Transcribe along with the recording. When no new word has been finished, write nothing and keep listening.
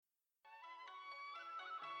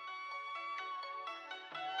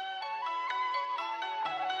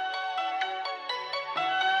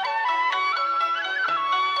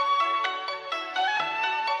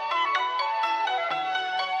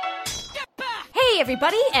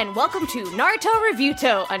everybody, and welcome to Naruto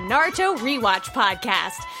Reviewto, a Naruto rewatch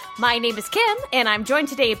podcast. My name is Kim, and I'm joined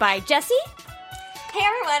today by Jessie. Hey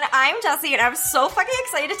everyone, I'm Jessie, and I'm so fucking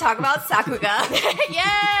excited to talk about Sakuga.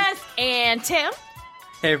 Yes! And Tim.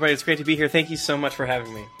 Hey everybody, it's great to be here. Thank you so much for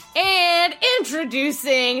having me. And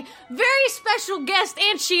introducing very special guest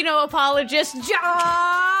and Shino apologist, Josh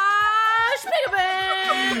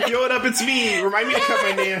Bigaman! Yo, what up? It's me. Remind me to cut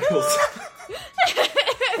my nails.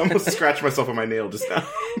 I almost scratched myself on my nail just now.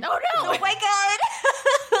 Oh no! Oh my god!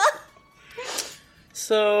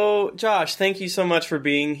 So, Josh, thank you so much for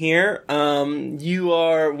being here. You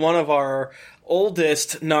are one of our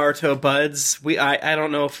oldest Naruto buds. I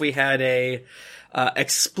don't know if we had a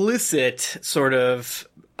explicit sort of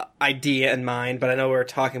idea in mind, but I know we were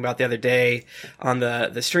talking about the other day on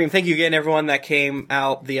the stream. Thank you again, everyone that came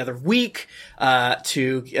out the other week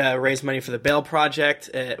to raise money for the Bail Project.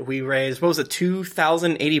 We raised, what was it,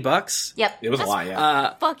 $2,080? Yep. It was a lot,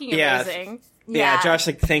 yeah. Fucking amazing. Yeah, Josh,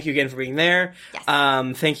 thank you again for being there.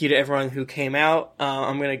 Yes. Thank you to everyone who came out.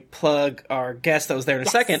 I'm going to plug our guest that was there in a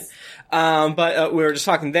second. But we were just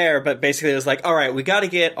talking there, but basically it was like, all right, we got to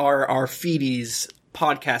get our feedies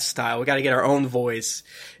podcast style. We got to get our own voice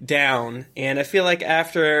down. And I feel like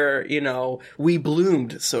after, we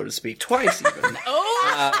bloomed, so to speak, twice even.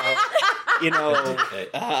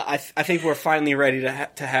 I think we're finally ready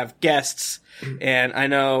to have guests. And I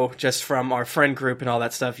know just from our friend group and all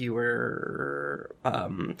that stuff, you were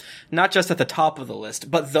not just at the top of the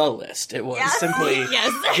list, but the list. It was simply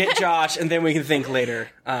get Josh, and then we can think later.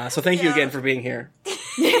 So thank you again for being here.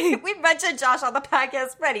 We've mentioned Josh on the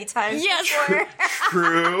podcast many times before.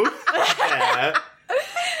 True. Yeah.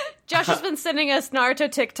 Josh has been sending us Naruto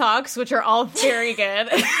TikToks, which are all very good.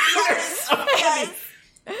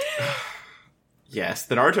 Yes,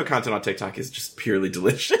 the Naruto content on TikTok is just purely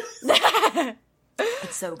delicious.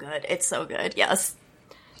 It's so good. It's so good. Yes.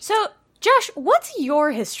 So, Josh, what's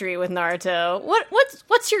your history with Naruto?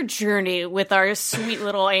 What's your journey with our sweet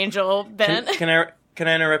little angel, Ben? Can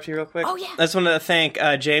I interrupt you real quick? Oh, yeah. I just want to thank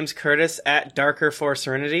James Curtis at Darker for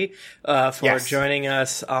Serenity for joining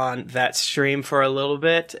us on that stream for a little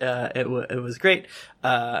bit. It was great.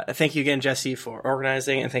 Thank you again, Jessie, for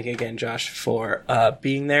organizing, and thank you again, Josh, for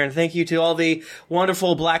being there. And thank you to all the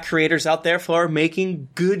wonderful Black creators out there for making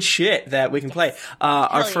good shit that we can play.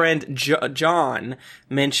 Our friend John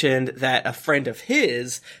mentioned that a friend of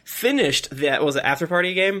his finished that after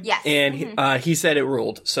party game. Yes. And he said it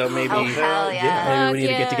ruled. So maybe hell yeah. maybe we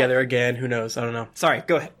need to get together again. Who knows? I don't know. Sorry,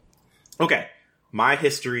 go ahead. Okay. My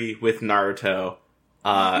history with Naruto,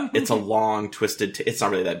 it's a long, twisted, it's not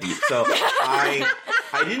really that deep. So I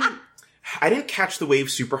didn't catch the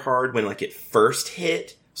wave super hard when it first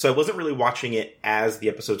hit. So I wasn't really watching it as the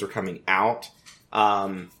episodes were coming out.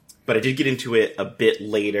 But I did get into it a bit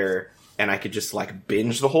later, and I could just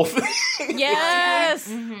binge the whole thing.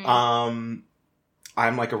 Yes!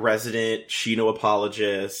 I'm a resident Shino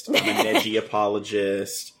apologist. I'm a Neji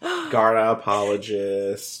apologist. Gaara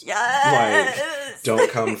apologist. Yes!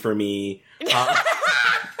 Don't come for me.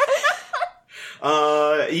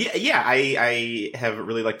 I have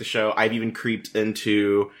really liked the show. I've even creeped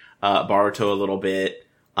into Boruto a little bit.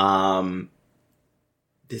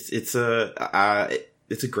 It's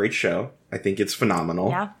a great show. I think it's phenomenal.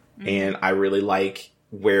 Yeah. Mm-hmm. And I really like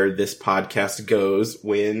where this podcast goes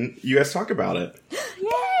when you guys talk about it. Yay!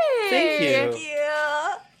 Thank you. Thank you.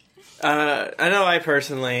 I know I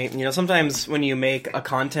personally, sometimes when you make a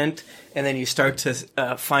content and then you start to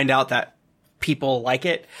find out that people like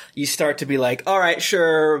it, you start to be like, all right,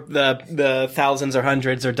 sure, the thousands or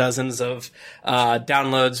hundreds or dozens of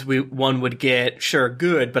downloads one would get, sure,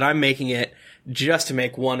 good, but I'm making it just to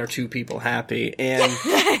make one or two people happy, and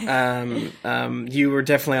you were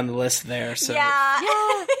definitely on the list there. So Yeah.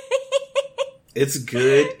 It's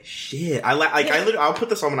good shit. I'll put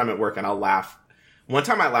this on when I'm at work and I'll laugh. One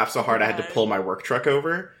time I laughed so hard I had to pull my work truck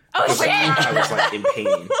over. Oh, shit! I was in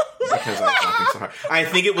pain because I was laughing so hard. I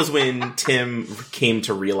think it was when Tim came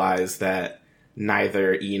to realize that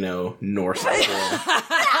neither Ino nor Sakura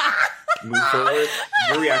moved forward.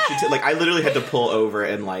 Your reaction to I literally had to pull over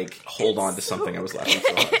and hold on to something. I was laughing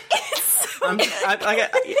so hard. I'm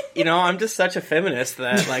just such a feminist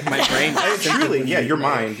that my brain. Truly, yeah, your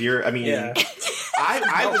mind.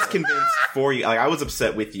 I was convinced for you. I was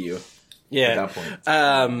upset with you. Yeah. At that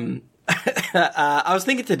point. I was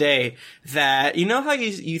thinking today that how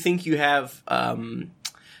you think you have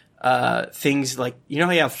things how you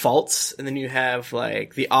have faults and then you have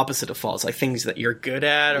the opposite of faults, things that you're good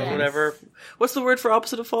at or whatever. What's the word for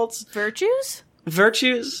opposite of faults? Virtues?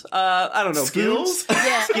 I don't know. Skills?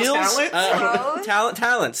 Yeah. Skills? Talents?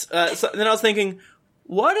 Talents. So then I was thinking,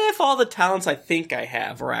 what if all the talents I think I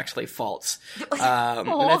have are actually false? And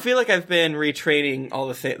I feel like I've been retraining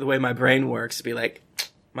all the way my brain works to be like,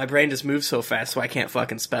 my brain just moves so fast, so I can't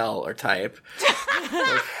fucking spell or type.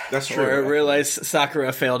 That's true. Or realize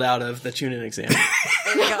Sakura failed out of the Chunin exam.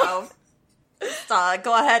 There you go.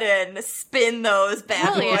 Go ahead and spin those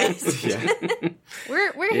bad boys. Yeah.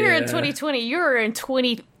 We're here in 2020. You're in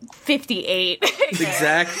 2058.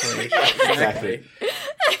 Exactly.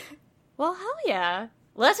 Well, hell yeah.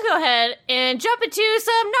 Let's go ahead and jump into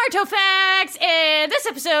some Naruto facts. And this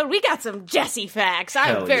episode, we got some Jessie facts.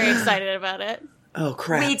 I'm very excited about it. Oh,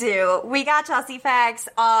 crap. We do. We got Jessie facts.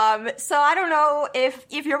 So I don't know if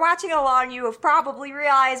you're watching along, you have probably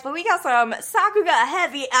realized, but we got some Sakuga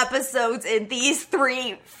heavy episodes in these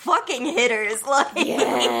 3 fucking hitters. Like,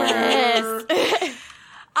 Yes.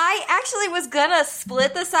 I actually was gonna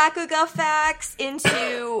split the Sakuga facts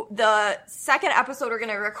into the second episode we're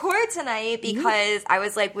gonna record tonight because I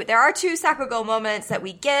was like, there are 2 Sakuga moments that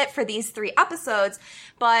we get for these 3 episodes,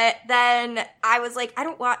 but then I was like, I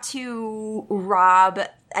don't want to rob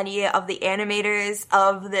any of the animators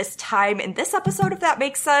of this time in this episode, if that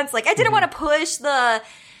makes sense. Like, I didn't want to push the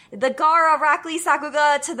Gaara Rock Lee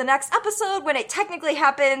Sakuga to the next episode when it technically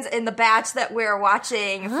happens in the batch that we're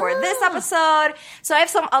watching for this episode. So I have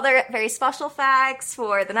some other very special facts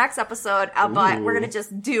for the next episode, but we're going to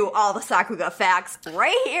just do all the Sakuga facts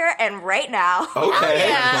right here and right now. Okay.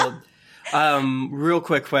 Yeah. Real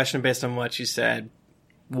quick question based on what you said.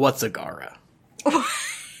 What's a Gaara?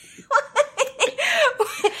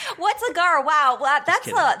 What's a Gaara? Wow, well, that's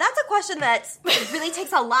a question that really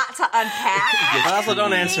takes a lot to unpack. I also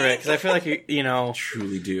don't answer it because I feel like you know.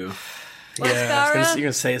 Truly do. Gaara? You're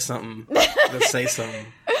gonna say something. All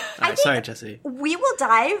right, sorry, Jessie. We will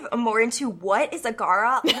dive more into what is a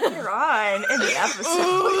Gaara later on in the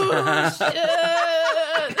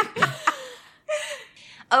episode.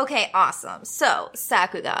 Okay, awesome. So,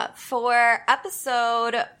 Sakuga, for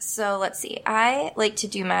episode, so let's see, I like to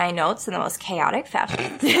do my notes in the most chaotic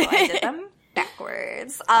fashion, so I did them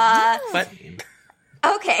backwards. But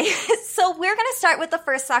Okay, so we're gonna start with the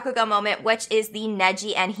first Sakuga moment, which is the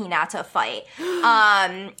Neji and Hinata fight.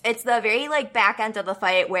 It's the very, like, back end of the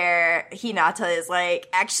fight where Hinata is like,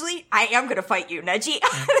 actually, I am gonna fight you, Neji.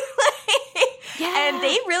 And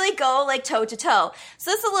they really go, like, toe to toe. So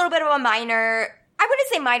it's a little bit of a minor, I wouldn't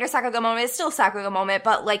say minor Sakuga moment, it's still a Sakuga moment,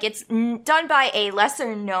 but, like, it's done by a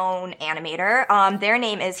lesser-known animator. Their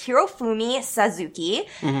name is Hirofumi Suzuki.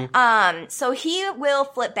 So he will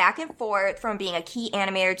flip back and forth from being a key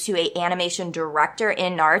animator to a animation director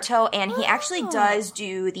in Naruto, and he actually does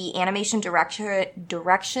do the animation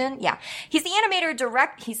direction. Yeah. He's the animator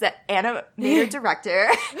director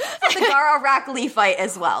for the Gaara Rock Lee fight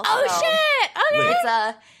as well. Oh, So shit! Okay. it's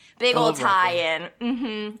a big old tie-in.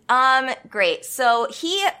 Great. So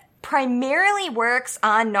he primarily works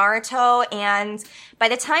on Naruto, and by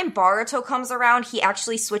the time Boruto comes around, he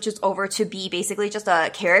actually switches over to be basically just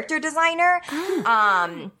a character designer.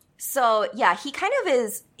 So yeah, he kind of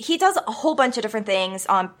is, he does a whole bunch of different things,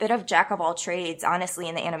 bit of jack of all trades, honestly,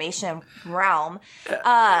 in the animation realm.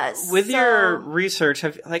 with your research,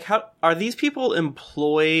 how are these people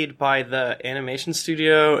employed by the animation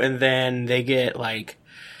studio and then they get like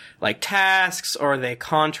tasks, or are they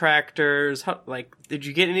contractors? Did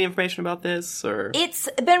you get any information about this, or? It's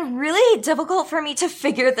been really difficult for me to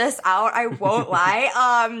figure this out, I won't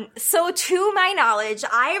lie. So to my knowledge,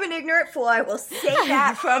 I am an ignorant fool, I will say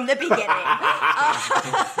that from the beginning.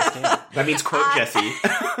 That means quote Jessie.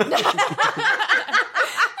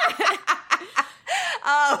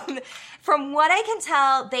 From what I can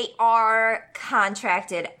tell, they are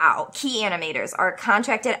contracted out. Key animators are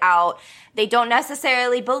contracted out. They don't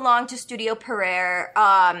necessarily belong to Studio Pereire.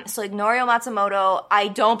 So like Norio Matsumoto, I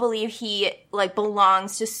don't believe he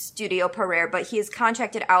belongs to Studio Pereire, but he is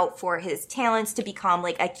contracted out for his talents to become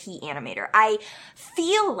like a key animator. I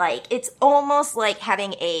feel like it's almost like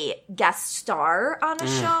having a guest star on a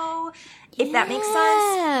show, if that makes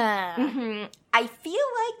sense. I feel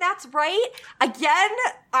like that's right. Again,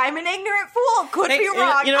 I'm an ignorant fool. Could be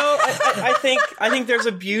wrong. I think there's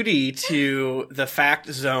a beauty to the fact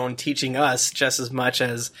zone teaching us just as much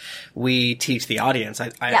as we teach the audience.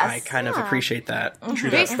 I kind of appreciate that.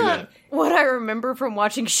 Based on what I remember from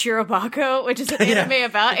watching Shirobako, which is an anime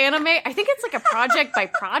about anime, I think it's like a project by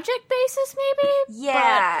project basis, maybe.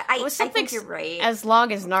 Yeah, I think you're right. As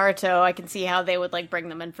long as Naruto, I can see how they would bring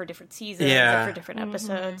them in for different seasons and for different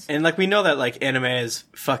episodes. And we know that anime is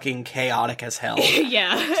fucking chaotic as hell.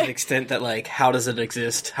 Yeah. To the extent that how does it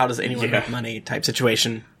exist? How does anyone make money? Type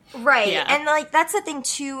situation. Right. Yeah. And that's the thing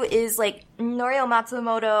too, is Norio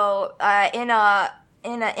Matsumoto, in a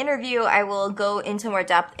in an interview, I will go into more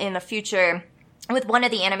depth in the future with one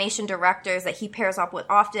of the animation directors that he pairs up with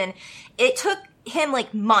often. It took him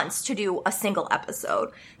like months to do a single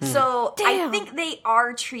episode. So I think they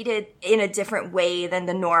are treated in a different way than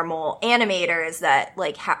the normal animators that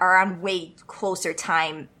like are on way closer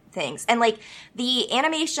time things. And like the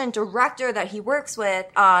animation director that he works with,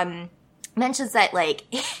 mentions that like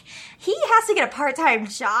he has to get a part-time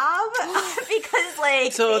job because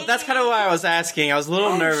like so that's kind of why I was asking. I was a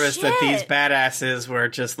little nervous that these badasses were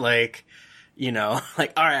just like, you know,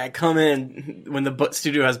 like, all right, I come in when the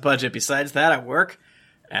studio has budget. Besides that, I work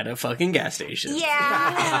at a fucking gas station. Yeah.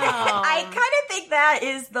 I kind of think that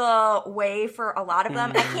is the way for a lot of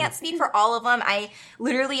them. I can't speak for all of them. I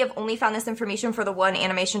literally have only found this information for the one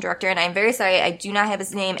animation director, and I'm very sorry. I do not have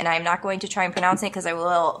his name, and I'm not going to try and pronounce it because I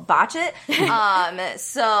will botch it.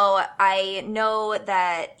 So I know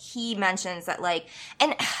that he mentions that, like,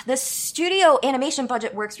 and the studio animation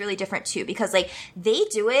budget works really different too, because like they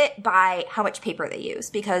do it by how much paper they use,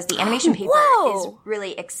 because the animation paper is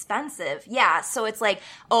really expensive. Yeah. So it's like,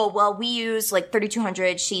 oh, well, we use like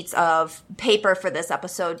 3,200 sheets of paper for this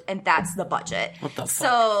episode, and that's the budget. What the fuck?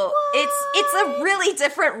 So it's a really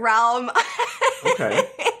different realm. Okay.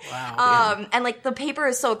 Wow. And like the paper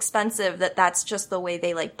is so expensive that that's just the way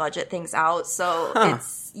they like budget things out. So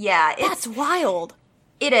That's wild.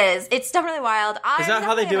 It is. It's definitely wild. Is that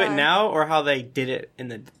how they do it now, or how they did it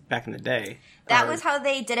back in the day? That was how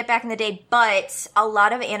they did it back in the day, but a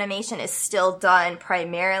lot of animation is still done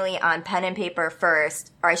primarily on pen and paper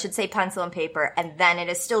first, or I should say pencil and paper, and then it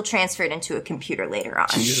is still transferred into a computer later on.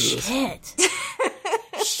 Jesus.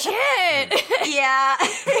 Shit. Yeah.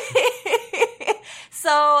 So,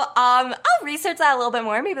 I'll research that a little bit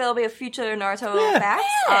more. Maybe there'll be a future Naruto facts.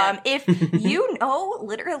 Yeah. If you know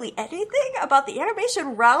literally anything about the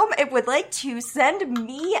animation realm and would like to send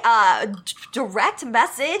me a direct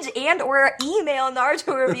message and or email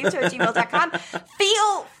narutoreviewto@gmail.com,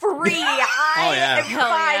 feel free. I am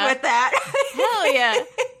fine with that. Hell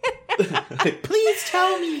yeah. Please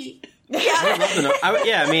tell me.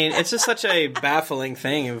 I mean, it's just such a baffling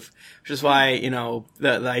thing, which is why, you know,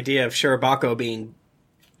 the idea of Shirobako being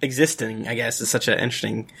existing, I guess, is such an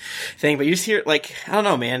interesting thing. But you just hear, like, I don't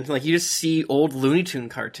know, man, like, you just see old Looney Tune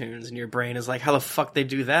cartoons, and your brain is like, how the fuck they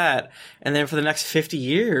do that? And then for the next 50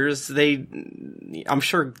 years, I'm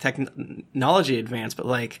sure technology advanced, but,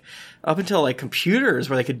 like, up until, like, computers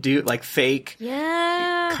where they could do, like, fake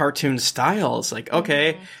cartoon styles. Like,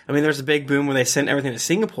 okay, I mean, there's a big boom when they sent everything to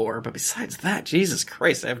Singapore, but besides that, Jesus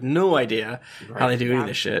Christ, I have no idea how they do any of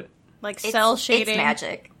this shit. Like cell shading. It's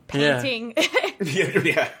magic. Painting.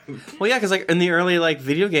 Yeah. Well, yeah, because like in the early like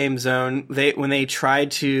video game zone, when they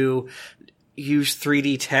tried to use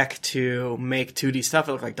 3D tech to make 2D stuff,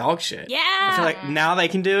 it looked like dog shit. Yeah. I feel like now they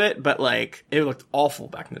can do it, but like it looked awful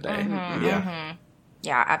back in the day.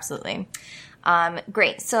 Yeah, absolutely.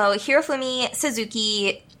 Great. So Hirofumi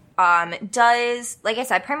Suzuki does, like I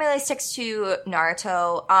said, primarily sticks to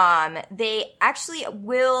Naruto. They actually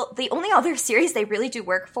the only other series they really do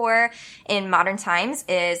work for in modern times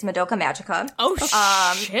is Madoka Magica. Oh,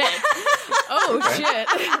 shit. Oh, shit.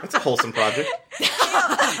 That's a wholesome project.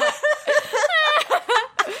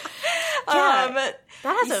 That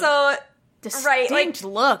has a distinct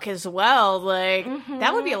look as well. Like,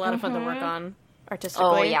 that would be a lot of fun to work on.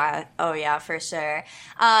 Artistically. Oh yeah, for sure.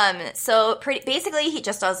 So basically he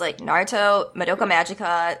just does like Naruto, Madoka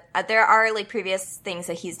Magica. There are like previous things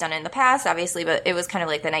that he's done in the past, obviously, but it was kind of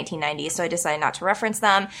like the 1990s, so I decided not to reference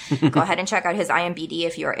them. Go ahead and check out his IMDb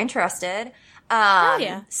if you are interested. Oh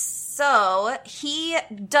yeah. So he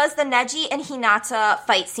does the Neji and Hinata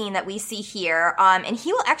fight scene that we see here, and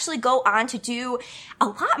he will actually go on to do a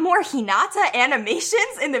lot more Hinata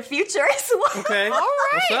animations in the future as well. Okay. All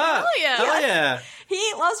right. What's up? Hell yeah.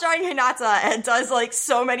 He loves drawing Hinata and does like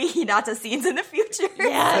so many Hinata scenes in the future.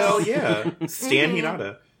 Yes. Hell yeah. Stan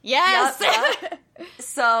Hinata. Yes. Yep.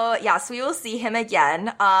 So, yes, we will see him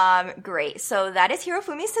again. Great. So that is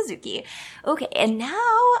Hirofumi Suzuki. Okay, and now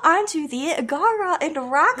on to the Gaara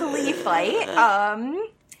and Rock Lee fight.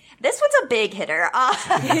 This one's a big hitter.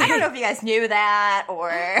 I don't know if you guys knew that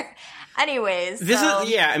or... Anyways.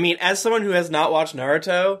 I mean, as someone who has not watched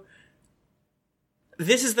Naruto,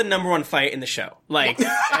 this is the number one fight in the show. Like,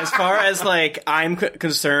 as far as, like, I'm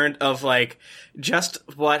concerned of, like, just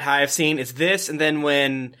what I've seen, it's this, and then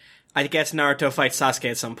when... I guess Naruto fights Sasuke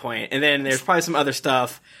at some point. And then there's probably some other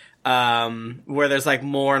stuff, where there's like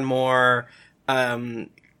more and more,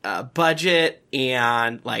 budget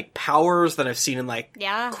and like powers that I've seen in like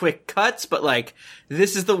quick cuts, but like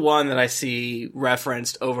this is the one that I see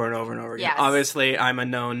referenced over and over and over again. Yes. Obviously, I'm a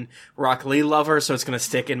known Rock Lee lover, so it's going to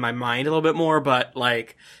stick in my mind a little bit more. But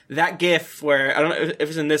like that GIF where I don't know if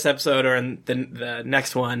it's in this episode or in the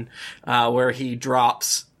next one, where he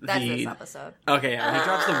drops. That's this episode. Okay, yeah, he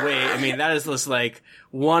drops the weight. I mean, that is just like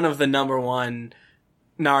one of the number one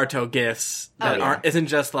Naruto gifs that isn't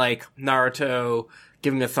just like Naruto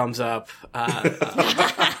giving a thumbs up that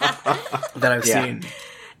I've seen.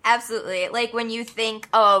 Absolutely. Like, when you think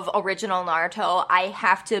of original Naruto, I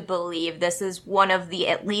have to believe this is one of the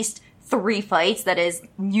at least 3 fights that is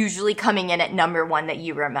usually coming in at number 1 that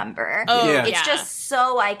you remember. It's just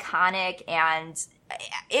so iconic, and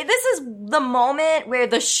this is the moment where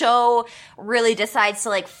the show really decides to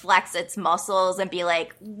like flex its muscles and be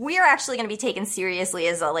like, we're actually going to be taken seriously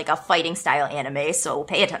as a fighting style anime, so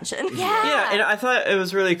pay attention. Yeah, and I thought it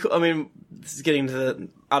was really cool. I mean, this is getting to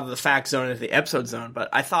out of the fact zone into the episode zone, but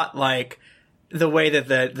I thought like the way that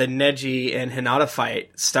the Neji and Hinata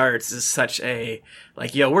fight starts is such a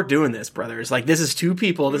like, yo, we're doing this, brothers. Like, this is 2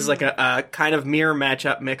 people. This is like a kind of mirror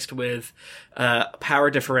matchup mixed with power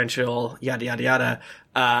differential, yada yada yada.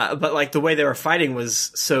 But like the way they were fighting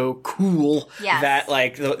was so cool that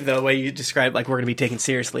like the way you described like we're gonna be taken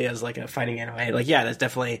seriously as like a fighting anime. Like, yeah, that's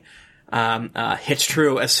definitely hits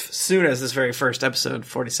true as soon as this very first episode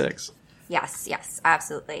 46. Yes,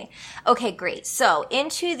 absolutely. Okay, great. So,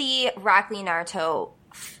 into the Rock Lee Naruto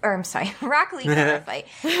fight.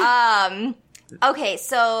 Okay,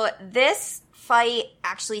 so this fight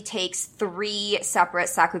actually takes 3 separate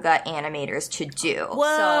Sakuga animators to do.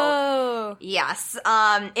 Whoa! So, yes.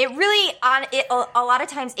 It really, a lot of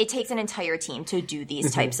times it takes an entire team to do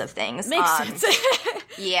these types of things. Makes sense.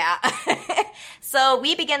 Yeah. So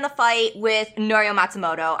we begin the fight with Norio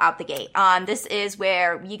Matsumoto out the gate. This is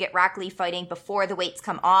where you get Rock Lee fighting before the weights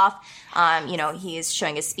come off. He's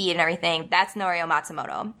showing his speed and everything. That's Norio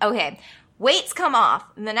Matsumoto. Okay. Weights come off.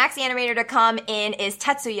 The next animator to come in is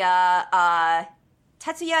Tetsuya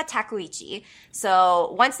Takuichi.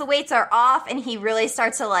 So once the weights are off and he really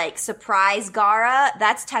starts to like surprise Gaara,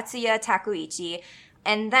 that's Tetsuya Takuichi.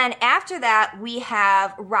 And then after that, we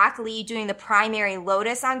have Rock Lee doing the primary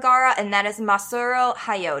Lotus on Gaara, and that is Masuro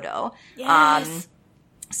Hayoto. Yes.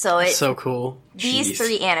 So it's so cool. These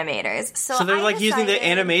 3 animators. So they're like using the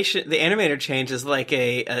animation. The animator change as like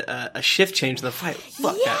a shift change in the fight.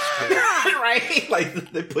 Fuck that. Right? Like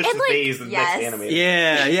they push the phase and the next animator.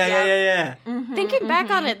 Yeah. Mm-hmm, Thinking back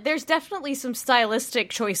on it, there's definitely some stylistic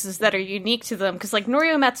choices that are unique to them. Because like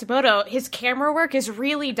Norio Matsumoto, his camera work is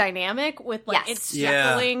really dynamic with like it's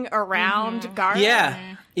circling around Gaara.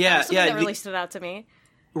 Yeah. That really stood out to me.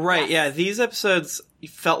 Right, These episodes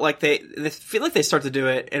felt like they feel like they start to do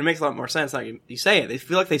it, and it makes a lot more sense now you say it. They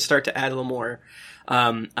feel like they start to add a little more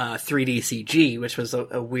 3D CG, which was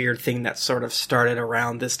a weird thing that sort of started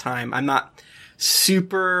around this time. I'm not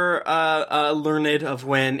super learned of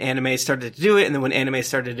when anime started to do it, and then when anime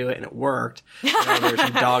started to do it and it worked. There's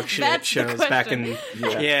some dog shit shows back in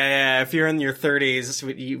if you're in your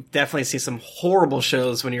 30s, you definitely see some horrible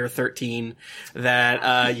shows when you're 13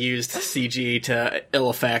 that used CG to ill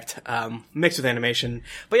effect mixed with animation.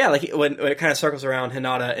 But yeah, like when it kind of circles around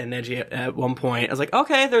Hinata and Neji at one point, I was like,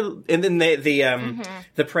 okay, and then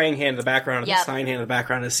the praying hand in the background, the sign hand in the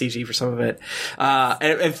background is CG for some of it, and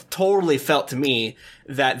it totally felt to me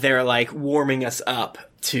that they're like warming us up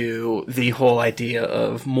to the whole idea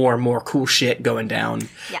of more and more cool shit going down,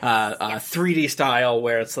 3D style,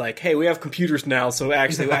 where it's like, hey, we have computers now, so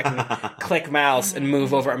actually I can click mouse and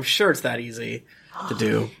move over. I'm sure it's that easy to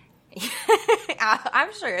do.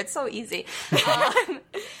 I'm sure it's so easy.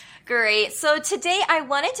 Great. So today I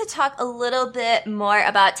wanted to talk a little bit more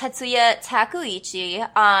about Tetsuya Takuichi.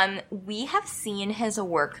 We have seen his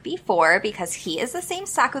work before because he is the same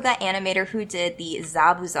Sakuga animator who did the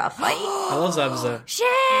Zabuza fight. I love Zabuza.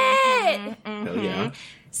 Shit! Hell yeah.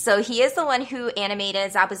 So he is the one who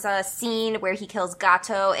animated Zabuza's scene where he kills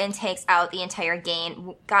Gato and takes out the entire gang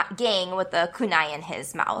with the kunai in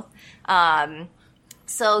his mouth.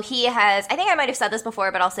 So he has, I think I might have said this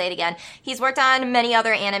before, but I'll say it again. He's worked on many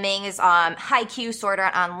other animes, Haikyuu, Sword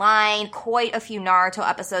Art Online, quite a few Naruto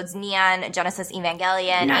episodes, Neon Genesis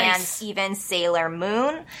Evangelion, and even Sailor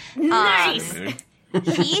Moon. Nice!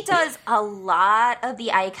 He does a lot of the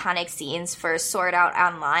iconic scenes for Sword Art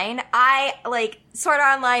Online. Sword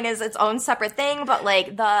Art Online is its own separate thing, but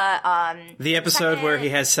like the episode where he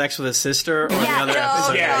has sex with his sister, or the other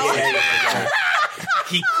episode? Yeah.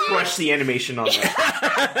 He crushed the animation on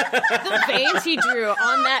that. The veins he drew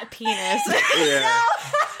on that penis. Yeah.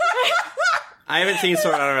 I haven't seen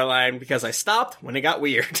Sword Art Online because I stopped when it got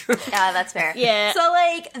weird. Yeah, that's fair. Yeah. So,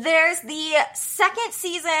 like, there's the second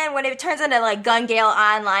season when it turns into, like, Gun Gale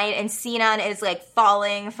Online, and Sinon is, like,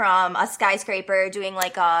 falling from a skyscraper doing,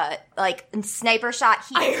 like, a, sniper shot.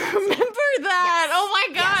 I remember that! Yes. Oh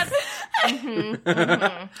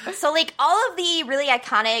my god! So, like, all of the really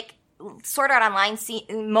iconic Sword Art Online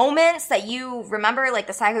moments that you remember, like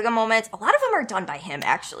the Sakuga moments, a lot of them are done by him,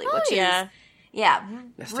 actually, which is... Yeah,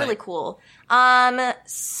 that's really tight. cool.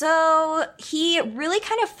 So he really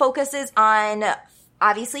kind of focuses on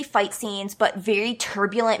obviously fight scenes, but very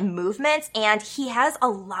turbulent movements, and he has a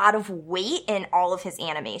lot of weight in all of his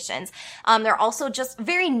animations. They're also just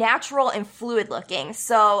very natural and fluid looking.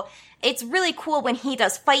 So it's really cool when he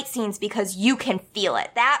does fight scenes because you can feel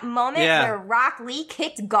it. That moment where Rock Lee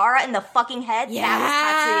kicked Gaara in the fucking head,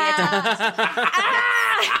 that was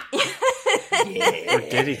Tatsuya. Or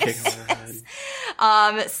did he kick him in the head?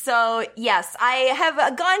 So yes, I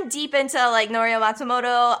have gone deep into like Norio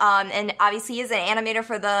Matsumoto, and obviously he's an animator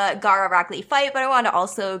for the Gaara Rock Lee fight, but I want to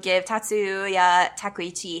also give Tatsuya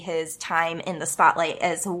Takuichi his time in the spotlight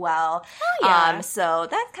as well. Oh, yeah. So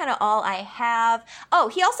that's kind of all I have. Oh,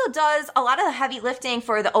 he also does a lot of the heavy lifting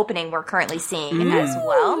for the opening we're currently seeing as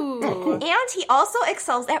well. And he also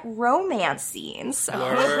excels at romance scenes. So.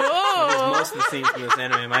 Most of the scenes in this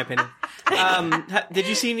anime, in my opinion. Did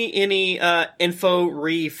you see any info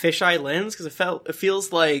re Fisheye Lens? Because it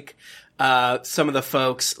feels like some of the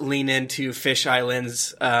folks lean into Fisheye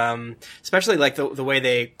Lens, especially like the way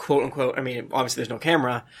they quote unquote. I mean, obviously there's no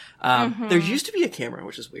camera. There used to be a camera,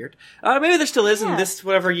 which is weird. Maybe there still is in this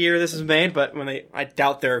whatever year this is made, but I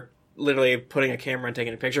doubt they're literally putting a camera and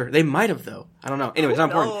taking a picture. They might have though. I don't know. Anyway, it's not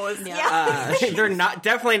important. They're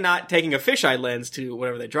definitely not taking a fisheye lens to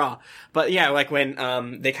whatever they draw. But yeah, like when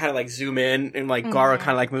they kind of like zoom in and like Gaara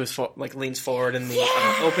kind of like moves leans forward in the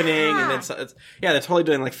opening, and then they're totally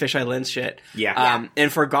doing like fisheye lens shit.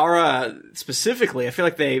 And for Gaara specifically, I feel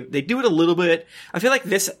like they do it a little bit. I feel like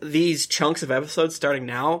these chunks of episodes starting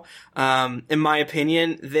now, in my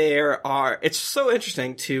opinion, it's so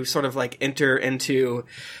interesting to sort of like enter into.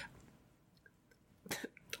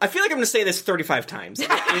 I feel like I'm going to say this 35 times,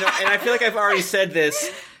 and I feel like I've already said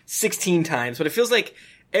this 16 times, but it feels like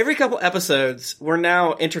every couple episodes we're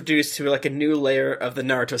now introduced to like a new layer of the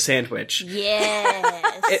Naruto sandwich.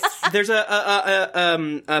 Yes. There's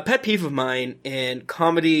a pet peeve of mine in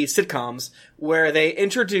comedy sitcoms where they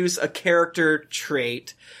introduce a character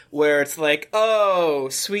trait where it's like, oh,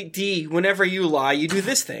 Sweet D, whenever you lie, you do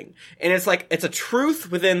this thing. And it's like, it's a truth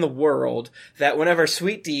within the world that whenever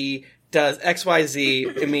Sweet D does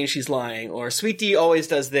XYZ, it means she's lying, or Sweet D always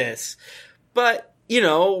does this. But,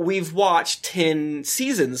 we've watched 10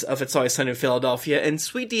 seasons of It's Always Sunny in Philadelphia, and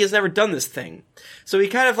Sweet D has never done this thing. So we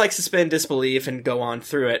kind of like suspend disbelief and go on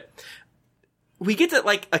through it. We get to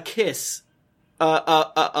like a kiss,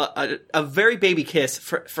 a very baby kiss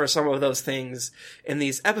for some of those things in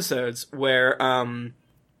these episodes where,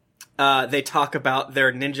 they talk about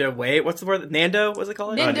their ninja way. What's the word? Nando? What's it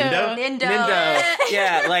called? Nindo. Nindo.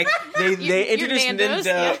 Yeah, like they introduced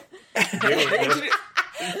Nindo. They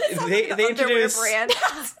introduced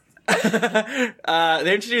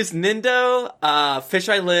they introduced Nindo,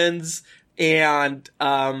 fisheye lens, and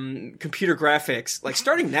computer graphics. Like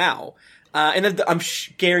starting now. And I'm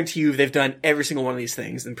guarantee you they've done every single one of these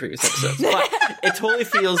things in previous episodes. But it totally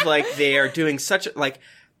feels like they are doing such like.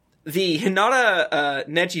 The Hinata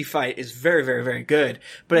Neji fight is very, very, very good,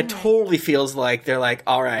 but it totally feels like they're like,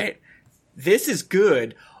 all right, this is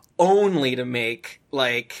good only to make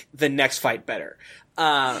like the next fight better.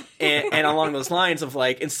 And along those lines of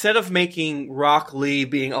like, instead of making Rock Lee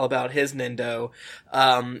being all about his Nindo,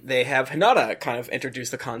 they have Hinata kind of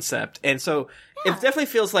introduce the concept. And so it definitely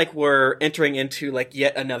feels like we're entering into like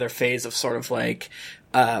yet another phase of sort of like,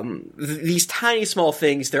 these tiny small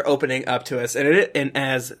things they're opening up to us. And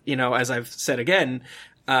as, as I've said again,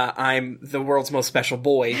 I'm the world's most special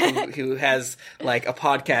boy who has like a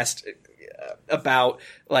podcast about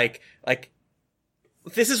like,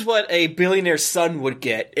 this is what a billionaire's son would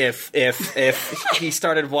get if he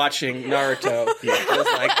started watching Naruto. It was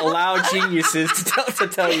like allow geniuses to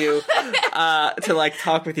tell you, to like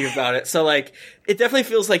talk with you about it. So like, it definitely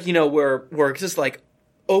feels like, we're just like,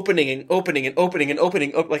 opening and opening and opening and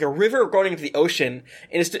opening, like a river going into the ocean,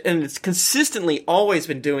 and it's consistently always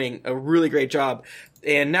been doing a really great job.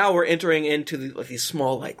 And now we're entering into these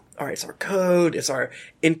small, like, all right, it's our code, it's our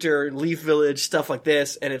Leaf Village, stuff like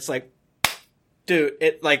this, and it's like, dude,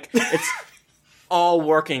 it's all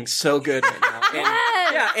working so good right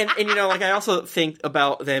now. And like I also think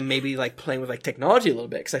about them maybe like playing with like technology a little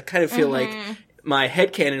bit, because I kind of feel like my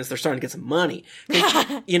headcanon is they're starting to get some money.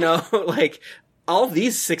 You know, like, all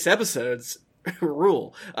these 6 episodes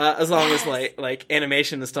rule. As long as, like,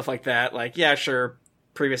 animation and stuff like that. Like, yeah, sure,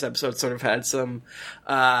 previous episodes sort of had some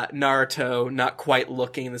Naruto not quite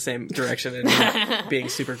looking in the same direction and not being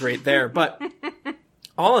super great there. But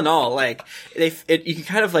all in all, like, you can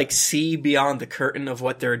kind of, like, see beyond the curtain of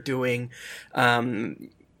what they're doing,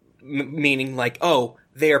 meaning, like, oh,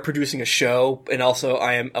 they are producing a show, and also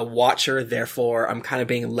I am a watcher, therefore I'm kind of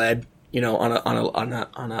being led, you know, on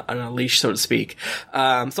a leash, so to speak.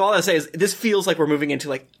 So all I say is, this feels like we're moving into,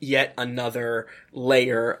 like, yet another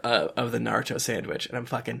layer of the Naruto sandwich, and I'm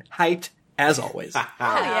fucking hyped as always.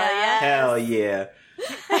 Hell yeah.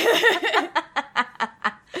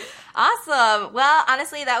 Awesome. Well,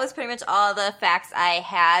 honestly, that was pretty much all the facts I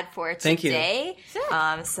had for today. Thank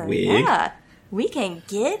you. So yeah, we can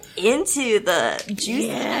get into the juicy.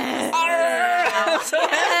 Dude,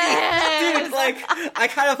 like, I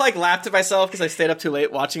kind of, like, laughed at myself because I stayed up too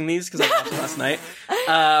late watching these because I watched them last night.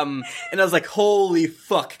 And I was like, holy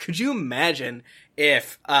fuck, could you imagine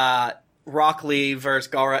if Rock Lee versus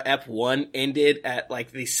Gaara Ep 1 ended at,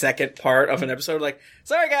 like, the second part of an episode? Like,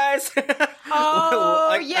 sorry guys!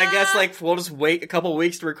 I guess, like, we'll just wait a couple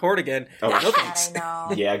weeks to record again. Oh, no thanks. I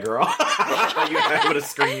know. Yeah, girl. I would have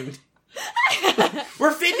screamed.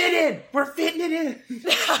 We're fitting it in! We're fitting it in! We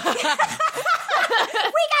got time.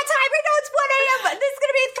 We know it's 1 a.m., but this is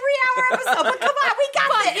going to be a 3-hour episode. But come on, we got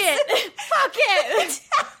this. Fuck it.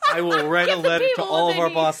 I will write a letter to all of our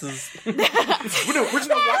bosses. We're just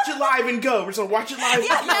gonna watch it live and go. We're just gonna watch it live and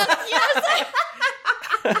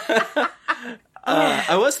go.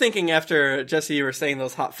 I was thinking after, Jesse, you were saying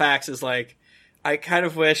those hot facts, is like, I kind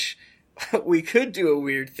of wish we could do a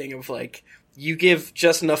weird thing of, like, you give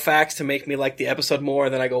just enough facts to make me like the episode more,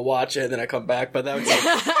 and then I go watch it, and then I come back, but that would take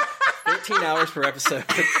 13 hours per episode.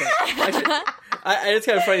 It's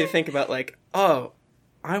kind of funny to think about, like, oh,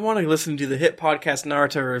 I want to listen to the hit podcast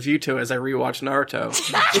Naruto Reviewto as I rewatch Naruto.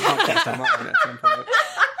 Podcast I'm on at some point.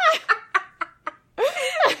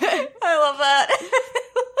 I love that.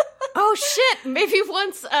 Oh shit! Maybe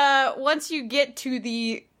once you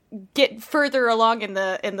get further along in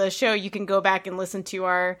the show, you can go back and listen to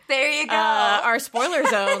our our spoiler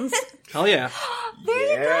zones. Hell yeah!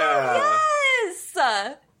 There you go. Yes.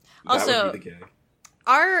 Also, that would be the gag.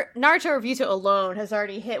 Our Naruto Reviewto alone has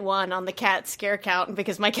already hit 1 on the cat scare count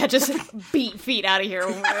because my cat just beat feet out of here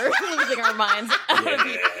when we were losing our minds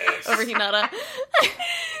over Hinata.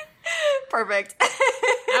 Perfect.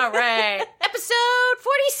 All right. Episode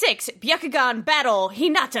 46, Byakugan Battle,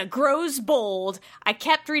 Hinata Grows Bold. I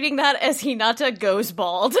kept reading that as Hinata Goes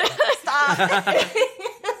Bald. Stop.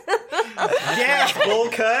 Yes, bowl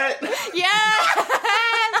cut. Yeah.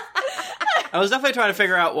 I was definitely trying to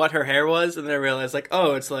figure out what her hair was, and then I realized, like,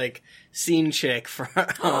 oh, it's like Scene Chick for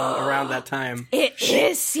around that time. It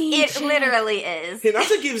is Scene Chick. It literally is.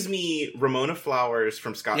 Hinata gives me Ramona Flowers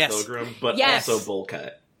from Scott Pilgrim, but also bowl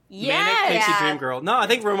cut. Yes. Manic Pixie Dream Girl. No, I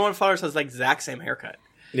think Ramona Flowers has, like, exact same haircut.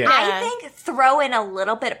 Yeah. I think throw in a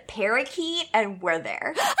little bit of parakeet and we're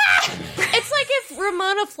there. It's like if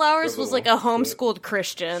Ramona Flowers was like a homeschooled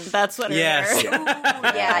Christian. That's what her hair.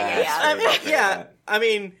 Yeah. I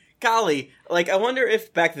mean, golly, like, I wonder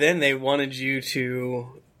if back then they wanted you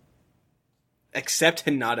to accept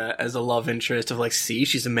Hinata as a love interest of, like, see,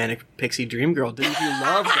 she's a Manic Pixie Dream Girl. Didn't you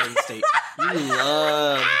love Garden State? You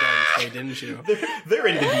loved Garden State, didn't you? They're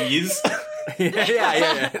into these.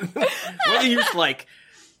 Yeah. What do you like?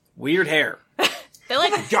 Weird hair. They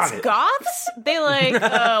like goths? They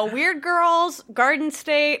like weird girls, Garden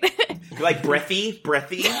State. Like breathy?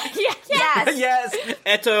 Yes. Yes.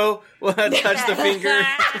 Eto will touch the finger.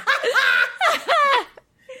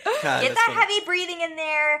 God, get that heavy breathing in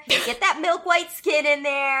there. Get that milk white skin in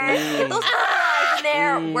there. Get those eyes in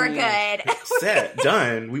there. We're good. Set.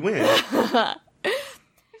 Done. We win.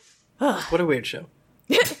 What a weird show.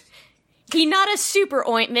 Hinata's super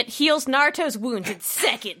ointment heals Naruto's wounds in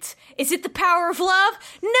seconds. Is it the power of love?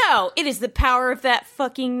 No, it is the power of that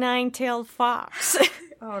fucking 9-tailed fox.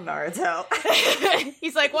 Oh, Naruto.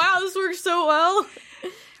 He's like, wow, this works so well.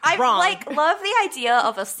 I love the idea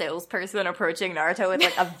of a salesperson approaching Naruto with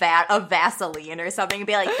like a vat of Vaseline or something and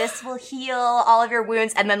be like, this will heal all of your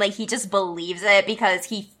wounds, and then like he just believes it because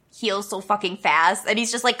he heals so fucking fast and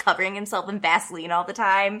he's just like covering himself in Vaseline all the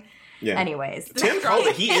time. Yeah. Anyways. Tim called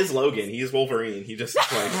it. He is Logan. He is Wolverine. He just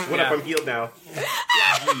like, what up, I'm healed now.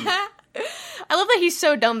 I love that he's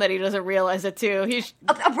so dumb that he doesn't realize it too. He's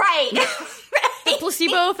right. The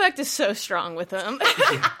placebo effect is so strong with him.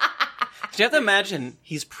 You have to imagine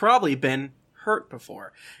he's probably been hurt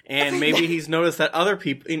before. And maybe he's noticed that other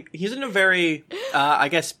people, he's in a very, I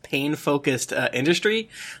guess, pain-focused industry,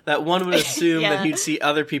 that one would assume that he'd see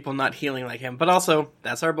other people not healing like him. But also,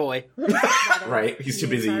 that's our boy. Right? He's too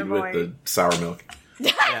busy with the sour milk.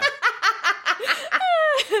 Yeah.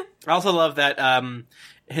 I also love that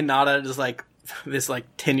Hinata is like, this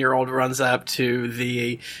 10-year-old runs up to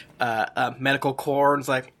the medical corps and is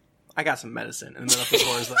like, I got some medicine. And the medical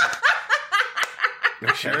corps is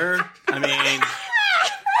like, sure. I mean,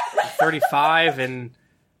 35, and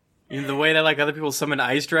the way that other people summon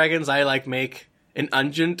ice dragons, I make an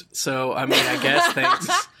unguent. So I mean, I guess thanks,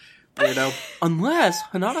 unless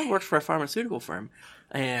Hinata works for a pharmaceutical firm.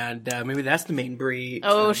 And maybe that's the main branch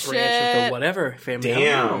of the whatever family.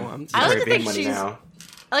 Damn. I like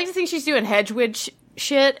to think she's doing Hedwig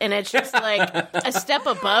shit, and it's just a step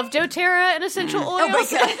above doTERRA and essential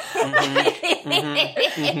oils. Oh my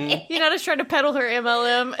god! Just trying to peddle her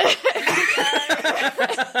MLM.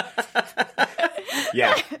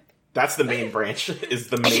 Yeah, that's the main branch. Is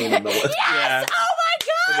the main MLM? Yes! Yeah. Oh my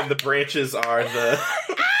god! And then the branches are the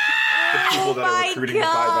people that are recruiting to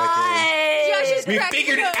buy back in. We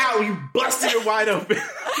figured it out. We busted it wide open.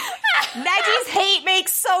 Neji's hate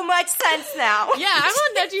makes so much sense now. Yeah, I'm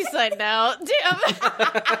on Neji's side now. Damn.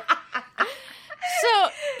 So,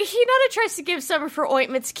 Hinata tries to give some of her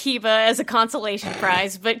ointments Kiba as a consolation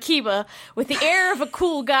prize, but Kiba, with the air of a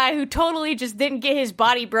cool guy who totally just didn't get his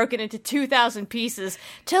body broken into 2,000 pieces,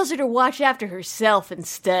 tells her to watch after herself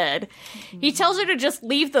instead. He tells her to just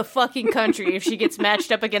leave the fucking country if she gets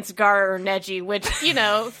matched up against Gaara or Neji, which,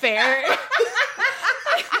 fair.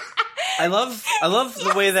 I love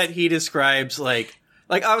the way that he describes,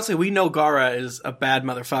 obviously we know Gaara is a bad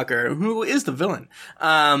motherfucker who is the villain.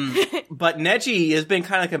 But Neji has been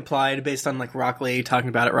kind of implied based on Rock Lee talking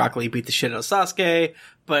about it. Rock Lee beat the shit out of Sasuke,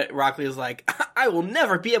 but Rock Lee is like, I will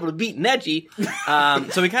never be able to beat Neji.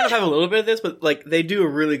 So we kind of have a little bit of this, but they do a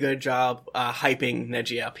really good job hyping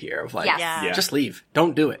Neji up here of just leave.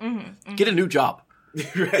 Don't do it. Mm-hmm. Get a new job.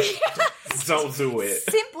 Right. Don't do it.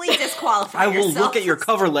 Simply disqualify I will yourself. look at your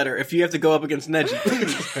cover letter if you have to go up against Neji.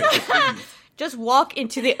 Just walk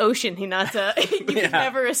into the ocean, Hinata. You can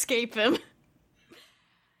never escape him.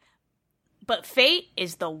 But fate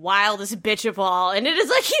is the wildest bitch of all, and it is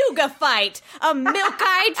a Hyuga fight! A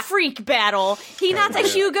milk-eyed freak battle! Hinata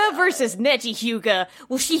Hyuga versus Neji Hyuga.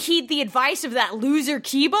 Will she heed the advice of that loser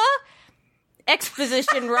Kiba?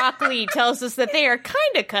 Exposition Rock Lee tells us that they are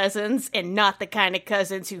kind of cousins, and not the kind of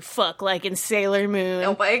cousins who fuck like in Sailor Moon.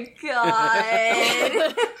 Oh my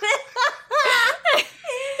god.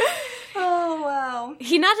 Oh, wow.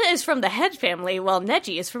 Hinata is from the head family, while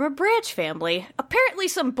Neji is from a branch family. Apparently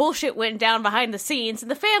some bullshit went down behind the scenes,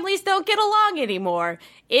 and the families don't get along anymore.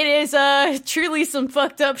 It is, truly some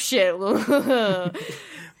fucked up shit.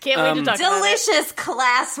 Can't wait to talk about it. Delicious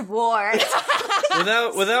class war.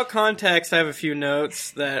 Without context, I have a few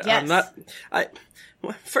notes that I'm not...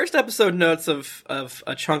 First episode notes of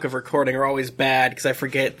a chunk of recording are always bad, because I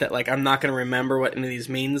forget that, I'm not going to remember what any of these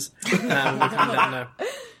means. When we come down to...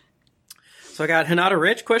 So I got Hinata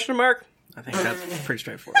rich, ? I think that's pretty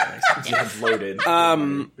straightforward. Yeah, loaded. Big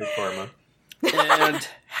pharma. And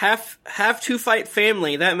have to fight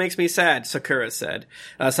family. That makes me sad, Sakura said.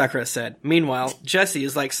 Meanwhile, Jessie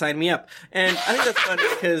is like, sign me up. And I think that's funny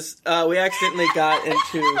because we accidentally got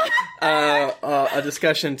into a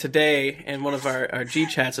discussion today in one of our G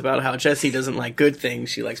chats about how Jessie doesn't like good things.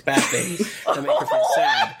 She likes bad things that make her feel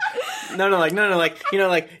sad. Not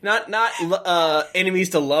enemies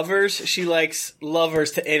to lovers. She likes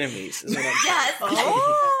lovers to enemies. Is what I'm saying.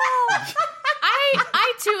 Yes.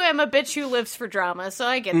 I too am a bitch who lives for drama, so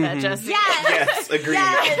I get that, Jesse. Yes, agreed.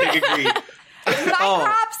 Agreed. My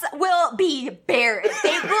crops will be barren.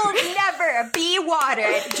 They will never be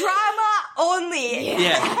watered. Drama only.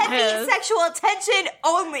 Heavy sexual tension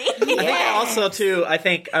only. I think also, too,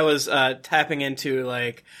 I was tapping into,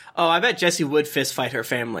 I bet Jessie would fist fight her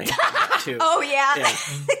family, too. Oh, yeah. And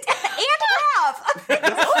Ralph.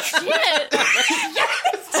 Oh, shit.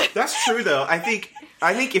 Yes. That's true, though. I think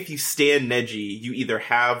if you stand Neji, you either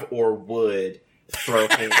have or would throw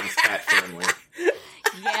hands at family.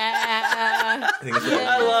 Yeah.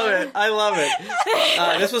 I love it.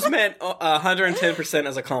 This was meant 110%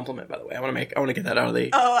 as a compliment, by the way. I want to get that out of the...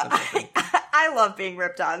 I love being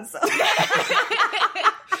ripped on, so...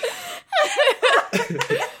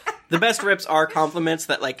 The best rips are compliments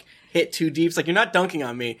that, hit too deep. It's you're not dunking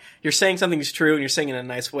on me. You're saying something's true, and you're saying it in a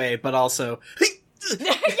nice way, but also...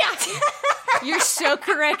 You're so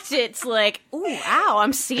correct. It's ooh, ow,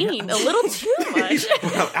 I'm seeing a little too much.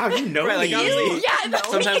 Well, ow, you know me.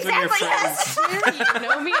 Sometimes when you're friends. You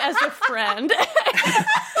know me as a friend.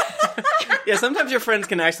 Yeah, sometimes your friends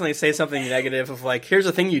can accidentally say something negative of like, here's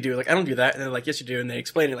a thing you do. Like, I don't do that. And they're like, yes, you do. And they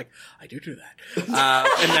explain it like, I do that. And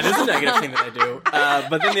that is a negative thing that I do.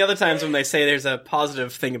 But then the other times when they say there's a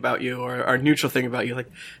positive thing about you or a neutral thing about you,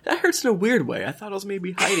 like, that hurts in a weird way. I thought I was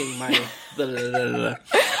maybe hiding my...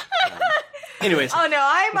 Anyways. Oh no,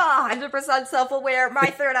 I'm 100% self-aware.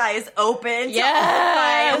 My third eye is open to all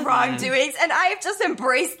my wrongdoings, and I've just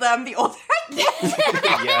embraced them the older I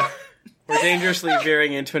get. Yeah. We're dangerously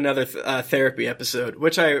veering into another therapy episode,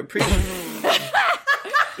 which I appreciate.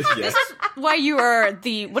 This is why you are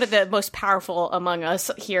one of the most powerful among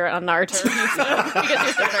us here on Naruto,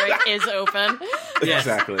 because your third eye is open. Yes.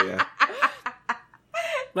 Exactly, yeah.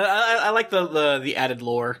 But I like the added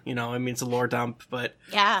lore, you know, I mean, it's a lore dump, but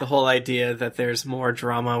the whole idea that there's more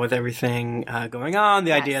drama with everything going on,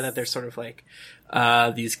 the idea that there's sort of like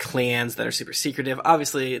these clans that are super secretive.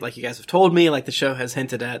 Obviously, like you guys have told me, like the show has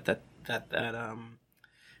hinted at that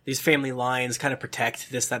these family lines kind of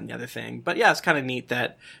protect this, that, and the other thing. But yeah, it's kind of neat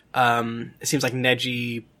that it seems like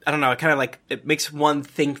Neji, I don't know, it kind of like, it makes one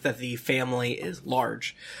think that the family is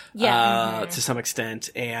large to some extent,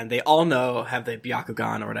 and they all have the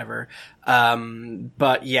Byakugan or whatever,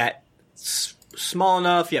 but yet small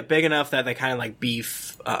enough, yet big enough that they kind of like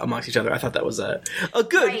beef amongst each other. I thought that was a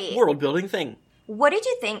good world-building thing. What did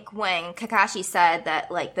you think when Kakashi said that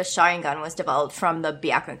like the Sharingan was developed from the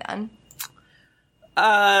Byakugan?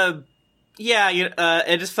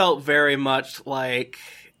 It just felt very much like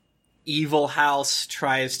Evil House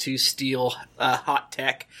tries to steal hot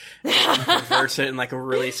tech and reverse it in like a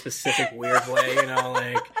really specific weird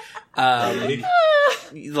way,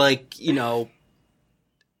 you know,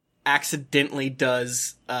 accidentally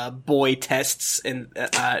does boy tests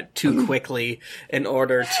too quickly in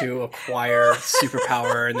order to acquire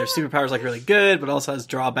superpower, and their superpower is like really good, but also has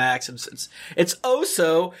drawbacks. It's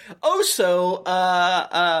also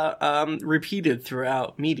repeated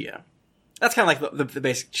throughout media. That's kind of like the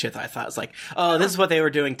basic shit that I thought. It's like, oh, this is what they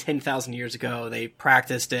were doing 10,000 years ago. They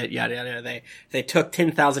practiced it, yada yada. They took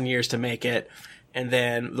 10,000 years to make it. And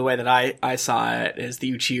then the way that I saw it is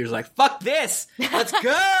the Uchiha's like, fuck this! Let's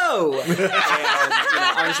go! And,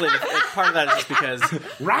 honestly, part of that is just because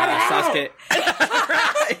Sasuke...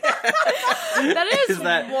 That is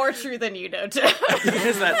more true than you know, too.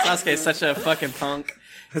 Is that Sasuke is such a fucking punk.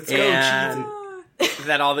 Let's go, and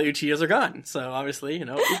that all the Uchihas are gone. So, obviously, you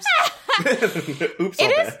know, oops. Oops, all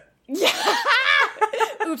bad.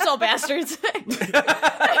 Oops, all bastards.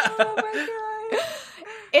 Oh my god.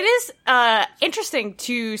 It is interesting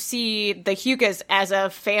to see the Hyugas as a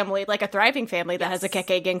family, like a thriving family that has a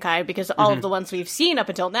Kekkei Genkai, because all of the ones we've seen up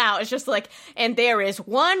until now, it's just like, and there is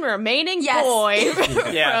one remaining boy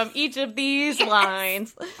from each of these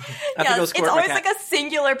lines. It's always like a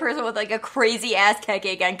singular person with like a crazy ass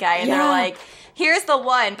Kekkei Genkai, and they're like, here's the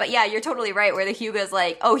one. But yeah, you're totally right, where the Hyuga's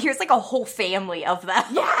like, oh, here's like a whole family of them.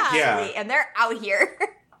 Yeah. And they're out here.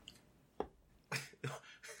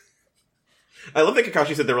 I love that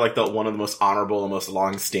Kakashi said they were like one of the most honorable and most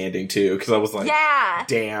long-standing too, because I was like,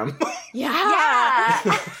 damn. Yeah.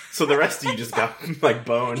 So the rest of you just got like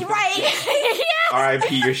boned. Right.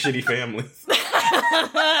 R.I.P. your shitty families. The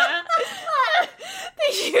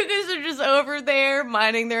Hyugas are just over there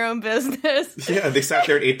minding their own business. Yeah, they sat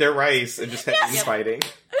there and ate their rice and just had fighting.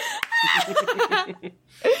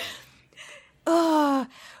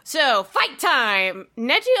 So, fight time!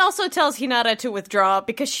 Neji also tells Hinata to withdraw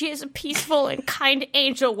because she is a peaceful and kind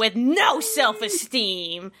angel with no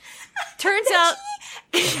self-esteem. Turns out...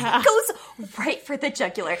 goes right for the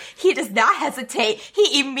jugular. He does not hesitate.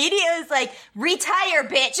 He immediately is like, retire,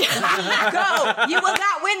 bitch! Go! You will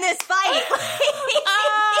not win this fight!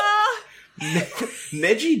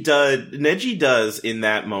 Neji does, in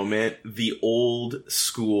that moment, the old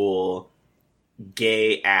school...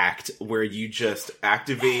 gay act where you just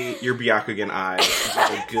activate your Byakugan eyes, do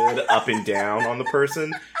a good up and down on the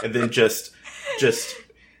person, and then just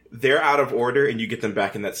they're out of order and you get them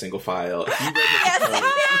back in that single file. He read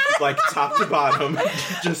it like top to bottom,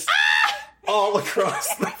 just all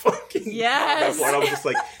across the fucking yes. And I was just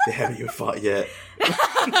like, they haven't even fought yet.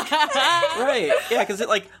 Right? Yeah, because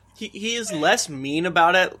he is less mean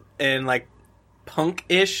about it and like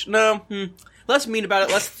punk-ish. Less mean about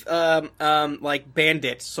it, less, like,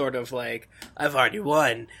 bandit, sort of, like, I've already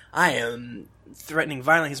won, I am threatening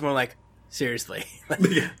violence. He's more like, seriously,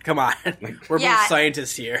 come on, we're both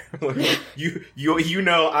scientists here. you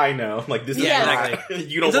know, I know, like, this is exactly.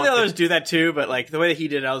 You don't want the others do that too, but, like, the way that he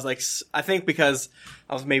did it, I was like, I think because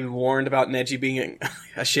I was maybe warned about Neji being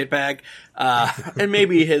a shitbag, and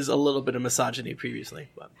maybe his a little bit of misogyny previously,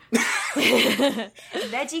 but...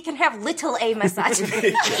 Neji can have little a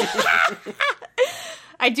misogyny.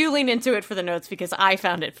 I do lean into it for the notes because I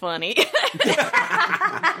found it funny.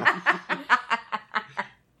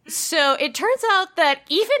 So it turns out that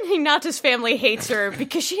even Hinata's family hates her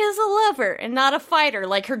because she is a lover and not a fighter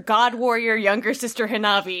like her god warrior younger sister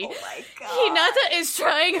Hanabi. Oh my god. Hinata is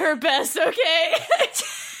trying her best, okay?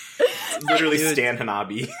 Literally Stan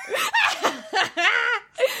Hanabi.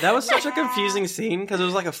 That was such a confusing scene because it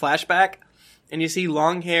was like a flashback, and you see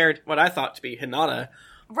long-haired, what I thought to be Hinata.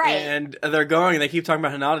 Right. And they're going, and they keep talking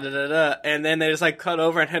about Hinata, da-da-da, and then they just, like, cut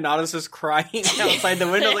over, and Hinata's just crying outside the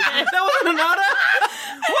window, like, that wasn't Hinata?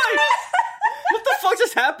 What? What the fuck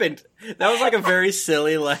just happened? That was, like, a very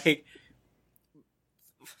silly, like,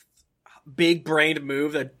 big-brained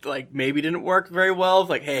move that, like, maybe didn't work very well.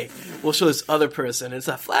 Like, hey, we'll show this other person. It's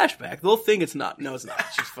a flashback. They'll think it's not. No, it's not.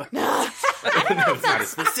 It's just fucking... No, it's not.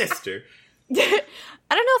 It's the sister.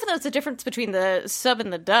 I don't know if that was the difference between the sub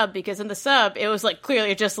and the dub, because in the sub, it was, like,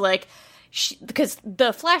 clearly just, like, because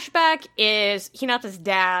the flashback is Hinata's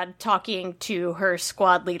dad talking to her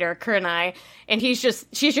squad leader, Kurenai, and she's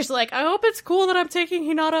just like, I hope it's cool that I'm taking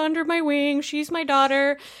Hinata under my wing, she's my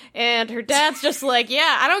daughter, and her dad's just like,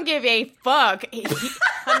 yeah, I don't give a fuck.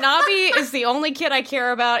 Hanabi is the only kid I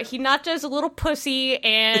care about, Hinata's a little pussy,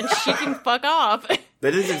 and she can fuck off.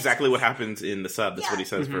 That is exactly what happens in the sub. That's what he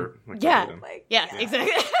says for... Like, yeah, exactly.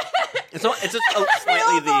 It's just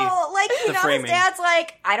slightly the framing. His dad's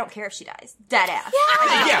like, I don't care if she dies. Dead ass.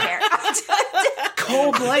 Yeah.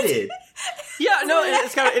 Cold-blooded. Yeah, no,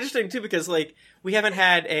 it's kind of interesting, too, because, like, we haven't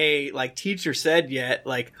had a, like, teacher said yet,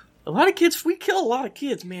 like, a lot of kids, we kill a lot of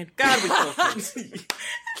kids, man. God, we kill kids.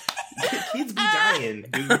 Kids be dying,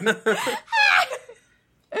 dude.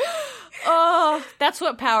 Oh, that's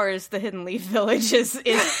what powers the Hidden Leaf Village is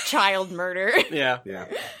child murder. Yeah. Yeah,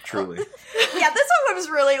 truly. Yeah, this one was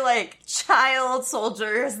really like child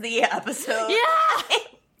soldiers, the episode. Yeah!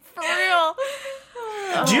 For real.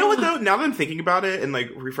 Do you know what, though? Now that I'm thinking about it and,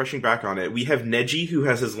 like, refreshing back on it, we have Neji, who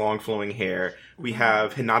has his long flowing hair. We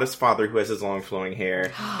have Hinata's father, who has his long flowing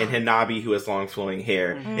hair. And Hanabi, who has long flowing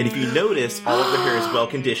hair. And if you notice, all of their hair is well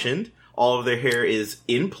conditioned. All of their hair is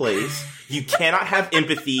in place. You cannot have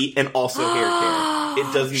empathy and also hair care.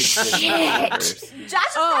 It doesn't exist. Josh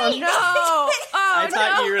is right. No. Oh, I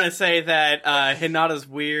thought you were going to say that Hinata's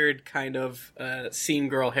weird kind of scene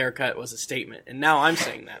girl haircut was a statement. And now I'm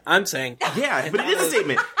saying that. I'm saying... Yeah, but it is a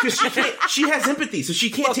statement. Because she has empathy, so she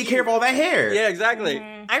can't take care of all that hair. Yeah, exactly.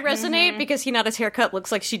 I resonate because Hinata's haircut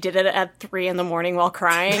looks like she did it at 3 a.m. while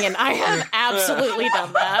crying, and I have absolutely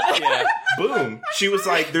done that. Yeah. Boom. She was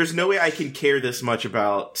like, there's no way I can care this much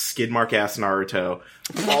about skid mark ass Naruto.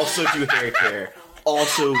 Also do hair care.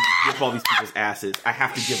 Also whip all these people's asses. I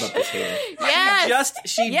have to give up this hair. Yes!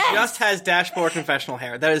 She just has dashboard confessional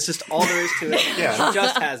hair. That is just all there is to it. Yeah. She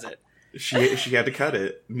just has it. She had to cut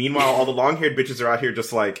it. Meanwhile, all the long-haired bitches are out here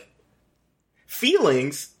just like,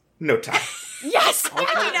 feelings? No time. Yes! I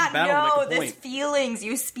do not know this this feelings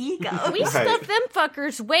you speak of. We stuff them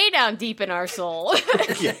fuckers way down deep in our soul.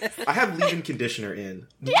 Yeah. I have leave-in conditioner in.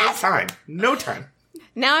 Yes! No time.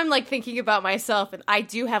 Now I'm like thinking about myself, and I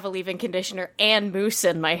do have a leave-in conditioner and mousse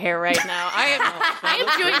in my hair right now. I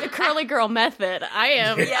am doing the curly girl method. I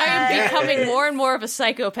am becoming more and more of a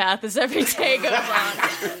psychopath as every day goes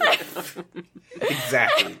on.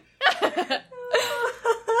 Exactly.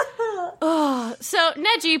 So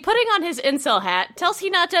Neji, putting on his incel hat, tells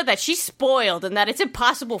Hinata that she's spoiled and that it's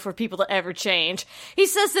impossible for people to ever change. He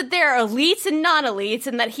says that there are elites and non-elites,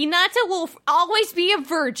 and that Hinata will always be a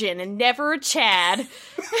virgin and never a Chad.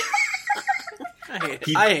 I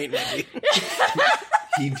hate Neji.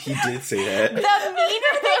 He did say that. The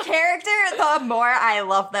meaner the character, the more I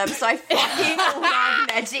love them. So I fucking love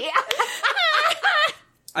Neji.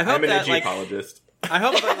 I hope I'm an that, Neji like, apologist. I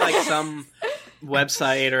hope that, like, some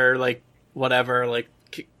website or, like, whatever, like,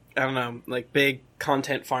 I don't know, like, big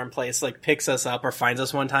content farm place, like, picks us up or finds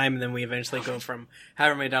us one time, and then we eventually go from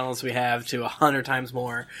however many downloads we have to 100 times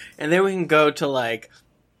more. And then we can go to, like,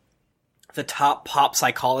 the top pop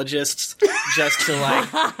psychologists just to,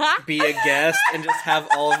 like, be a guest and just have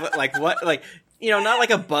all of it, like, what, like, you know, not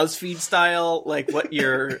like a BuzzFeed style, like, what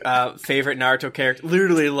your favorite Naruto character,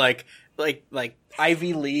 literally, like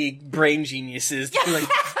Ivy League brain geniuses. Like,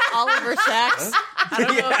 Oliver Sacks. I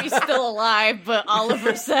don't know if he's still alive, but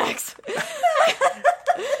Oliver Sacks.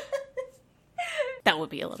 That would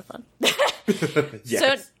be a lot of fun. Yes.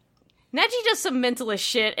 So Neji does some mentalist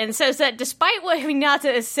shit and says that despite what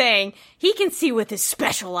Hinata is saying, he can see with his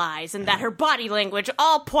special eyes, and that her body language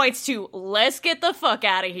all points to, let's get the fuck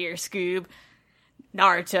out of here, Scoob.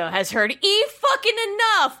 Naruto has heard fucking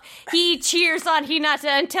enough. He cheers on Hinata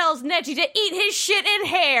and tells Neji to eat his shit in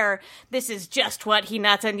hair. This is just what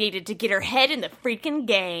Hinata needed to get her head in the freaking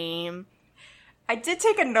game. I did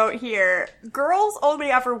take a note here. Girls only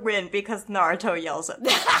ever win because Naruto yells at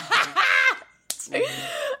them.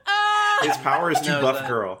 His power is to buff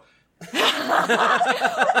girl.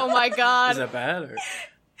 Oh my god. Is that bad? Or?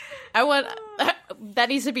 I want... That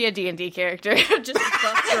needs to be a D&D character. Just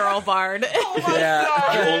buff girl bard. Oh my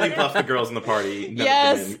god. You only buff the girls in the party.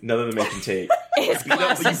 None of the men can take. His You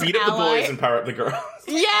beat up the boys and power up the girls.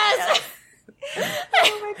 Yes!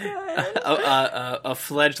 Oh my god. A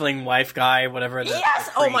fledgling wife guy, whatever. Yes!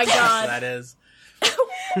 Oh my god. That is.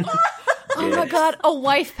 Oh my god, a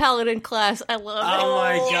wife paladin class. I love it. Oh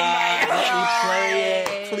my god. Let me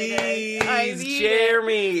play it. Please,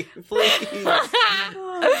 Jeremy. Please. Oh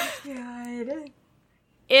god.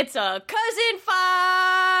 It's a cousin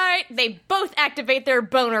fight! They both activate their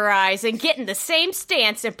boner eyes and get in the same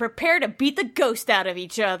stance and prepare to beat the ghost out of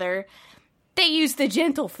each other. They use the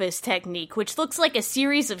gentle fist technique, which looks like a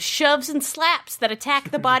series of shoves and slaps that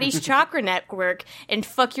attack the body's chakra network and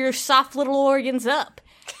fuck your soft little organs up.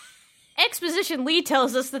 Exposition Lee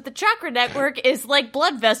tells us that the chakra network is like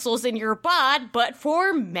blood vessels in your bod, but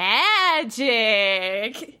for magic.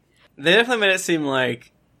 They definitely made it seem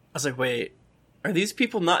like... I was like, wait, are these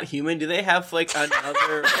people not human? Do they have, like,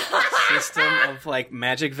 another system of, like,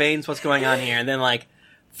 magic veins? What's going on here? And then, like,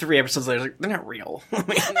 3 episodes later, like, they're not real. I mean,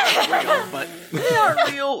 they're not real, but they are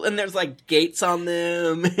real. And there's, like, gates on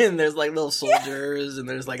them, and there's, like, little soldiers, and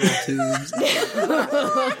there's, like, little tubes.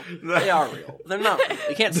 They are real. They're not real.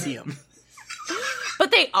 You can't see them.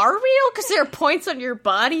 But they are real because there are points on your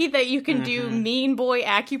body that you can do mean boy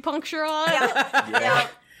acupuncture on. Yeah.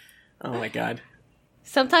 Oh my god.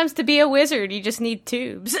 Sometimes to be a wizard, you just need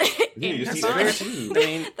tubes. You just need I tubes.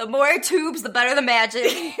 mean, The more tubes, the better the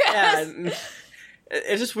magic. yeah.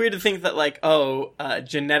 It's just weird to think that, like,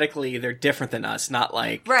 genetically they're different than us, not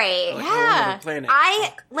like... Right. Like, Yeah. planet.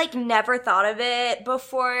 I, like, never thought of it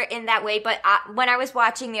before in that way, but when I was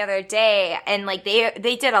watching the other day, and, like,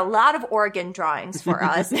 they did a lot of organ drawings for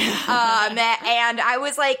us, and I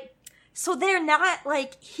was like, so they're not,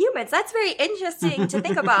 like, humans. That's very interesting to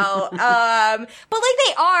think about. But, like,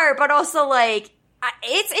 they are, but also, like,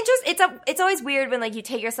 it's interesting. It's always weird when, like, you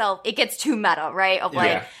take yourself, it gets too meta, right? Of, like...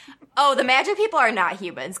 Yeah. Oh, the magic people are not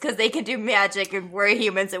humans because they can do magic and we're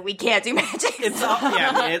humans and we can't do magic. It's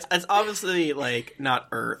it's obviously like not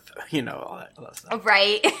Earth, all that stuff.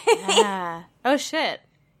 Right. Yeah. Oh shit.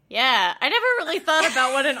 Yeah, I never really thought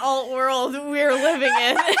about what an alt world we're living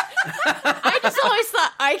in. I just always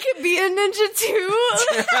thought I could be a ninja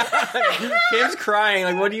too. Kim's crying.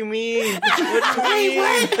 Like, what do you mean? What do you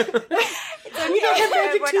mean? When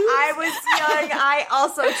I was young, I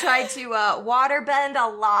also tried to waterbend a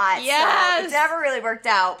lot. Yes. So it never really worked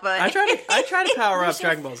out, but I try to power up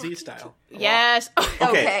Dragon Ball Z style. Yes.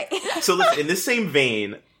 okay. So listen, in this same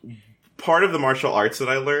vein, part of the martial arts that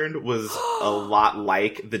I learned was a lot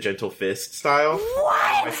like the gentle fist style.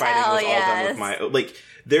 What? My fighting was all done with my... Like,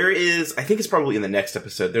 there is... I think it's probably in the next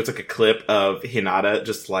episode. There's, like, a clip of Hinata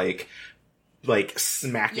just, like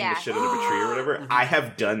smacking the shit out of a tree or whatever. I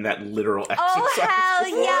have done that literal exercise.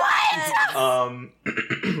 Oh, hell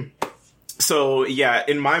yeah. So, yeah,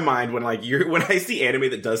 in my mind, when I see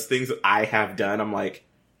anime that does things that I have done, I'm like...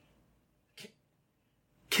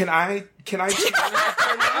 Can I Yes.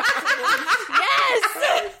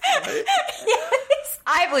 Yes.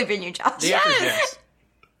 I believe in you, Josh. Yes.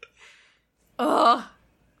 All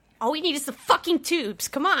we need is the fucking tubes.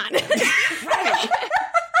 Come on. Right.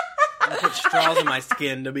 I put straws in my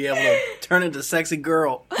skin to be able to turn into a sexy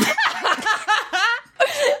girl.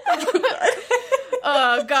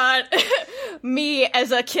 Oh god. Me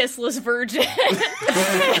as a kissless virgin.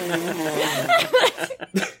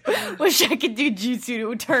 Wish I could do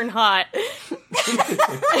jutsu to turn hot.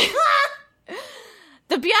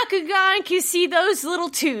 The Byakugan can see those little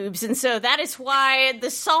tubes, and so that is why the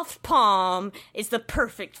soft palm is the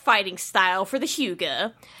perfect fighting style for the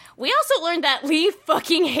Hyuga. We also learned that Lee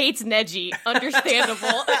fucking hates Neji.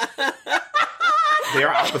 Understandable. They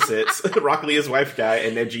are opposites. Rock Lee is wife guy,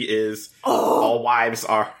 and Neji is all wives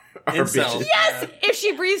are Incel. bitches. Yes! If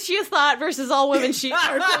she breathes, she a thought versus all women, she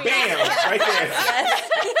are queens. Bam! Right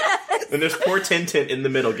there. And there's poor Tintin in the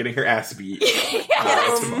middle getting her ass beat.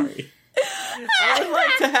 That's Tamari. I would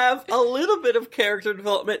like to have a little bit of character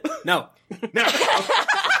development. No.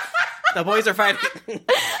 The boys are fighting.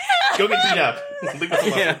 Go get beat up. Leave us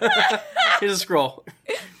alone. Yeah. Here's a scroll.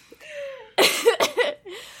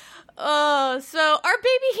 So our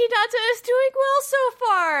baby Hinata is doing well so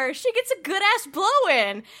far. She gets a good-ass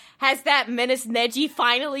blow-in. Has that menace Neji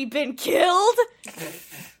finally been killed?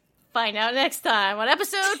 Find out next time on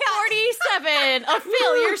episode 47 of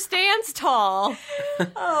Failure Stands Tall.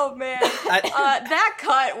 Oh, man. That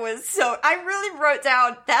cut was so... I really wrote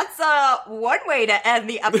down, that's one way to end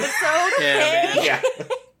the episode, okay? Yeah.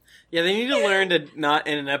 Yeah, they need to learn to not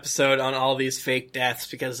end an episode on all these fake deaths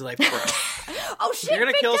because, like, bro. Oh, shit, you're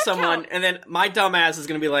gonna kill someone, and then my dumbass is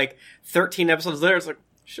gonna be like, 13 episodes later, it's like,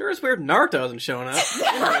 sure is weird Naruto isn't showing up.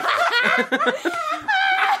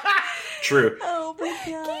 True. Oh my god.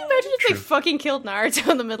 Can you imagine if they fucking killed Naruto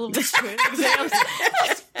in the middle of his twin exams?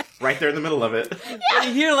 Right there in the middle of it. Yeah.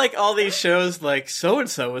 You hear, like, all these shows, like,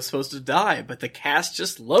 so-and-so was supposed to die, but the cast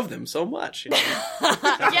just loved them so much. You know?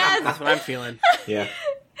 Yes! That's what I'm feeling. Yeah.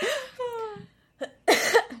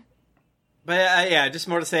 But, yeah, just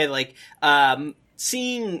more to say, like,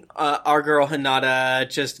 seeing our girl Hinata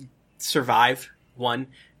just survive, one,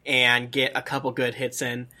 and get a couple good hits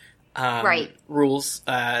in, right. rules.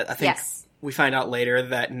 I think we find out later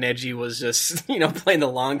that Neji was just, playing the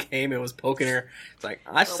long game and was poking her. It's like,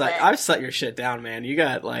 I've set your shit down, man. You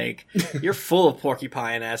got, like, you're full of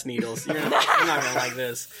porcupine-ass needles. You're not gonna like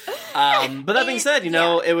this. But that being said,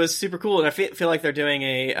 it was super cool, and I feel like they're doing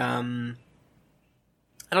a,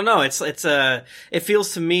 I don't know. It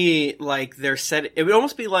feels to me like it would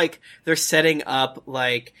almost be like they're setting up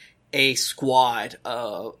like a squad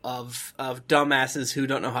of dumbasses who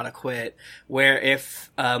don't know how to quit. Where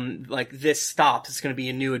if like this stops, it's going to be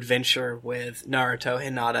a new adventure with Naruto,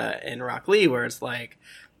 Hinata, and Rock Lee, where it's like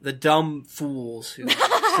the dumb fools who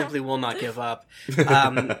simply will not give up.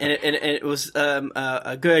 And it was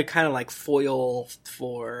a good kind of like foil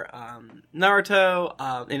for Naruto.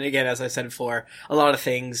 And again, as I said before, a lot of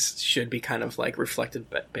things should be kind of like reflected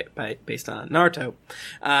based on Naruto.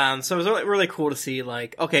 So it was really cool to see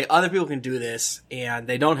like, okay, other people can do this and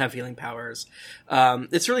they don't have healing powers.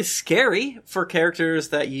 It's really scary for characters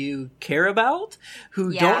that you care about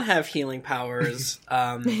who don't have healing powers.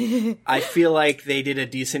 I feel like they did a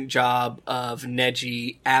decent job of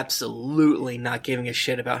Neji absolutely not giving a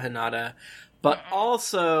shit about Hinata, but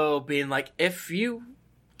also being like, if you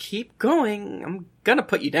keep going, I'm gonna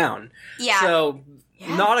put you down. Yeah. So,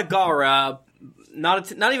 not a Gaara, not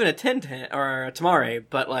even a Tenten or a Tamare,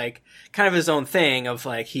 but like, kind of his own thing of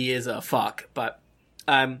like, he is a fuck. But,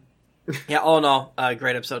 yeah, all in all,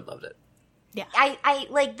 great episode, loved it. Yeah. I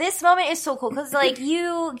like, this moment is so cool, because like,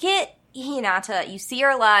 you get Hinata, you see her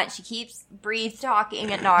a lot, she keeps breathe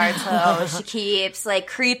talking at Naruto, she keeps like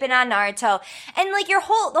creeping on Naruto, and like the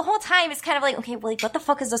whole time it's kind of like, okay, well, like, what the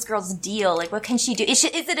fuck is this girl's deal? Like, what can she do? Is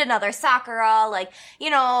it another Sakura? Like,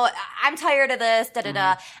 I'm tired of this,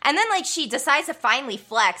 da-da-da. And then like she decides to finally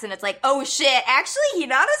flex, and it's like, oh shit, actually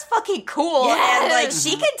Hinata's fucking cool, and like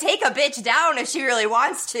she can take a bitch down if she really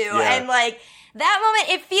wants to, and like, that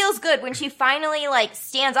moment, it feels good when she finally, like,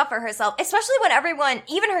 stands up for herself, especially when everyone,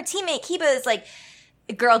 even her teammate Kiba, is like,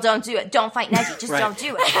 girl, don't do it. Don't fight Neji. Just don't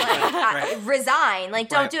do it. Like, resign. Like,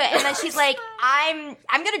 don't do it. And then she's like, I'm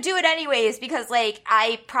gonna do it anyways because, like,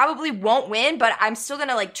 I probably won't win, but I'm still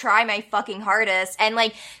gonna, like, try my fucking hardest. And,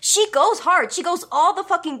 like, she goes hard. She goes all the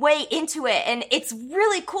fucking way into it. And it's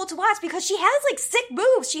really cool to watch because she has, like, sick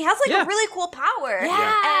moves. She has, like, a really cool power.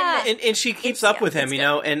 Yeah. And she keeps up with him,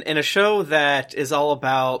 and in a show that is all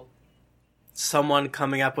about someone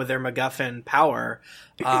coming up with their MacGuffin power,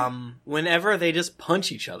 whenever they just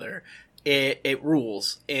punch each other, it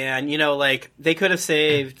rules. And, like, they could have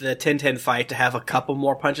saved the 10-10 fight to have a couple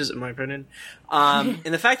more punches, in my opinion. And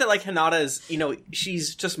the fact that, like, Hinata is,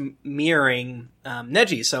 she's just mirroring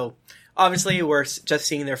Neji. So, obviously, we're just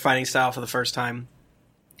seeing their fighting style for the first time.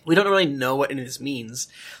 We don't really know what any of this means.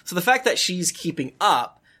 So the fact that she's keeping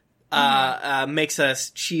up makes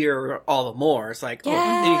us cheer all the more. It's like,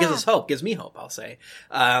 and it gives us hope, gives me hope, I'll say.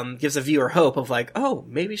 Gives a viewer hope of like, oh,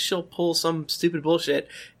 maybe she'll pull some stupid bullshit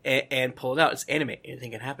and pull it out. It's anime.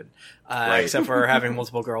 Anything can happen. Except for having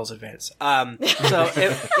multiple girls advance.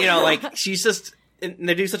 Like, she's just, and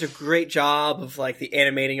they do such a great job of like the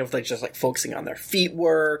animating of like just like focusing on their feet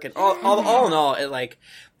work and all in all, it like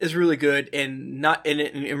is really good and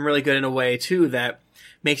really good in a way too that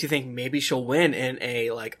makes you think maybe she'll win in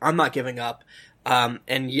a, like, I'm not giving up,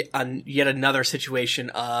 and yet another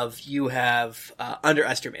situation of you have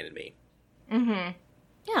underestimated me. Mm-hmm.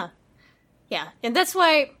 Yeah. Yeah. And that's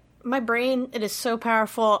why my brain, it is so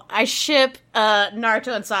powerful. I ship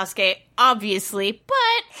Naruto and Sasuke, obviously,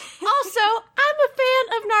 but also I'm a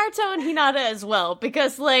fan of Naruto and Hinata as well,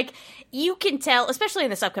 because, like, you can tell, especially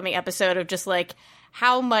in this upcoming episode, of just, like,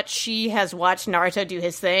 how much she has watched Naruto do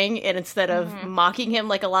his thing, and instead of mocking him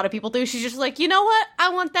like a lot of people do, she's just like, you know what? I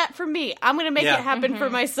want that for me. I'm going to make it happen for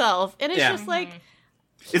myself. And it's just like...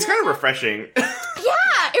 It's kind of refreshing.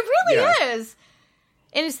 Yeah, it really is.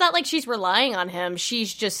 And it's not like she's relying on him.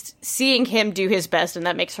 She's just seeing him do his best, and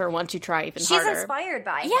that makes her want to try even harder. She's inspired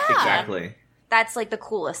by him. Yeah. Exactly. That's, like, the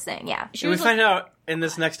coolest thing, yeah. We find out in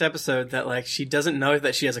this next episode that, like, she doesn't know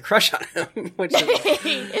that she has a crush on him, which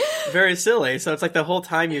is very silly. So it's like the whole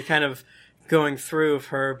time you're kind of going through of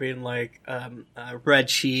her being, like,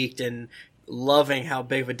 red-cheeked and loving how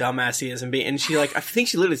big of a dumbass he is, and she, like, I think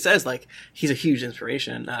she literally says, like, he's a huge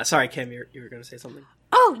inspiration. Sorry, Kim, you were going to say something?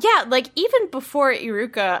 Oh, yeah, like, even before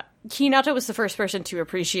Iruka, Hinata was the first person to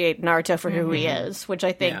appreciate Naruto for who he is, which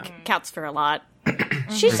I think counts for a lot.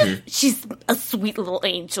 She's a sweet little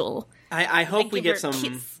angel. I hope we get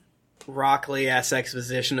some Rock Lee-ass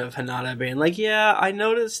exposition of Hinata being like, yeah, I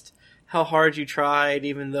noticed how hard you tried,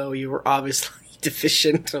 even though you were obviously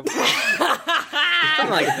deficient. Something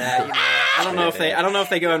like that, you know. I don't know if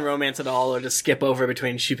they go in romance at all, or just skip over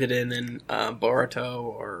between Shippuden and Boruto,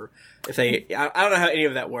 or if they. I don't know how any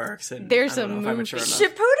of that works. And there's a movie.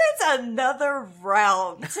 Shippuden's another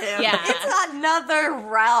realm, Tim. Yeah, it's another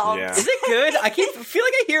realm. Yeah. Is it good? I feel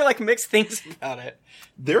like I hear like mixed things about it.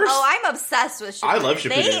 I'm obsessed with Shippuden. I love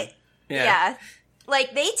Shippuden. Yeah,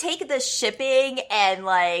 like they take the shipping and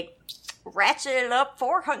like ratchet it up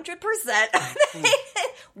 400%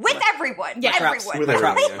 with everyone. Yeah, everyone. With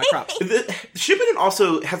everyone. My props. Shippuden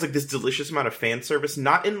also has like this delicious amount of fan service,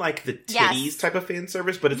 not in like the titties type of fan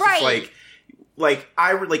service, but it's just like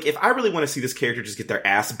if I really want to see this character just get their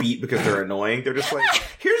ass beat because they're annoying, they're just like,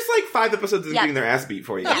 here's like 5 episodes of getting their ass beat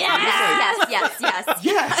for you. Yes,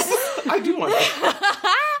 I do want that.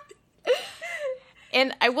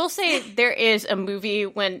 And I will say there is a movie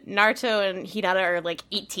when Naruto and Hinata are like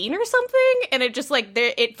 18 or something, and it just like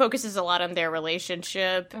it focuses a lot on their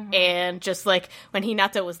relationship, and just like when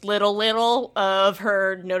Hinata was little of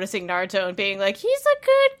her noticing Naruto and being like, he's a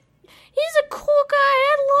cool guy,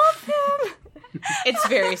 I love him. It's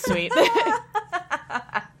very sweet.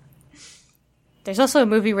 There's also a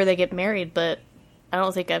movie where they get married, but I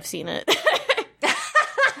don't think I've seen it.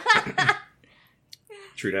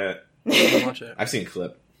 True that. Watch it. I've seen a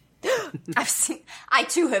clip. I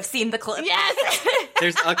too have seen the clip. Yes!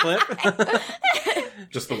 There's a clip.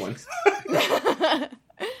 Just the one.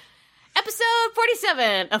 Episode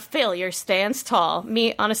 47, A Failure Stands Tall.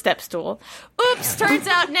 Me on a step stool. Oops, turns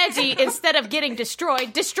out Neji, instead of getting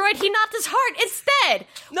destroyed Hinata's heart instead.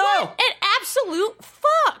 No! What an absolute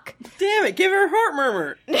fuck! Damn it, give her a heart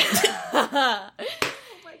murmur.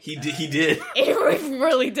 He did. It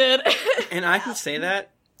really did. And I can say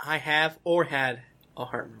that I have or had a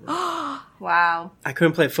heart murmur. Wow. I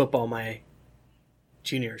couldn't play football my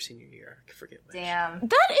junior or senior year. I forget which. Damn.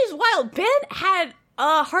 That is wild. Ben had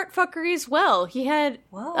heart fuckery as well. He had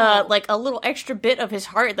like a little extra bit of his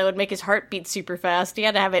heart that would make his heart beat super fast. He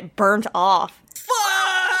had to have it burnt off.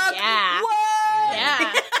 Fuck! Yeah. What?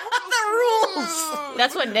 Yeah. The rules!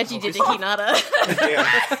 That's what Neji did to Hinata.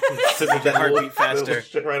 So that heart beat faster.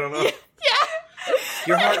 Shit right on up. Yeah.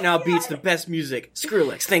 Your heart now beats the best music.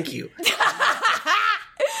 Skrillex, thank you.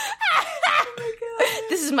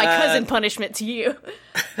 This is my cousin punishment to you.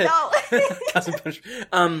 No. Cousin punishment.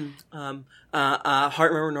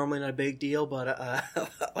 Heart murmur, normally not a big deal, but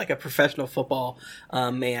like a professional football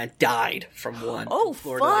man died from one. Oh,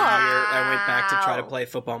 Florida fuck. year. I went back to try to play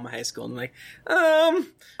football in my high school, and like,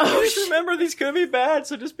 just remember these could be bad,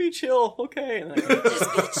 so just be chill, okay? And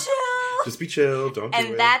Just be chill. Just be chill. Don't do it.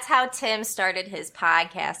 And that's how Tim started his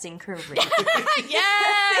podcasting career.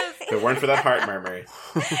 Yes! If it weren't for that heart murmur,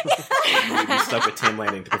 we'd be stuck with Tim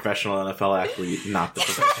Lanning, the professional NFL athlete, not the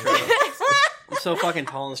professional. I'm so fucking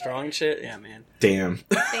tall and strong and shit. Yeah, man. Damn.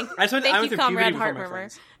 Thank I went you, through Comrade puberty Heart before my Murmur.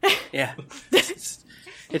 friends. Yeah.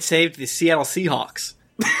 It saved the Seattle Seahawks.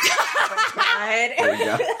 There you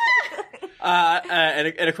go.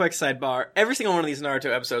 And a quick sidebar: every single one of these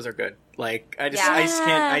Naruto episodes are good. Like,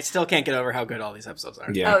 I still can't get over how good all these episodes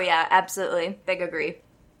are. Yeah. Oh yeah, absolutely. Big agree.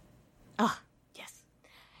 Oh, yes.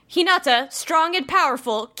 Hinata, strong and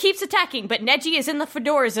powerful, keeps attacking, but Neji is in the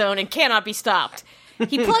Fedora zone and cannot be stopped.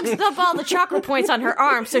 He plugs up all the chakra points on her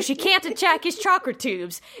arm so she can't attack his chakra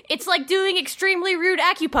tubes. It's like doing extremely rude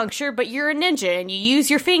acupuncture, but you're a ninja and you use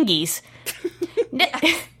your fingies.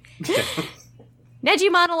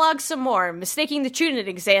 Neji monologues some more, mistaking the Chunin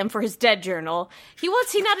exam for his dead journal. He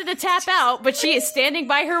wants Hinata to tap out, but she is standing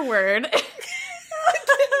by her word.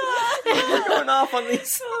 We're going off on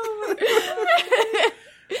these.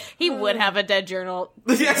 He would have a dead journal.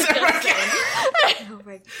 Yes, Oh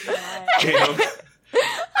my god. Damn.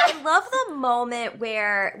 I love the moment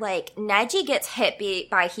where, like, Neji gets hit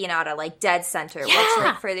by Hinata, like, dead center, which,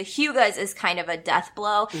 like, for the Hyugas is kind of a death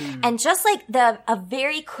blow. And just, like, a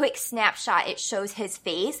very quick snapshot, it shows his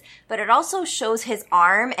face, but it also shows his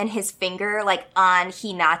arm and his finger, like, on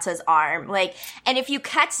Hinata's arm. Like, and if you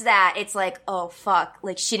catch that, it's like, oh, fuck,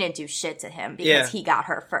 like, she didn't do shit to him because he got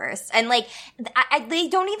her first. And, like, they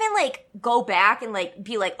don't even, like, go back and, like,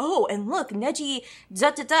 be like, oh, and look, Neji,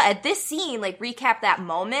 at this scene, like, recap that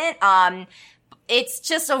moment. It's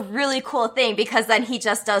just a really cool thing because then he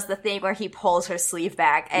just does the thing where he pulls her sleeve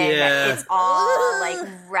back and it's all, like,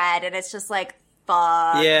 red and it's just like,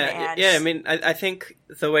 fuck, man. Yeah, I mean, I think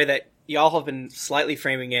the way that y'all have been slightly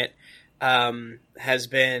framing it has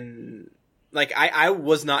been... Like, I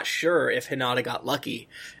was not sure if Hinata got lucky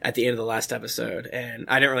at the end of the last episode, and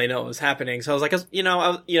I didn't really know what was happening. So I was like,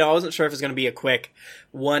 I wasn't sure if it was going to be a quick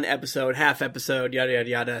one episode, half episode, yada, yada,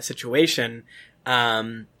 yada situation.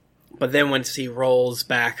 But then once he rolls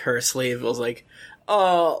back her sleeve, it was like,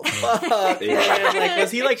 oh, fuck, man. Like,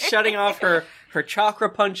 was he, like, shutting off her chakra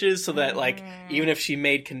punches so that, like, even if she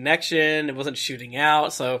made connection, it wasn't shooting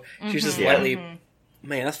out, so she was just lightly...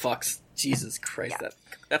 Man, that fucks. Jesus Christ,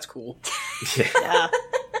 that's cool. Yeah.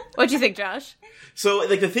 What'd you think, Josh? So,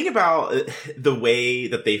 like, the thing about the way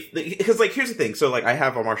that they... Because, like, here's the thing. So, like, I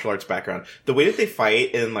have a martial arts background. The way that they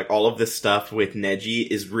fight and, like, all of this stuff with Neji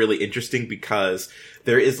is really interesting because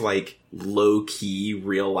there is, like, low-key,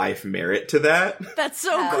 real-life merit to that. That's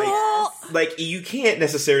so cool! Like, you can't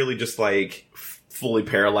necessarily just, like, fully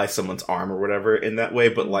paralyze someone's arm or whatever in that way,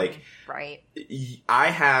 but, like... Right.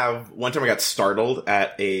 One time I got startled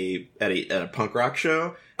at a punk rock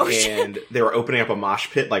show, and they were opening up a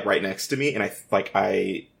mosh pit, like, right next to me, and I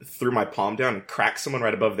threw my palm down and cracked someone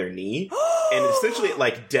right above their knee, and essentially,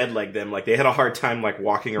 like, dead-legged them. Like, they had a hard time, like,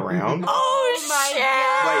 walking around. Oh, my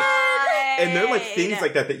God! And they're, like, things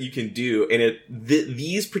like that you can do, and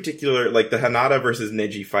these particular, like, the Hinata versus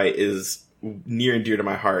Neji fight is near and dear to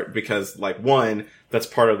my heart, because, like, one, that's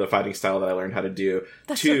part of the fighting style that I learned how to do.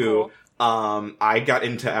 That's Two, so cool. I got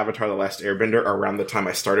into Avatar: The Last Airbender around the time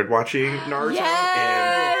I started watching Naruto,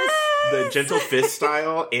 and the gentle fist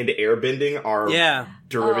style and airbending are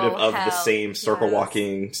derivative of the same circle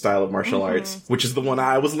walking style of martial arts, which is the one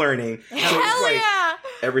I was learning. So it's like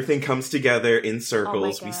everything comes together in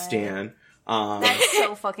circles. We stand. That's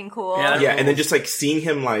so fucking cool. Yeah, and then just like seeing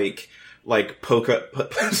him like poke that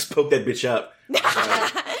bitch up.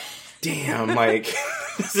 Damn, like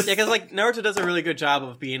because like Naruto does a really good job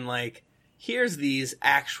of being like, here's these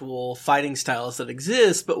actual fighting styles that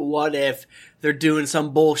exist, but what if they're doing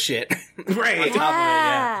some bullshit right on top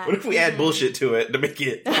of it? What if we add bullshit to it to make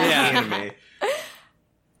it anime?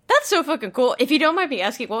 That's so fucking cool. If you don't mind me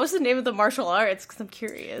asking, what was the name of the martial arts? Because I'm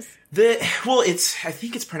curious. I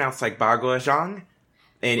think it's pronounced like Baguazhang,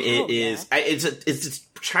 and it's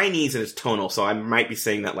Chinese and it's tonal, so I might be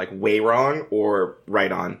saying that like way wrong or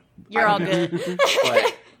right on. You're all good.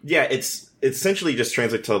 But yeah, it's essentially just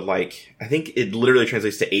translates to like, I think it literally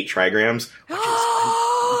translates to 8 trigrams, which is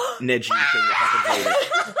Neji thing that happens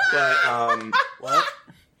later. But what?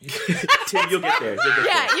 Tim, you'll get there.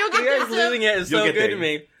 You'll get there. Losing it is so good to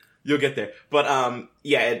me. You'll get there. But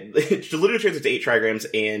it literally translates to 8 trigrams,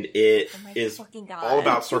 and it is all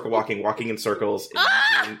about circle walking in circles,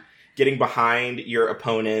 and getting behind your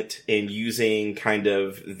opponent and using kind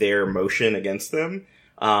of their motion against them.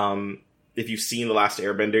 If you've seen The Last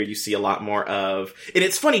Airbender, you see a lot more of... And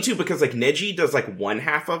it's funny, too, because, like, Neji does, like, one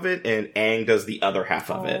half of it, and Aang does the other half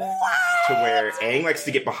of it. What? To where Aang likes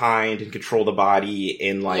to get behind and control the body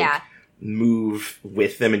and, like, move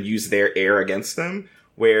with them and use their air against them.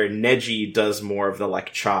 Where Neji does more of the,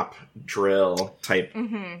 like, chop, drill type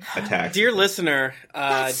attacks. Dear listener,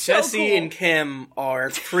 Jesse and Kim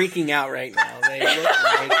are freaking out right now.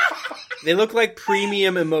 They look like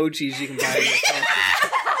premium emojis you can buy in your phone.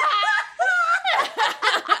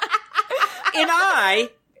 And I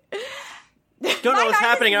don't know what's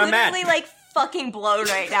happening, and I'm mad. Literally, like, fucking blown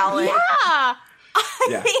right now. Like.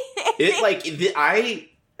 Yeah. This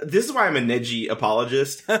is why I'm a Neji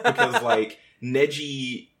apologist, because, like,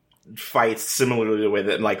 Neji fights similarly to the way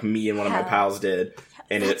that, like, me and one of my pals did,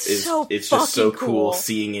 and it's just so cool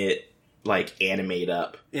seeing it, like, animate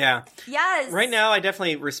up. Yeah. Yes. Right now, I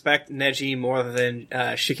definitely respect Neji more than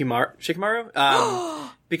Shikamaru.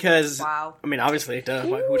 Because, I mean, obviously it does.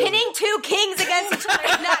 Pinning 2 kings against each other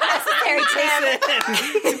is not necessary,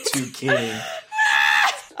 Tim. 2 kings.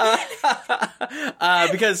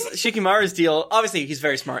 Because Shikamaru's deal, obviously he's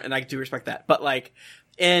very smart, and I do respect that. But, like,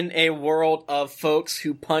 in a world of folks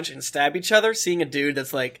who punch and stab each other, seeing a dude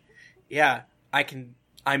that's like, yeah, I can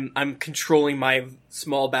I'm controlling my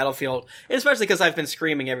small battlefield, and especially because I've been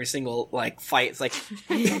screaming every single like fight. It's like,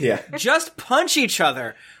 just punch each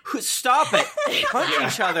other. Stop it! Punch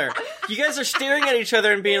each other. You guys are staring at each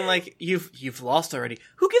other and being like, you've lost already.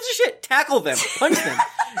 Who gives a shit? Tackle them, punch them.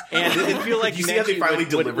 And I feel like you see how they finally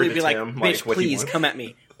delivered would be to like, Tim, bitch, what please he come at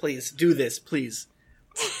me. Please do this, please.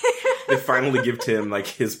 They finally give Tim like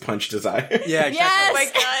his punch desire. Yeah, exactly. Yes! Oh my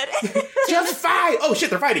god. Just fight! Oh shit,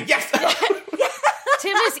 they're fighting! Yes!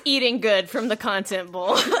 Tim is eating good from the content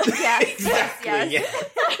bowl. Yes. Exactly, yeah.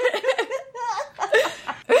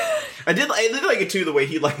 I did like it too, the way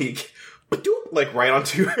he like right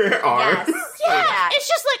onto her arm. Yes. Yeah, it's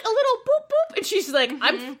just like a little boop boop, and she's like,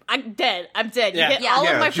 I'm dead. I'm dead. You get all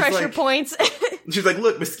of my pressure points. She's like,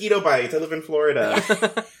 look, mosquito bites. I live in Florida.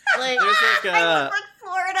 Like, there's like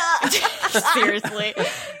Florida. Seriously.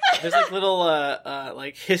 There's like little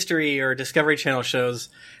like history or Discovery Channel shows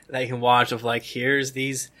that you can watch of like, here's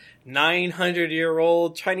these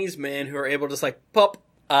 900-year-old Chinese men who are able to just like pop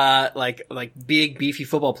like big beefy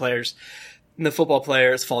football players, and the football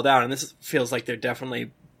players fall down, and this feels like they're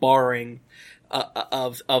definitely borrowing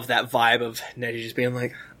of that vibe of Neji just being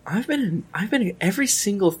like, I've been in every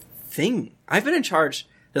single thing. I've been in charge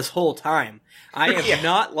this whole time. I have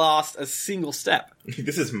not lost a single step.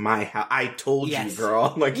 This is my house. I told you,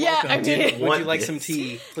 girl. Like, would you like some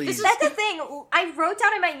tea, please? That's the thing. I wrote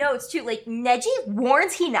down in my notes too. Like, Neji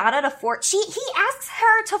warns Hinata to he asks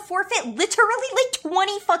her to forfeit literally like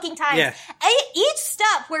 20 fucking times. Yeah. Each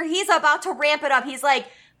step where he's about to ramp it up, he's like,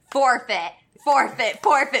 forfeit. Forfeit,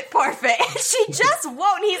 forfeit, forfeit. And she just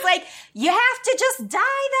won't. And he's like, you have to just die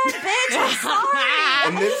then, bitch. I'm sorry.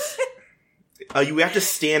 And this, you have to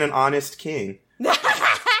stand an honest king.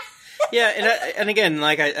 Yeah, and again,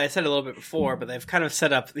 like I said a little bit before, but they've kind of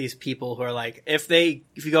set up these people who are like, if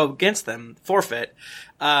you go against them, forfeit.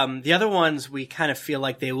 The other ones, we kind of feel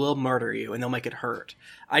like they will murder you and they'll make it hurt.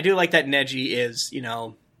 I do like that Neji is,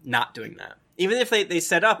 not doing that. Even if they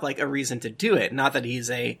set up like a reason to do it, not that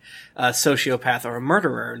he's a sociopath or a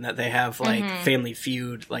murderer, and that they have like family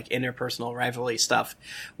feud, like interpersonal rivalry stuff,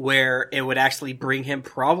 where it would actually bring him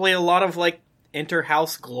probably a lot of like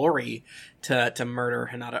inter-house glory to murder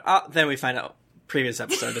Hinata. Then we find out previous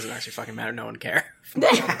episode doesn't actually fucking matter. No one cares.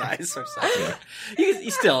 Dies.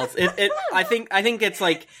 You still, I think it's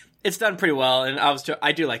like it's done pretty well, and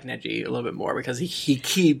I do like Neji a little bit more because he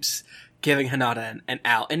keeps giving Hinata an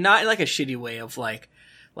out, and not in like a shitty way of like,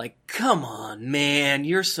 come on, man,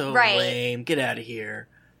 you're so lame, get out of here.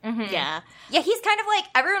 Mm-hmm. Yeah, he's kind of like,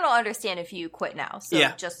 everyone will understand if you quit now, so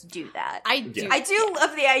just do that. I do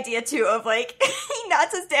love the idea too of like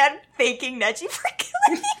Hinata's dad faking Neji for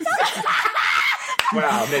killing Hinata.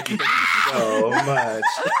 Wow, Neji, thank you so much.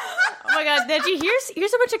 Oh my god, Neji,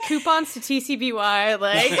 here's a bunch of coupons to TCBY,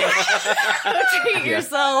 like, go treat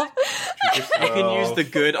yourself. You can use the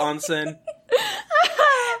good onsen.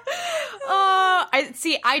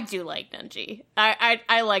 I do like Neji.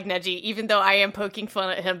 I like Neji, even though I am poking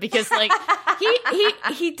fun at him because like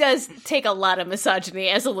he does take a lot of misogyny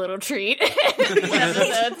as a little treat.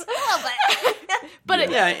 But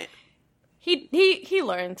he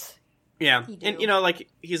learns. Yeah, and like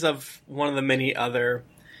he's of one of the many other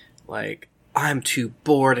like, I'm too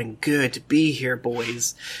bored and good to be here,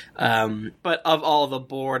 boys. But of all the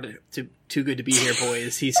bored to too good to be here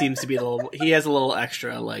boys, he seems to be he has a little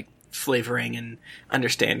extra like flavoring and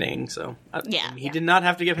understanding. So he did not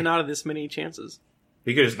have to give Hinata this many chances.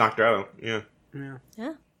 He could have just knocked her out. Yeah.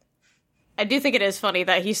 I do think it is funny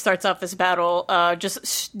that he starts off this battle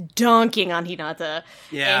just dunking on Hinata.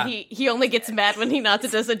 Yeah. And he only gets mad when Hinata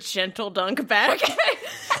does a gentle dunk back.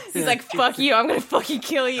 He's like, fuck you, I'm gonna fucking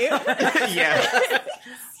kill you. Yeah.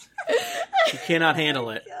 You cannot handle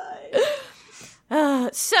it.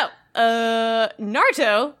 So,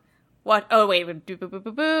 Naruto... What? Oh, wait. Boop, boop, boop,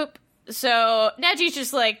 boop, boop. So, Neji's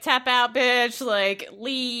just like, tap out, bitch. Like,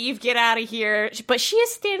 leave. Get out of here. But she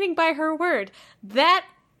is standing by her word. That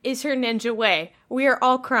is her ninja way. We are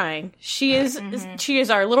all crying. She is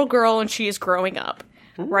our little girl, and she is growing up.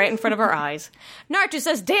 Right in front of our eyes. Naruto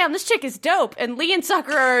says, damn, this chick is dope. And Lee and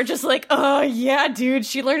Sakura are just like, oh, yeah, dude.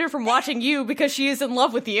 She learned it from watching you because she is in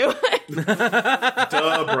love with you.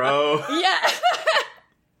 Duh, bro. Yeah.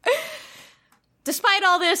 Despite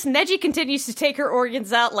all this, Neji continues to take her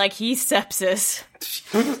organs out like he's sepsis.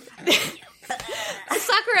 Sakura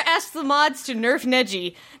asks the mods to nerf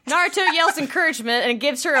Neji. Naruto yells encouragement and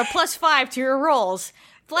gives her a +5 to her rolls.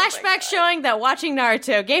 Flashback showing that watching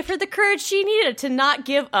Naruto gave her the courage she needed to not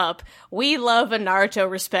give up. We love a Naruto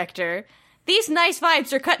respecter. These nice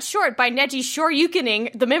vibes are cut short by Neji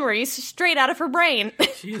shoryukening the memories straight out of her brain.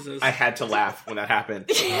 Jesus. I had to laugh when that happened.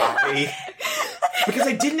 because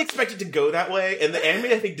I didn't expect it to go that way, and the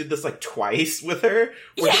anime I think did this like twice with her,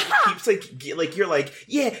 where it keeps like you're like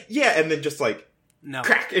yeah, and then just like no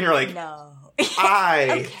crack, and you're like No.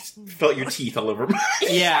 I felt your teeth all over my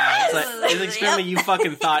Yeah, it's an extremely you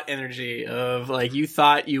fucking thought energy of like you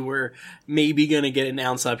thought you were maybe gonna get an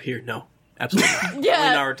ounce up here. No, absolutely not.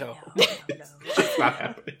 Yeah. Only Naruto. It's not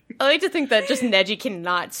happening. I like to think that just Neji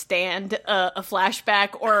cannot stand a flashback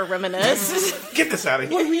or a reminisce. Get this out of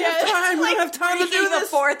here. We have time. We don't have time to do the this.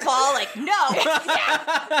 fourth wall, like, no.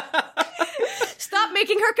 Stop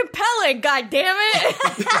making her compelling, god damn it!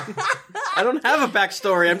 I don't have a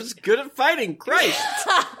backstory. I'm just good at fighting. Christ.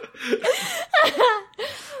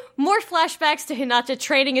 More flashbacks to Hinata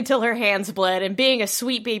training until her hands bled and being a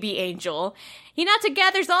sweet baby angel. Hinata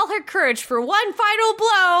gathers all her courage for one final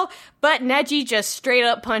blow, but Neji just straight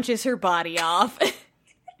up punches her body off.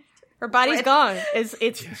 Her body's gone.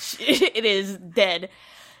 It is dead.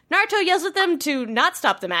 Naruto yells at them to not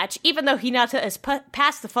stop the match, even though Hinata is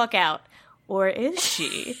passed the fuck out. Or is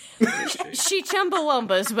she? She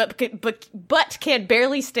chumbawambas, but can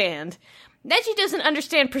barely stand. Neji doesn't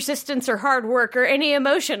understand persistence or hard work or any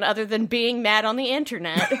emotion other than being mad on the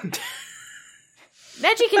internet.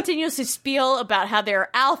 Neji continues to spiel about how there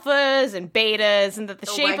are alphas and betas and that the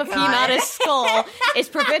shape of Hinata's skull is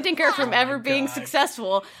preventing her from ever being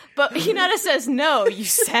successful. But Hinata says, no, you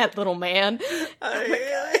sad little man.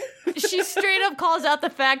 She straight up calls out the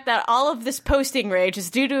fact that all of this posting rage is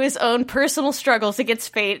due to his own personal struggles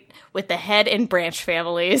against fate with the head and branch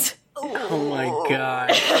families. Oh my god.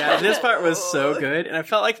 Yeah, this part was so good. And I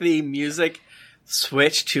felt like the music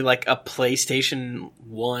switched to like a PlayStation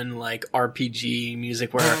 1 like RPG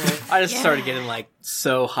music where I just started getting like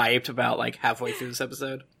so hyped about like halfway through this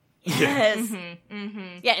episode. Yes.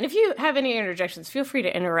 Yeah, and if you have any interjections, feel free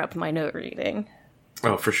to interrupt my note reading.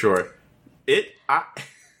 Oh, for sure.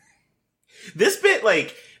 This bit,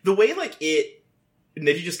 like, the way, like,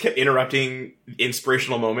 Neji just kept interrupting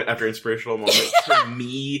inspirational moment after inspirational moment, to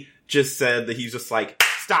me, just said that he's just like,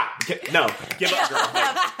 stop, no, give up, girl.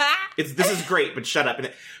 Like, this is great, but shut up.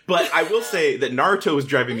 But I will say that Naruto was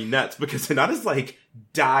driving me nuts, because Hinata's, like,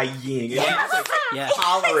 dying, and he's, like,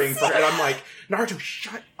 hollering for her, and I'm like, Naruto,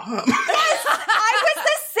 shut up. I was the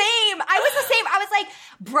same. I was like,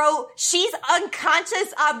 bro, she's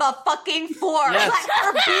unconscious on the fucking floor. Yes. Let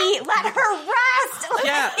her be. Let her rest.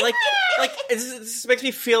 Yeah, like this makes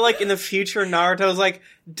me feel like in the future Naruto's like,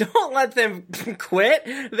 don't let them quit.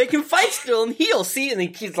 They can fight still and heal. See, and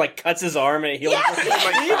he like cuts his arm and it heals.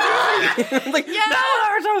 Like, no,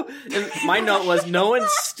 Naruto. And my note was, no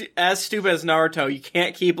one's as stupid as Naruto. You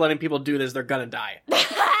can't keep letting people do this. They're gonna die.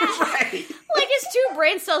 Right. Like his two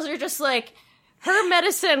brain cells are just like, her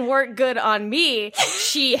medicine worked good on me.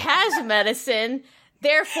 She has medicine.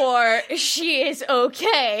 Therefore, she is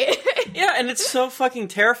okay. Yeah, and it's so fucking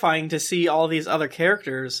terrifying to see all these other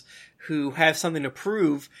characters who have something to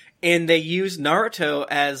prove, and they use Naruto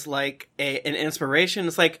as, like, an inspiration.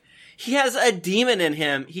 It's like, he has a demon in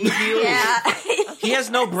him. He heals. Yeah. He has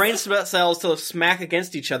no brain cells to smack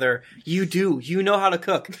against each other. You do. You know how to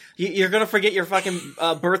cook. You're gonna forget your fucking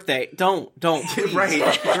birthday. Don't. Please. Right.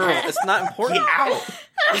 Girl, it's not important. Get out.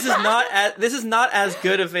 This is not as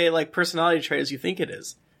good of a, like, personality trait as you think it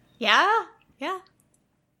is. Yeah.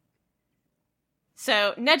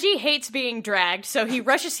 So, Neji hates being dragged, so he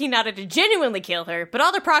rushes Hinata to genuinely kill her, but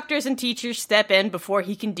all the proctors and teachers step in before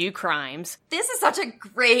he can do crimes. This is such a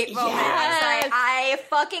great moment. Yes. I'm sorry. I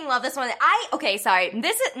fucking love this one.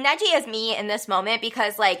 This is Neji is me in this moment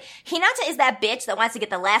because, like, Hinata is that bitch that wants to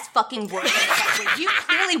get the last fucking word. You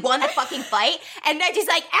clearly won the fucking fight. And Neji's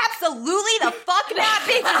like, absolutely the fuck not,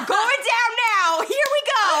 bitch. You're going down now. Here we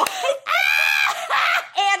go.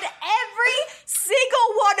 And every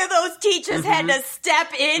single one of those teachers had to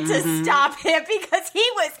step in to stop him because he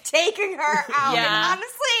was taking her out. Yeah. And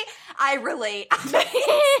honestly, I relate.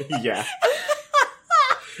 Yeah.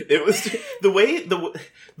 It was the way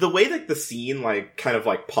like the scene like kind of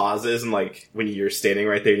like pauses and like when you're standing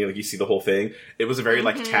right there and like you see the whole thing. It was a very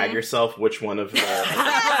like tag yourself which one of the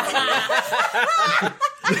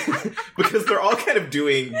because they're all kind of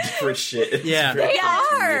doing different shit. It's Yeah. very They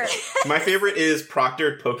are. My favorite is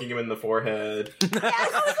Proctor poking him in the forehead. I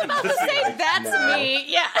was about to say, that's me.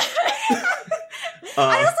 Yeah.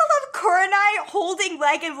 I also love Kurenai holding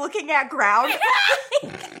leg and looking at ground.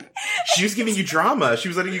 She was giving you drama. She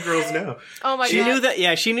was letting you girls know. Oh my She god. knew that.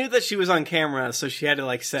 Yeah, she knew that she was on camera, so she had to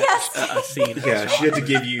like set a scene. Yeah, she had to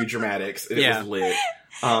give you dramatics, and it was lit.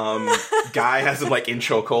 Guy has him like in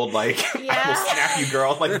chokehold, like I will snap you,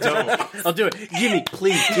 girl. Like don't. I'll do it.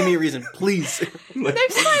 Please, give me a reason, please.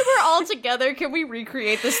 Next time we're all together, can we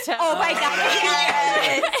recreate this town? Oh my god,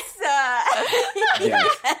 yes!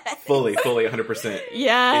 Yes. Fully, 100%.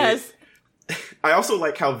 Yes. I also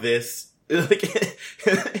like how this, like,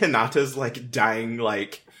 Hinata's, like, dying,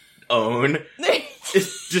 like, own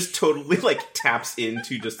is just totally, like, taps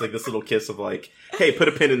into just, like, this little kiss of, like, hey, put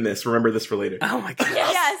a pin in this, remember this for later. Oh my god.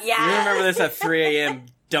 Yes. You remember this at 3 a.m.,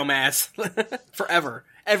 dumbass. Forever.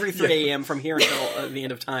 Every 3 a.m. from here until the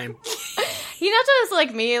end of time. Hinata is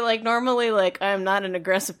like me, like, normally, like, I'm not an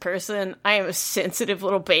aggressive person. I am a sensitive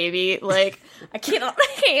little baby. Like, I cannot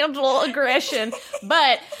handle aggression.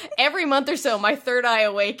 But every month or so, my third eye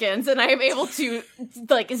awakens, and I am able to,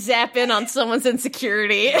 like, zap in on someone's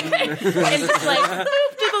insecurity. And just, like, boop,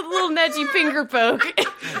 do the little nudgy finger poke.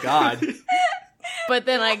 God. But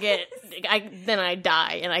then I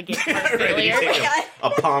die, and I get heart Right, you failure. take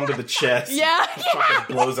a palm to the chest. Yeah.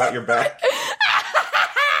 Fucking blows out your back.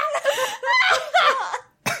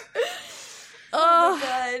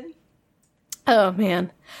 Oh,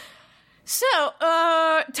 man. So,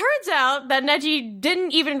 turns out that Neji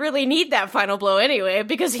didn't even really need that final blow anyway,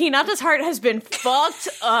 because Hinata's heart has been fucked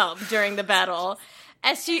up during the battle.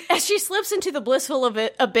 As she slips into the blissful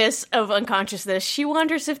abyss of unconsciousness, she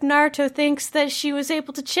wonders if Naruto thinks that she was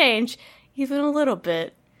able to change even a little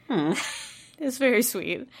bit. It's very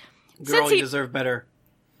sweet. Girl, you deserve better.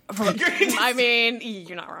 I mean,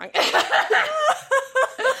 you're not wrong.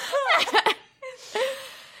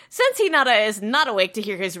 Since Hinata is not awake to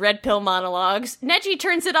hear his red pill monologues, Neji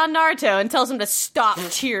turns it on Naruto and tells him to stop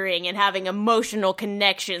cheering and having emotional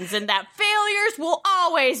connections and that failures will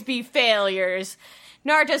always be failures.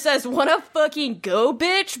 Naruto says, "Wanna fucking go,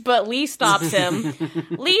 bitch?" But Lee stops him.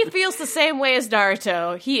 Lee feels the same way as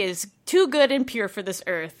Naruto. He is too good and pure for this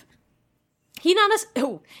earth.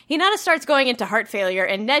 Hinata starts going into heart failure,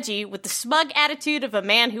 and Neji, with the smug attitude of a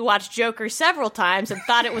man who watched Joker several times and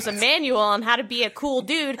thought it was a manual on how to be a cool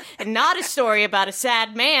dude and not a story about a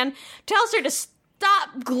sad man, tells her to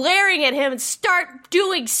stop glaring at him and start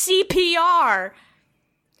doing CPR.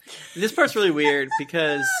 This part's really weird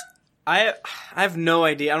because I have no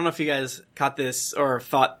idea. I don't know if you guys caught this or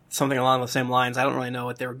thought something along the same lines. I don't really know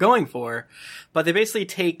what they were going for, but they basically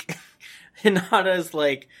take Hinata's,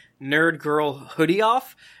 like, nerd girl hoodie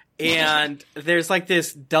off, and there's, like,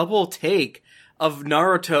 this double take of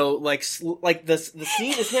Naruto, like the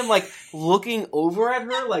scene is him, like, looking over at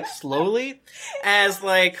her, like, slowly, as,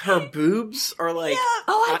 like, her boobs are, like,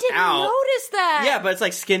 I didn't notice that. Yeah, but it's,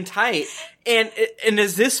 like, skin tight. And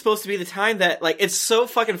is this supposed to be the time that, like, it's so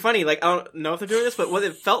fucking funny. Like, I don't know if they're doing this, but what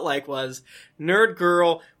it felt like was nerd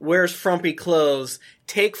girl wears frumpy clothes,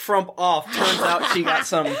 take frump off, turns out she got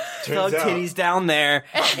some thug titties down there,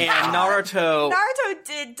 and Naruto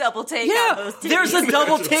did double take on those titties. There's a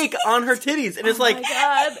double take on her titties, and it's like, my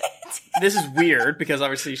God. This is weird, because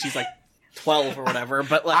obviously she's, like, 12 or whatever,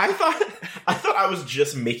 but, like, I thought I was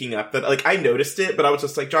just making up that, like, I noticed it, but I was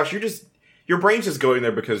just like, Josh, your brain's just going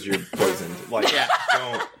there because you're poisoned. Like,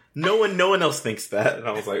 no one else thinks that. And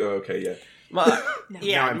I was like, oh, okay, yeah. Well,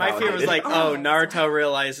 yeah, my fear was like, Naruto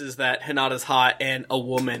realizes that Hinata's hot and a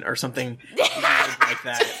woman or something like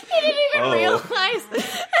that. He didn't even realize.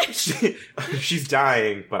 She's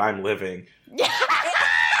dying, but I'm living.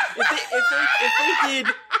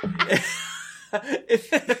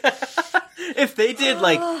 If they did,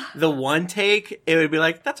 like, the one take, it would be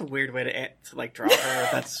like, that's a weird way to like, drop her.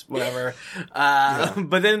 That's whatever.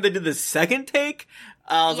 But then they did the second take.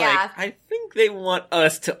 I was like, I think they want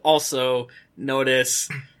us to also notice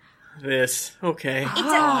this. Okay.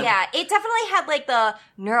 It definitely had, like, the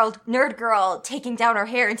nerd girl taking down her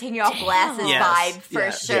hair and taking off glasses vibe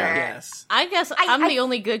for sure. Yes. I guess I'm the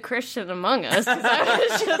only good Christian among us. I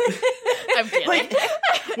was just, I'm kidding. Like,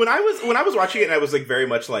 when I was watching it, and I was, like, very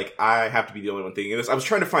much like, I have to be the only one thinking this. I was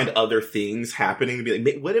trying to find other things happening to be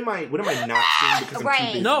like, what am I not seeing because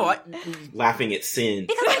I'm too busy laughing at sin?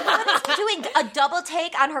 Because, like, what is doing a double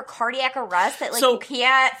take on her cardiac arrest that, like, you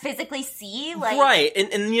can't physically see? Like, right,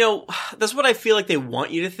 and you know, that's what I feel like they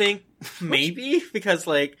want you to think, maybe, because,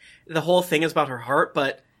 like, the whole thing is about her heart,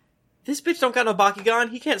 but this bitch don't got no Bakugan,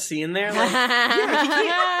 he can't see in there. Like, he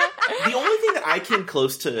can't. The only thing that I came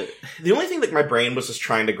close to, the only thing that my brain was just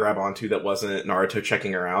trying to grab onto that wasn't Naruto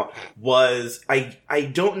checking her out was,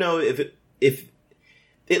 I don't know if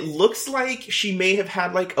it looks like she may have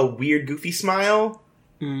had, like, a weird goofy smile.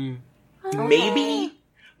 Maybe.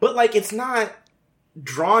 But, like, it's not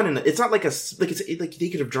drawn in, it's not like like they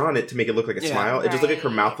could have drawn it to make it look like a smile. It just looked like her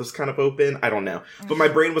mouth was kind of open. I don't know. But my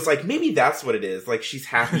brain was like, maybe that's what it is. Like, she's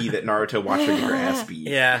happy that Naruto watched her get her ass beat.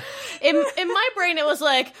 Yeah. In my brain, it was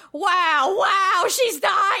like, wow, she's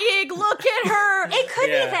dying. Look at her. It could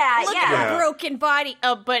be that. Look at her broken body.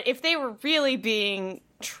 But if they were really being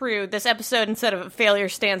True. This episode, instead of Failure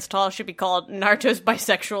Stands Tall, should be called Naruto's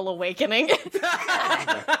Bisexual Awakening.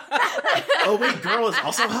 Oh wait, girl is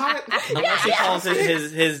also hot? Unless he calls it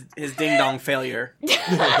his ding-dong failure.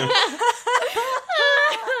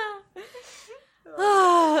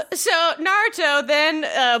 So Naruto then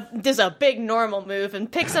does a big normal move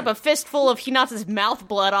and picks up a fistful of Hinata's mouth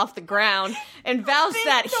blood off the ground and vows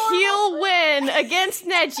that he'll win against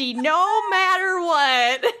Neji no matter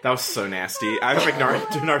what. That was so nasty. I was like,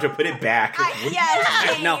 Naruto, put it back.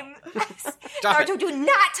 Yes, same. No. Naruto, do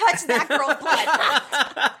not touch that girl's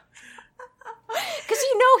blood. Because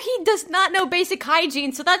he does not know basic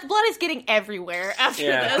hygiene, so that blood is getting everywhere after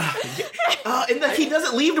this. And he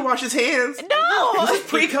doesn't leave to wash his hands. No! This is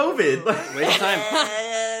pre-COVID. Waste time.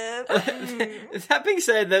 That being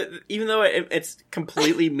said, that even though it's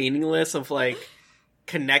completely meaningless of, like,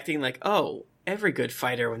 connecting, like, oh, every good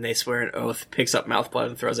fighter, when they swear an oath, picks up mouth blood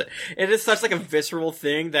and throws it. It is such, like, a visceral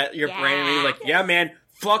thing that your brain is like, yeah, man,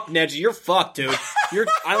 fuck Neji, you're fucked, dude.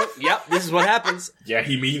 Yep, this is what happens. Yeah,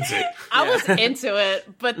 he means it. I was into it,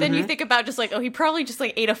 but then you think about just like, oh, he probably just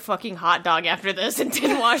like ate a fucking hot dog after this and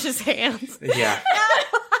didn't wash his hands. Yeah.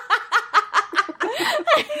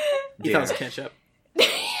 He thought it was ketchup. Yeah,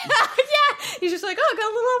 he's just like, oh, I got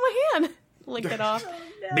a little on my hand. Licked it off.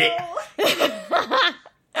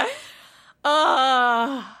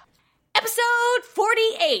 Episode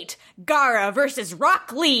 48, Gaara versus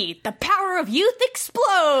Rock Lee. The power of youth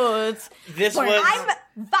explodes. I'm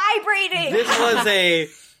vibrating. This was a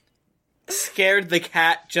scared the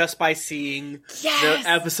cat just by seeing the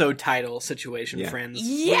episode title situation, friends.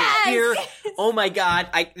 Yes! Here, oh my god,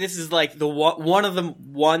 this is like the one of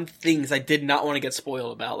the things I did not want to get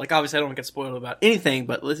spoiled about. Like, obviously I don't want to get spoiled about anything,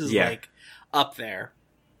 but this is like up there.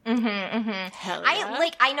 Hell yeah.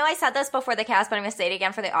 I know I said this before the cast, but I'm gonna say it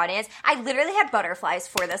again for the audience. I literally had butterflies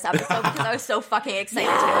for this episode because I was so fucking excited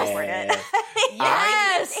to record it.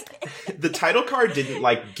 Yes! The title card didn't,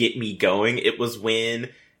 like, get me going. It was when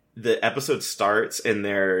the episode starts and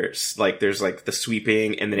there's the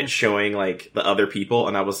sweeping and then it's showing, like, the other people,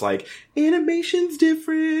 and I was like, animation's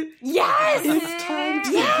different. Yes! It's time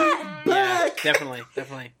to get back. Yeah,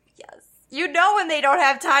 definitely. Yes. You know when they don't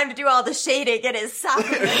have time to do all the shading, it is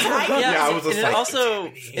Sakura time. Yeah, I was just and like, it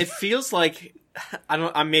also, it feels like,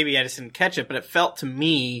 maybe I just didn't catch it, but it felt to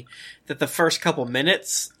me that the first couple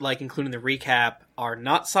minutes, like, including the recap, are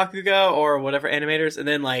not Sakuga or whatever animators, and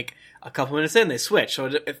then, like, a couple minutes in, they switch. So,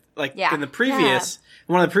 in the previous,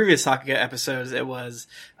 one of the previous Sakuga episodes, it was,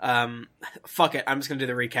 fuck it, I'm just gonna do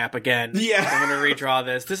the recap again. Yeah. I'm gonna redraw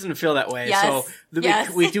this. This didn't feel that way. Yes. So,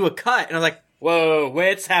 we do a cut, and I was like, whoa,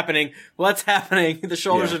 what's happening? What's happening? The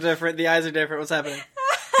shoulders are different, the eyes are different, what's happening?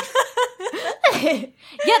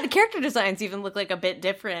 Yeah, the character designs even look like a bit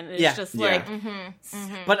different. It's just like...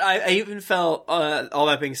 But I even felt, all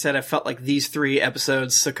that being said, I felt like these three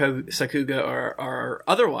episodes, Sakuga or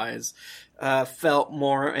otherwise, felt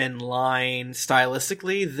more in line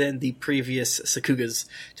stylistically than the previous Sakugas,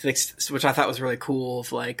 which I thought was really cool.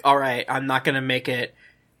 Of like, all right, I'm not going to make it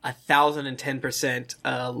 1,010%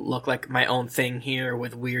 look like my own thing here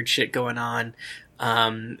with weird shit going on.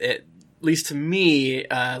 At least to me,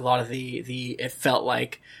 a lot of it felt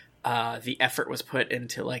like the effort was put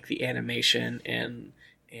into like the animation and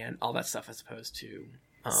all that stuff as opposed to.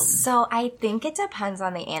 So I think it depends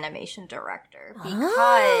on the animation director,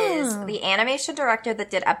 because the animation director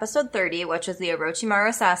that did episode 30, which was the Orochimaru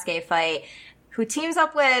Sasuke fight, who teams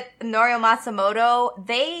up with Norio Matsumoto,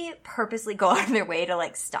 they purposely go out of their way to,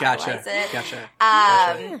 like, stylize it. Gotcha.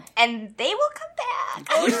 And they will come back.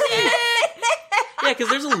 Oh, shit! Yeah, because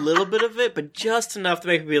there's a little bit of it, but just enough to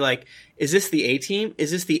make me be like, is this the A team?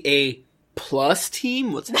 Is this the A plus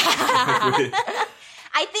team? What's happening?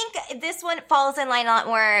 I think this one falls in line a lot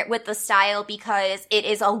more with the style because it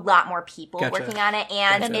is a lot more people working on it,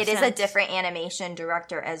 and it is a different animation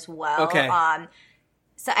director as well. Okay.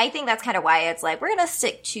 So I think that's kind of why it's like, we're going to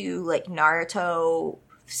stick to, like, Naruto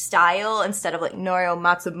style instead of, like, Norio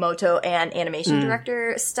Matsumoto and animation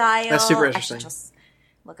director style. That's super interesting. I should just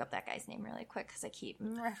look up that guy's name really quick because I keep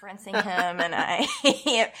referencing him and I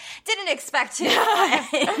didn't expect to.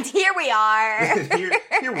 And here we are.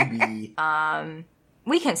 Here we be.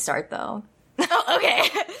 We can start, though. Oh, okay.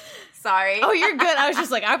 Sorry. Oh, you're good. I was just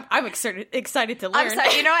like, I'm excited to learn. I'm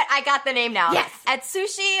sorry. You know what? I got the name now. Yes.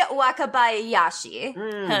 Atsushi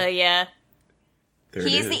Wakabayashi. Hell yeah.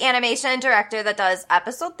 He's the animation director that does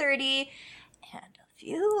episode 30 and a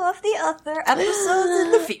few of the other episodes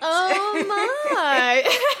in the future. Oh my.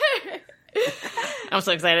 I'm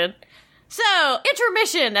so excited. So,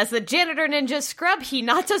 intermission as the janitor ninjas scrub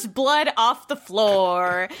Hinata's blood off the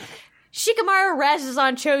floor. Shikamaru razzes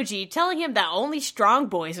on Choji, telling him that only strong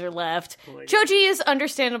boys are left. Choji is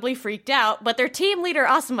understandably freaked out, but their team leader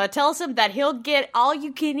Asuma tells him that he'll get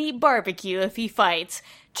all-you-can-eat barbecue if he fights.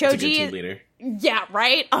 Choji, That's a good team leader. Yeah,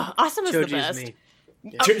 right? Asuma's the best. Me.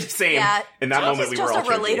 Yeah. Same. Yeah, In that moment, we were all just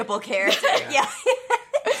a relatable character. Yeah.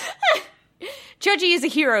 Choji is a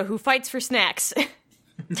hero who fights for snacks.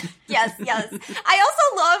 Yes. I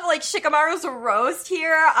also love, like, Shikamaru's roast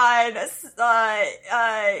here on,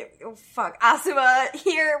 Asuma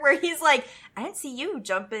here, where he's like, I didn't see you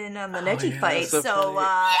jumping on the Neji fight, so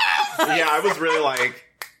Yeah, I was really like...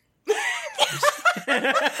 I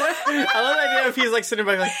love the idea if he's, like, sitting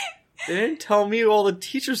back like, they didn't tell me all the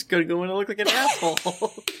teachers gonna go in and look like an asshole.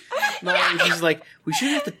 No, he's like, we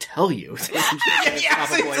shouldn't have to tell you. Yeah,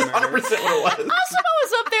 it's 100% what it was. Asuma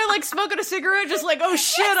was up there, like, smoking a cigarette, just like, oh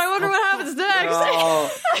shit, I wonder what happens next. Oh,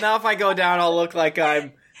 now if I go down, I'll look like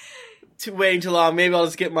I'm waiting too long. Maybe I'll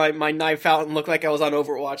just get my knife out and look like I was on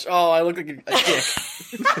Overwatch. Oh, I look like a dick.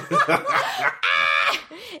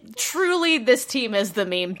 Truly, this team is the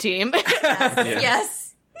meme team. yes.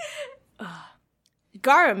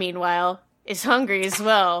 Gaara, meanwhile, is hungry as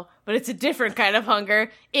well, but it's a different kind of hunger.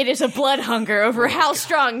 It is a blood hunger over how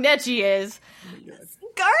strong Neji is.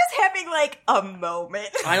 Gaara's having, like, a moment.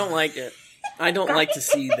 I don't like it. I don't like to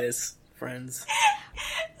see this, friends.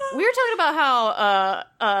 We were talking about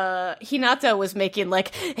how Hinata was making,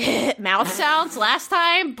 like, mouth sounds last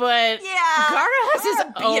time, but Gaara has his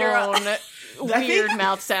own weird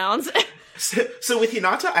mouth sounds. So with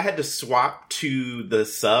Hinata, I had to swap to the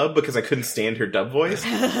sub because I couldn't stand her dub voice.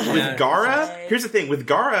 With Gaara, here's the thing. With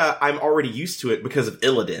Gaara, I'm already used to it because of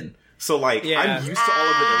Illidan. So, like, I'm used to all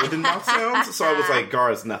of the Illidan mouth sounds, so I was like,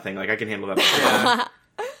 Gaara's nothing. Like, I can handle that.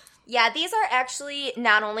 Yeah, these are actually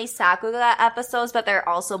not only Sakuga episodes, but they're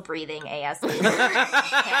also breathing ASMR.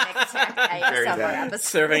 Panic attack ASMR episodes.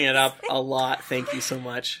 Serving it up a lot. Thank you so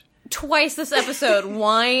much. Twice this episode,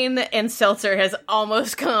 wine and seltzer has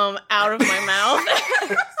almost come out of my mouth.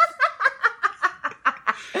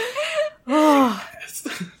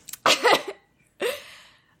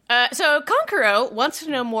 So Kankuro wants to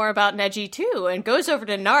know more about Neji too, and goes over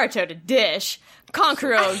to Naruto to dish.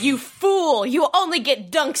 Kankuro, you fool! You only get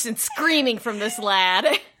dunks and screaming from this lad.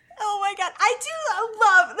 Oh my god, I do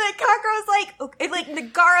love that Kakuro's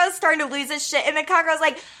like Gaara's starting to lose his shit, and then Kakuro's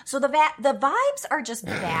like, so the vibes are just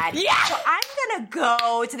bad. Yeah! So I'm gonna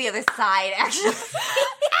go to the other side, actually.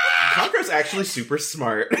 Kakuro's actually super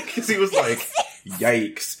smart, because he was like,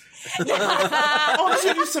 yikes. Oh, let's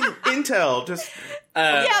give you some intel,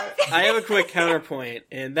 I have a quick counterpoint,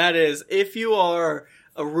 and that is, if you are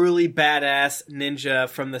a really badass ninja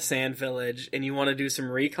from the Sand Village, and you want to do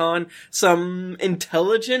some recon, some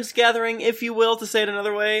intelligence gathering, if you will, to say it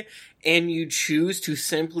another way, and you choose to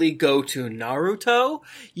simply go to Naruto,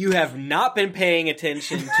 you have not been paying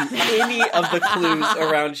attention to any of the clues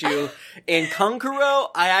around you. And Kankuro,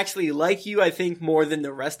 I actually like you, I think, more than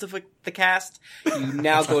the rest of the cast. You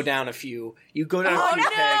now go down a few. You go down a few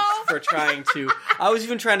pegs for trying to... I was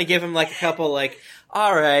even trying to give him, like, a couple, like,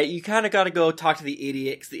 alright, you kind of gotta go talk to the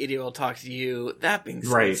idiot, because the idiot will talk to you. That being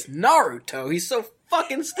said, it's Naruto. He's so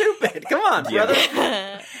fucking stupid. Come on, brother.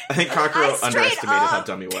 I think Kankuro underestimated how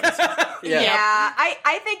dumb he was. Yeah,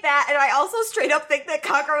 I think that, and I also straight up think that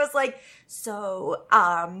Kankuro was like, so,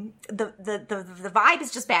 the vibe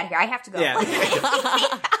is just bad here. I have to go. Yeah.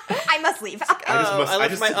 I must leave. I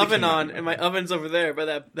left my oven on, and my oven's over there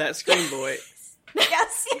by that screen boy.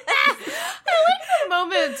 Yes. I like the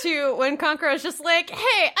moment, too, when Kankuro's just like,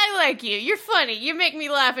 hey, I like you. You're funny. You make me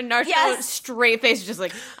laugh. And Naruto, straight face, is just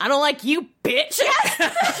like, I don't like you, bitch. Yes.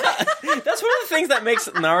 That's one of the things that makes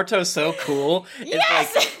Naruto so cool.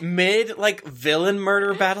 It's like, mid, like, villain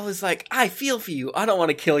murder battle is like, I feel for you. I don't want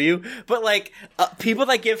to kill you. But, like, people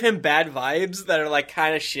that give him bad vibes that are, like,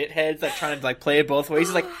 kind of shitheads that trying to, like, play it both ways,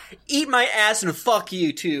 he's like, eat my ass and fuck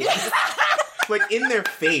you, too. Like, in their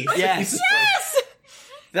face. Yes.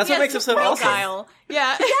 That's what makes him so awesome. Guile.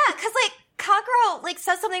 Yeah. Yeah, because, like, Kankuro, like,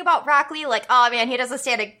 says something about Rock Lee, like, oh, man, he doesn't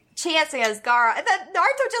stand a chance against Gaara. And then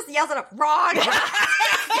Naruto just yells at him, wrong!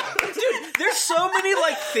 Dude, there's so many,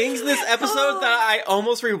 like, things in this episode that I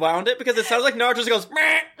almost rewound it, because it sounds like Naruto just goes,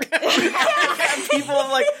 meh! And people are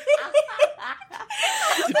like...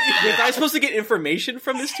 Was I supposed to get information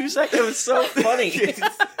from this 2 seconds? It was so funny.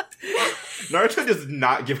 Naruto does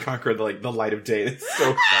not give Kankuro the light of day. It's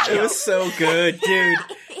so funny. It was so good, dude.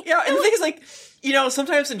 Yeah, and the thing is, like, you know,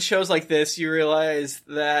 sometimes in shows like this, you realize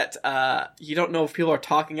that you don't know if people are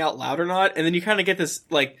talking out loud or not, and then you kind of get this,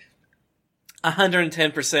 like,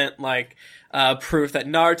 110%, like, proof that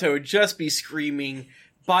Naruto would just be screaming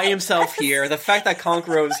by himself here. The fact that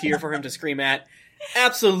Kankuro is here for him to scream at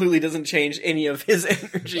absolutely doesn't change any of his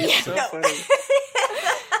energy. It's so funny.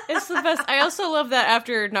 It's the best. I also love that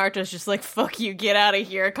after Naruto's just like, fuck you, get out of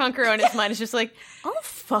here. Kankuro in his mind is just like, I'll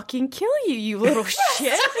fucking kill you, you little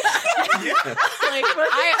shit.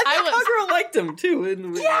 Kankuro liked him, too.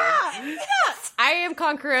 In the I am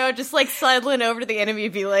Kankuro, just like sidling over to the enemy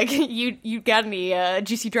and be like, you got any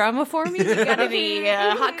juicy drama for me? You got any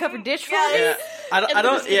hot covered dish for me? Yeah. I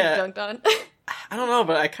don't dunked on. I don't know,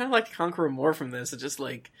 but I kind of like Kankuro more from this. It's just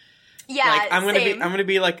like... Yeah, like, I'm gonna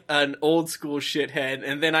be like an old school shithead,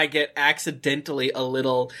 and then I get accidentally a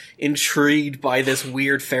little intrigued by this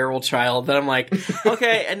weird feral child. That I'm like,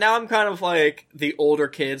 okay, and now I'm kind of like the older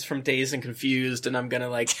kids from Dazed and Confused, and I'm gonna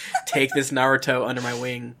like take this Naruto under my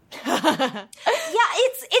wing.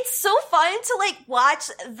 It's so fun to like watch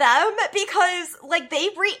them because like they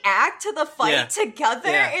react to the fight together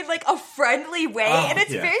in like a friendly way, and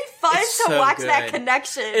it's very fun to watch that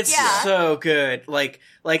connection. It's so good. Like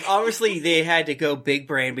obviously they had to go big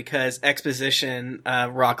brain because exposition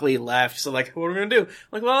Rock Lee left. So like, what are we gonna do?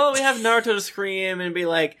 Like, well, we have Naruto to scream and be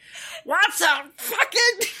like, "What's up,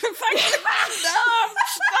 fucking energy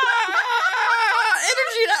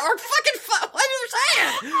network? Fucking what are you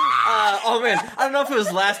saying?" Oh man, I don't know if it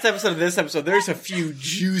was last episode or this episode. There's a few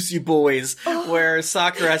juicy boys where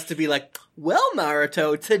Sakura has to be like, "Well,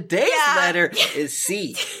 Naruto, today's letter is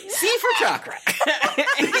C. C for chakra."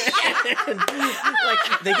 And,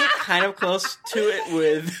 like, they get kind of close to it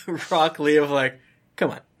with Rock Lee of like,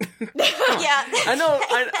 come on. I know,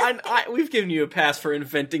 we've given you a pass for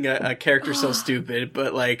inventing a character so stupid,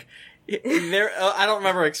 but like, I don't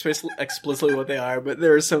remember explicitly what they are, but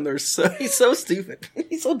there are some he's so stupid.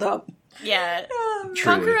 He's so dumb. Yeah.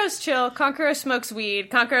 Kankuro's chill. Kankuro smokes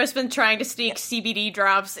weed. Kankuro's been trying to sneak CBD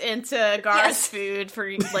drops into Gaara's food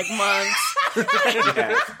for like months. He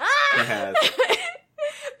has.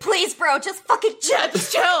 Please, bro, just fucking chill. Yeah,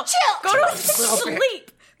 just chill. Go to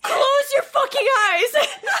sleep. Close your fucking eyes.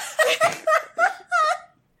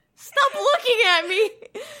 Stop looking at me.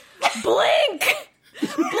 Blink.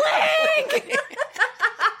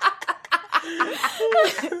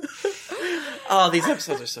 Oh, these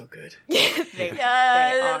episodes are so good. They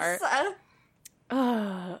are.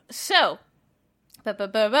 So,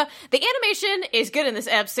 the animation is good in this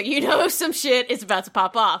episode. You know some shit is about to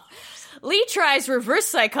pop off. Lee tries reverse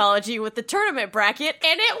psychology with the tournament bracket,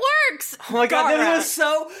 and it works! Oh my god, that was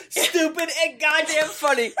so stupid and goddamn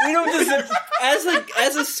funny. We don't deserve,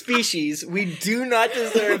 as a species, we do not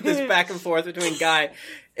deserve this back and forth between Guy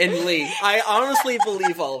and Lee. I honestly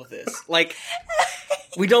believe all of this. Like,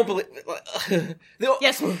 we don't believe...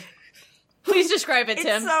 Yes, please describe it,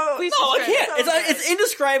 Tim. Please no, I can't. It's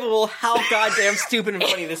indescribable how goddamn stupid and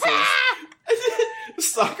funny this is.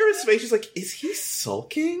 Sakura's face is like, is he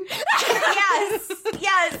sulking?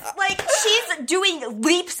 Yes. Like, she's doing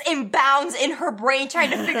leaps and bounds in her brain trying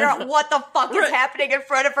to figure out what the fuck is happening in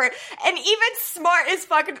front of her. And even smart as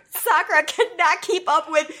fucking Sakura cannot keep up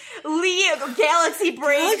with Lee Galaxy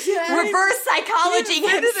Brain reverse psychology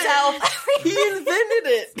himself. He invented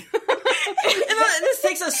it. And this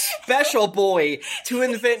takes a special boy to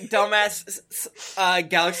invent dumbass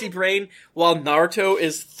Galaxy Brain while Naruto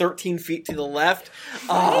is 13 feet to the left.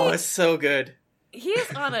 Oh, it's so good. He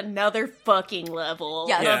is on another fucking level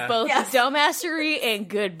of both dumbassery and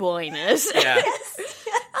good boyness. Yeah. I like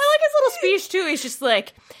his little speech, too. He's just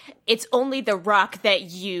like, it's only the rock that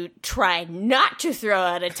you try not to throw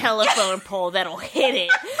at a telephone pole that'll hit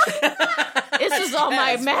it. This is all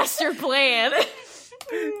my master plan.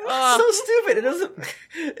 So stupid.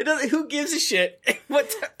 It doesn't, who gives a shit? And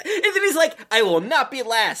then he's like, I will not be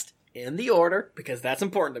last. In the order, because that's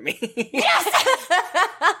important to me. Yes!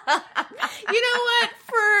 You know what?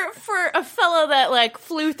 For a fellow that, like,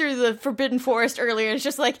 flew through the Forbidden Forest earlier, it's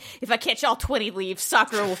just like, if I catch all 20 leaves,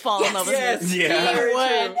 Sakura will fall in love with me.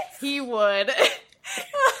 Yeah. He would.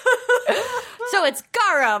 So it's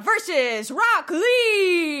Gaara versus Rock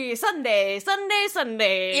Lee! Sunday.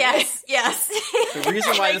 Yes. The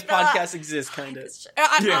reason why this podcast exists, kind of.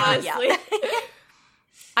 Honestly.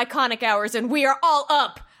 Iconic hours, and we are all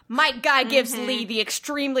up. Mike Guy gives Lee the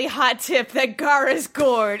extremely hot tip that Gaara's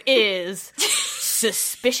gourd is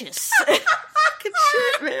suspicious. Fucking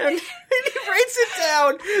shit, man. And he writes it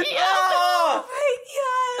down. Yeah. Oh my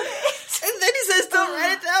god. And then he says, don't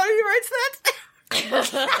write it down, and he writes that.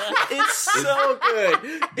 It's so good.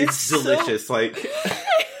 It's delicious. Like,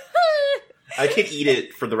 I could eat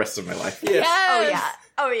it for the rest of my life. Yes.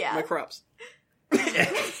 Oh yeah. My crops.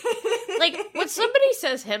 Like, when somebody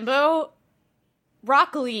says himbo,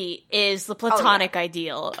 Rock Lee is the platonic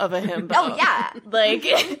ideal of a himbo. Oh, yeah. Like,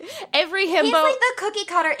 every himbo... He's like the cookie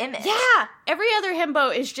cutter image. Yeah! Every other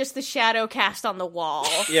himbo is just the shadow cast on the wall.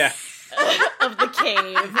 Yeah. Of the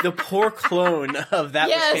cave. The poor clone of that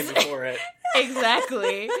which came before it.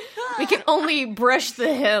 Exactly. We can only brush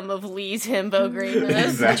the hem of Lee's himbo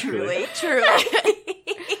greenness. Exactly. Truly.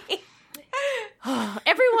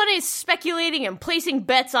 Everyone is speculating and placing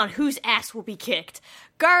bets on whose ass will be kicked.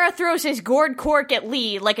 Gaara throws his gourd cork at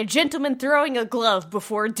Lee like a gentleman throwing a glove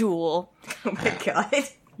before a duel. Oh my god.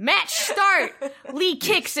 Match start! Lee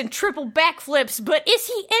kicks and triple backflips, but is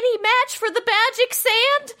he any match for the magic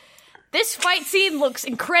sand? This fight scene looks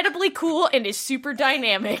incredibly cool and is super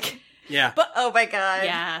dynamic. Yeah. But oh my god.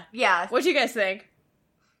 Yeah. Yeah. What do you guys think?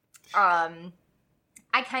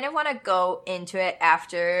 I kind of want to go into it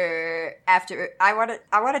after I want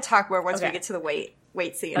to talk more once we get to the weight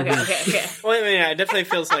scene. Okay. Well, I mean, it definitely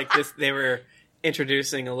feels like they were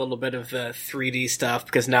introducing a little bit of the 3D stuff,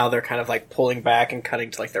 because now they're kind of like pulling back and cutting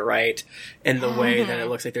to like the right in the way that it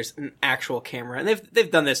looks like there's an actual camera. And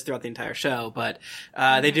they've done this throughout the entire show, but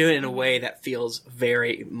they do it in a way that feels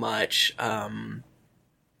very much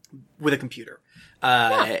with a computer.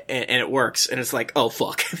 And it works, and it's like, oh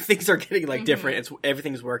fuck, things are getting like different.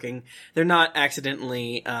 Everything's working. They're not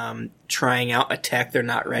accidentally trying out a tech they're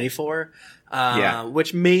not ready for.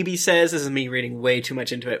 Which maybe says, this is me reading way too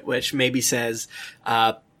much into it, which maybe says,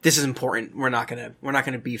 this is important. We're not gonna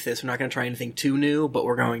beef this. We're not gonna try anything too new, but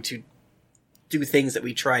we're going to do things that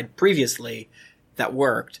we tried previously that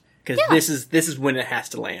worked, because this is when it has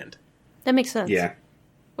to land. That makes sense. Yeah.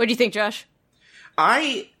 What do you think, Josh?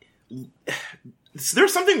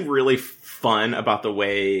 There's something really fun about the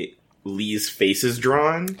way Lee's face is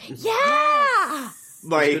drawn. Yeah!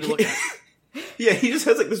 Like, yeah, he just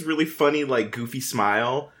has like this really funny, like, goofy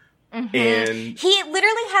smile. And he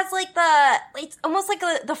literally has like it's almost like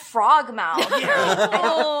the frog mouth. Or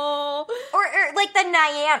like the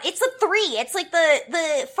Nyam. It's a 3. It's like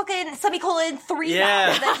the fucking semicolon 3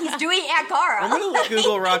 mouth that he's doing at Gaara. I'm gonna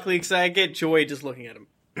Google Rock Lee, because I get joy just looking at him.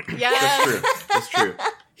 Yeah. That's true.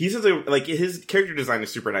 He's like, his character design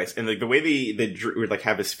is super nice, and like the way they drew, like,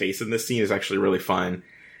 have his face in this scene is actually really fun,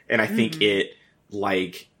 and I think it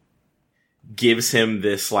like gives him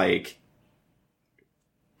this like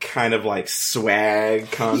kind of like swag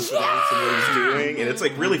confidence in what he's doing, and it's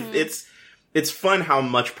like really it's fun how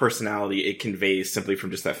much personality it conveys simply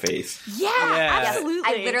from just that face. Yeah, absolutely.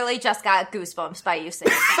 I literally just got goosebumps by you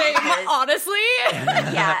saying Same, honestly.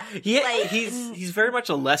 Yeah. He's very much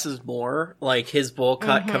a less is more. Like, his bowl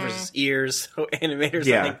cut covers his ears. So animators,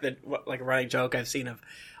 I think that, like, a running joke I've seen of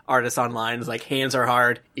artists online is like, hands are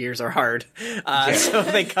hard, ears are hard. So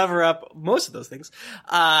they cover up most of those things.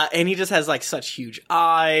 And he just has like such huge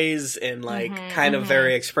eyes and like kind of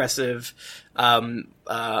very expressive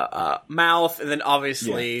mouth, and then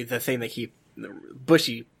obviously the thing that keep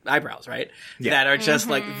bushy eyebrows, right? That are just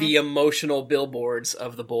like the emotional billboards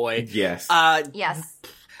of the boy. Yes. yes.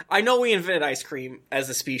 I know we invented ice cream as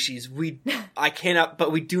a species.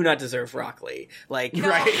 But we do not deserve Rock Lee. Like,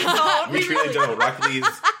 right? We truly don't. Rock Lee's,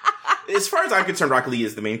 as far as I'm concerned, Rock Lee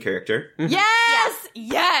is the main character. Yes.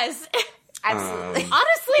 Absolutely.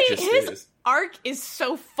 Honestly, his arc is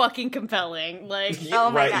so fucking compelling. Like, oh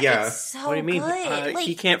my god, it's so what do you mean? good.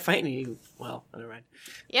 He can't fight any. Well, never mind.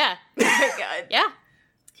 Yeah. Oh my god. Yeah.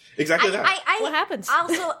 Exactly that. What happens?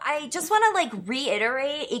 Also, I just want to like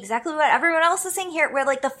reiterate exactly what everyone else is saying here, where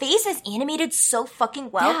like the face is animated so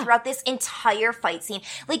fucking well throughout this entire fight scene.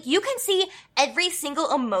 Like, you can see every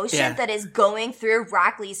single emotion that is going through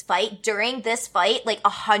Rock Lee's fight during this fight, like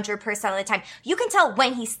 100% of the time. You can tell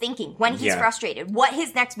when he's thinking, when he's frustrated, what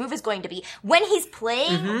his next move is going to be, when he's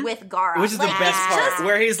playing with Gaara. Which is the best part,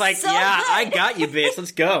 where he's like, so good. I got you, bitch,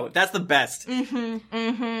 let's go. That's the best. God.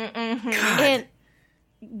 And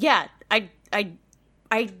yeah, I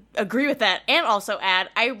agree with that, and also add,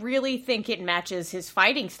 I really think it matches his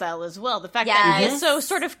fighting style as well. The fact that he is so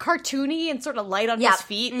sort of cartoony and sort of light on his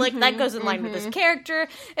feet, like, that goes in line with his character.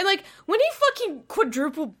 And like, when he fucking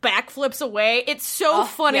quadruple backflips away, it's so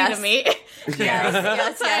funny to me.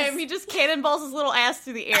 Yes. He just cannonballs his little ass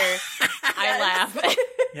through the air. I laugh.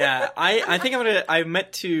 I think I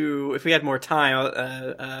meant to, if we had more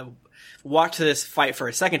time, watch this fight for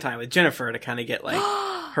a second time with Jennifer to kind of get like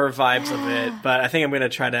her vibes of it, but I think I'm gonna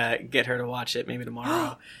try to get her to watch it maybe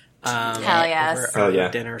tomorrow. Hell yes! Over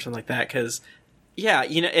dinner or something like that, because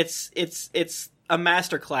it's a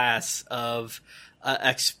masterclass of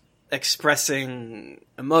expressing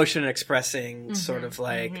emotion, expressing sort of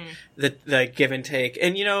like the give and take,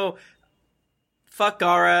 and fuck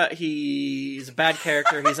Gaara. He's a bad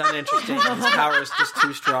character. He's uninteresting. His power is just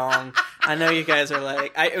too strong. I know you guys are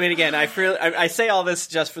like, I mean, again, I say all this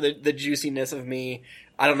just for the juiciness of me.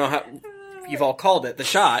 I don't know how you've all called it, the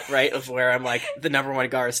shot, right? Of where I'm like the number one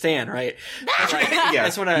Gaara stan, right?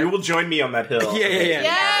 Yeah, you will join me on that hill. Yeah.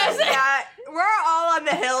 Yes, yeah. We're all on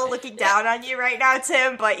the hill looking down on you right now,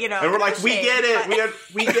 Tim, but, you know. And we're like, we get it.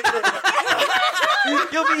 We get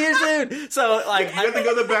it. You'll be here soon. So, like, you have to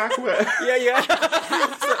go the back way. Yeah.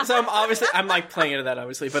 So I'm like playing into that,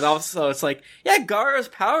 obviously, but also it's like, yeah, Gaara's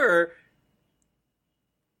power,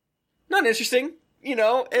 not interesting. You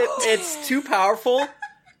know, it's too powerful.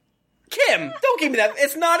 Kim, don't give me that.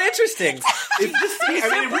 It's not interesting. He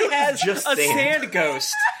simply has a sand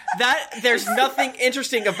ghost. There's nothing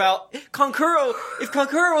interesting about Kankuro. If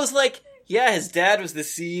Kankuro was like, yeah, his dad was the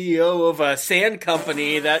CEO of a sand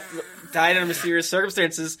company that died under mysterious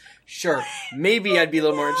circumstances, sure, maybe I'd be a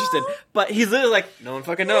little more interested. But he's literally like, no one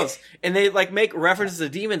fucking knows. And they like make references to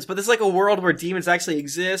demons, but there's like a world where demons actually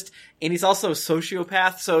exist, and he's also a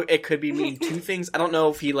sociopath, so it could be meaning two things. I don't know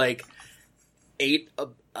if he like ate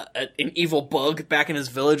an evil bug back in his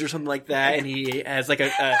village or something like that, and he has like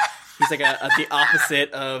he's like the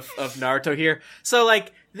opposite of Naruto here. So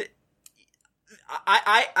like,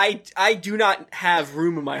 I do not have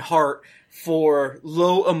room in my heart for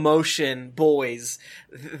low emotion boys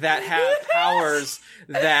that have powers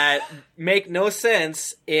that make no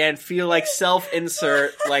sense and feel like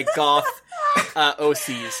self-insert like goth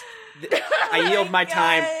OCs. I yield my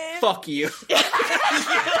time. Fuck you. First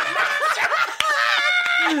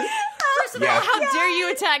of all, how dare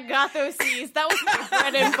you attack goth OCs? That was my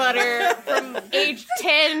bread and butter from age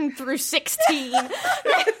 10 through 16.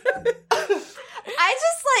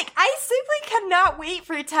 I simply cannot wait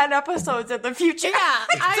for 10 episodes in the future. Yeah,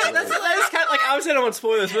 I was kind of like, I was saying I won't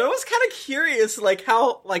spoil this, but I was kind of curious, like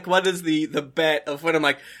how, like what is the bet of when I'm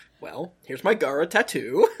like, well, here's my Gaara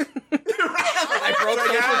tattoo. I broke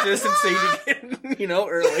social distancing, you know,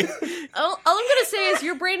 early. All I'm gonna say is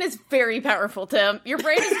your brain is very powerful, Tim. Your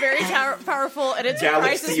brain is very powerful, and it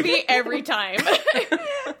surprises me every time.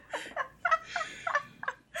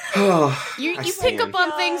 You pick up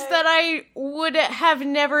on things that I would have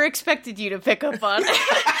never expected you to pick up on.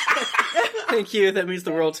 Thank you. That means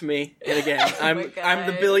the world to me. And again, I'm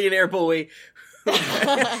the billionaire boy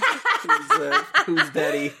who's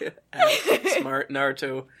daddy smart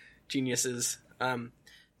Naruto geniuses. Yeah.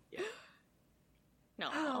 No.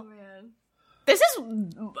 Oh man. This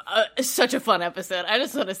is such a fun episode. I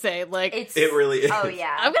just want to say, like, it really is. Oh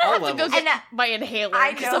yeah. I'm gonna have to go get my inhaler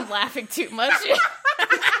because I'm laughing too much.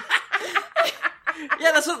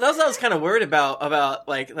 Yeah, that's what I was kind of worried about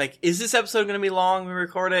like is this episode going to be long when we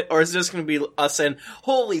record it, or is it just going to be us saying,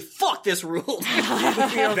 holy fuck, this ruled? You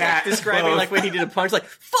know, that describing both. Like when he did a punch, like,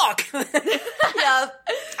 fuck! Yeah.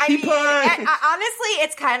 I mean, honestly,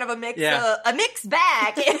 it's kind of a mixed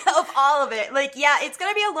bag of all of it. Like, yeah, it's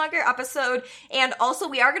going to be a longer episode, and also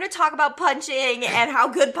we are going to talk about punching and how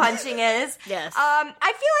good punching is. Yes. I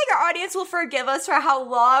feel like our audience will forgive us for how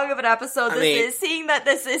long of an episode this is, seeing that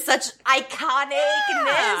this is such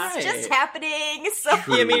iconicness just happening. So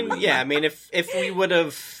I mean, if we would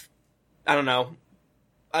have, I don't know,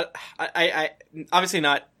 I obviously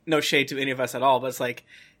no shade to any of us at all, but it's like,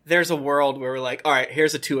 there's a world where we're like, all right,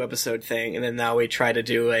 here's a 2-episode thing, and then now we try to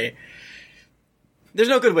do there's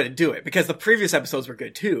no good way to do it, because the previous episodes were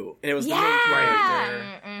good too, and it was the main character.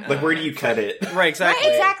 Mm-hmm. Like, where do you cut it? Right, exactly.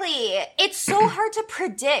 Right, exactly. It's so hard to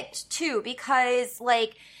predict too, because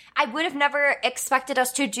like, I would have never expected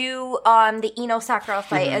us to do the Ino Sakura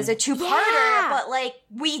fight as a 2-parter, but like,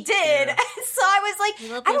 we did. Yeah. So I was like,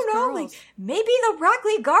 I don't know, like, maybe the Rock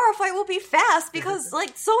Lee Gaara fight will be fast, because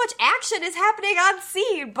like, so much action is happening on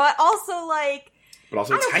scene, but also like, but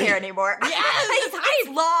also I don't care anymore. Yeah, it's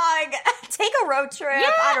long. Take a road trip.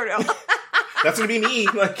 Yeah. I don't know. That's gonna be me,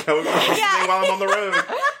 like, going while I'm on the road.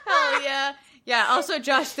 Oh yeah. Yeah, also,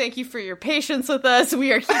 Josh, thank you for your patience with us.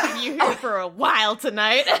 We are keeping you here for a while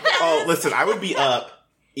tonight. Oh, listen, I would be up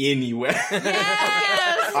anyway.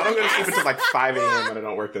 Yes! I don't go to sleep until like 5 a.m. when I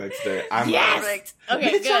don't work the next day. I'm perfect.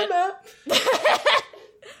 Okay, good.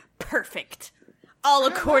 Perfect. All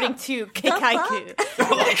according to Keikaiku.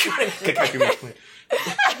 Keikaiku.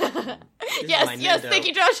 Yes, thank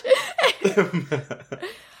you, Josh.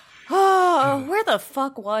 Oh, where the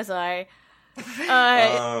fuck was I?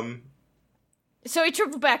 So he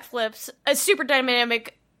triple backflips, a super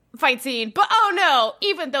dynamic fight scene, but oh no,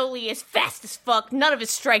 even though Lee is fast as fuck, none of his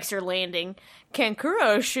strikes are landing.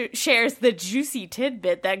 Kankuro shares the juicy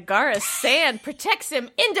tidbit that Gaara's sand protects him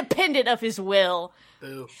independent of his will.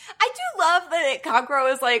 Boo. I do love that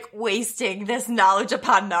Kankuro is, like, wasting this knowledge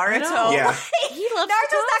upon Naruto. Yeah. He loves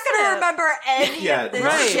Naruto's not going to remember any of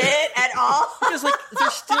this shit at all. Because, like, they're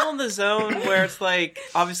still in the zone where it's like,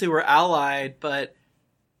 obviously we're allied, but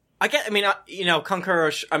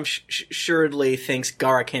Kankuro, I'm assuredly thinks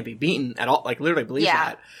Gaara can't be beaten at all. Like, literally believes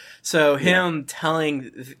that. So him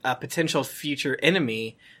telling a potential future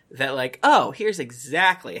enemy that, like, oh, here's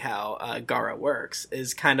exactly how Gaara works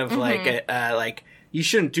is kind of like, you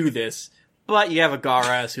shouldn't do this, but you have a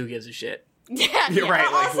Gaara, so who gives a shit? You're right.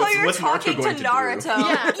 Like, Also, you're what's talking Naruto going to to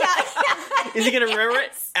Naruto. do? Yeah. Is he going to remember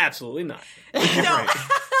it? Absolutely not. No. Right.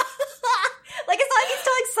 Like, it's not like he's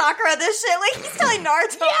telling Sakura this shit. Like, he's telling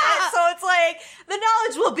Naruto it. So it's like, the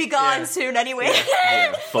knowledge will be gone soon anyway.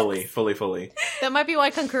 Yeah, fully. That might be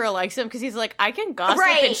why Kankuro likes him, because he's like, I can gossip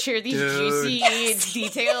and share these juicy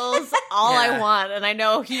details all I want, and I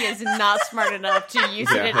know he is not smart enough to use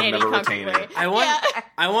it in any concrete way. I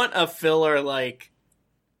want a filler, like,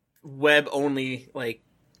 web-only, like,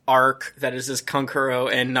 arc that is just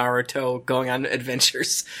Kankuro and Naruto going on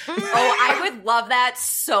adventures. Oh, I would love that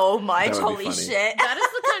so much. Holy funny. shit. That is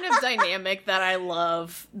the kind of dynamic that I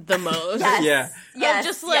love the most. Yes. Yeah. Yes.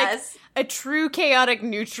 Just like a true chaotic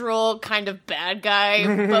neutral kind of bad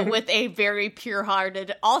guy, but with a very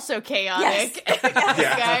pure-hearted, also chaotic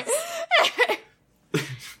guy.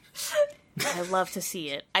 I love to see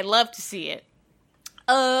it.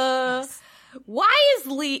 Why is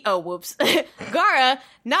Lee... Oh, whoops. Gaara,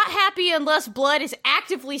 not happy unless blood is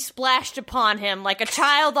actively splashed upon him, like a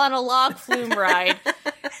child on a log flume ride,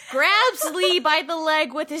 grabs Lee by the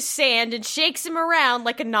leg with his sand and shakes him around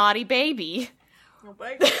like a naughty baby. Oh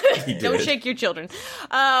my God. Don't shake your children.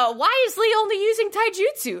 Why is Lee only using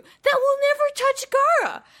taijutsu? That will never touch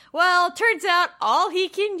Gaara. Well, turns out all he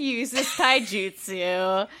can use is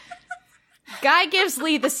taijutsu. Guy gives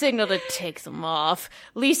Lee the signal to take them off.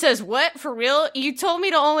 Lee says, what? For real? You told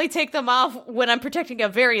me to only take them off when I'm protecting a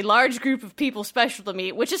very large group of people special to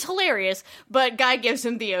me, which is hilarious, but Guy gives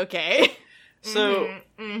him the okay. So,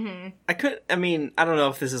 I don't know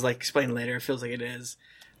if this is, like, explained later. It feels like it is.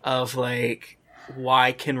 Of, like,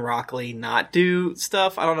 why can Rock Lee not do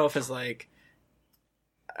stuff? I don't know if it's, like...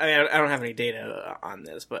 I don't have any data on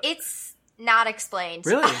this, but... It's not explained.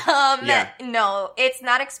 Really? No, it's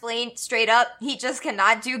not explained straight up. He just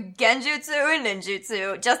cannot do genjutsu and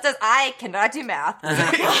ninjutsu, just as I cannot do math.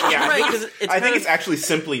 I think it's actually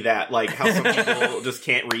simply that, like, how some people just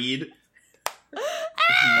can't read.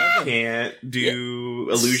 He can't do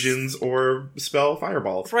illusions or spell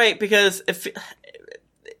fireballs. Right, because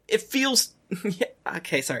it feels...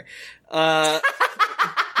 okay, sorry.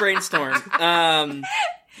 Brainstorm.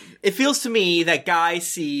 It feels to me that Guy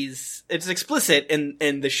sees... It's explicit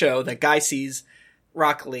in the show that Guy sees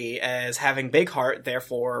Rock Lee as having big heart,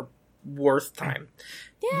 therefore worth time.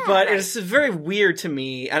 Yeah, but it's very weird to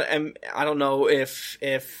me. I don't know if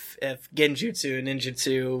genjutsu and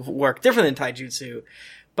ninjutsu work different than taijutsu,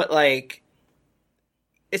 but, like,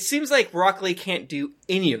 it seems like Rock Lee can't do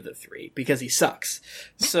any of the three because he sucks.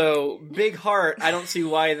 So, big heart, I don't see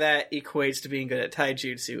why that equates to being good at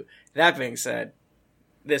taijutsu. That being said,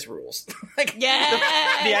 this rules. Like, the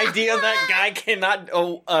idea that Guy cannot,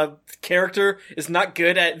 a character is not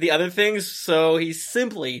good at the other things, so he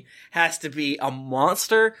simply has to be a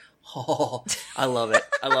monster. Oh, I love it.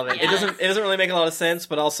 Yes. It doesn't really make a lot of sense,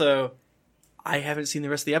 but also, I haven't seen the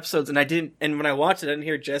rest of the episodes, and when I watched it, I didn't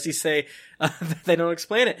hear Jesse say that they don't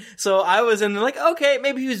explain it. So I was in like, okay,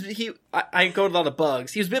 maybe I go with a lot of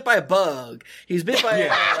bugs. He was bit by a bug. He was bit by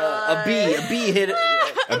a bee. A bee hit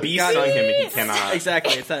A bee stung him and he cannot.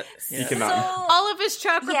 Exactly. It's that. Yeah. He cannot. So, all of his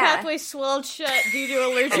chakra pathways swelled shut due to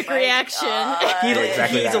allergic reaction.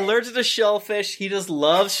 He's allergic to shellfish. He just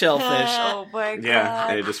loves shellfish. Oh my God. Yeah,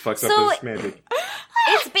 and it just fucks up his magic.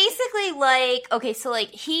 It's basically like, okay, so like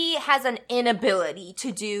he has an inability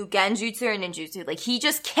to do genjutsu or ninjutsu. Like he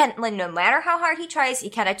just can't, like no matter how hard he tries, he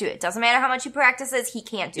cannot do it. Doesn't matter how much he practices, he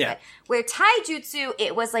can't do it. Where taijutsu,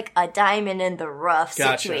 it was like a diamond in the rough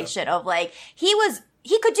situation of like, he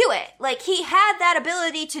could do it. Like he had that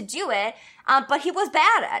ability to do it, but he was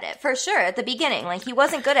bad at it for sure at the beginning. Like he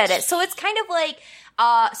wasn't good at it. So it's kind of like,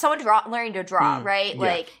 someone learning to draw, right? Yeah.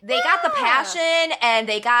 Like, they got the passion and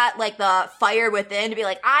they got, like, the fire within to be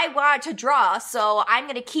like, I want to draw, so I'm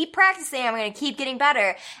gonna keep practicing, I'm gonna keep getting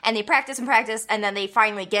better. And they practice and practice, and then they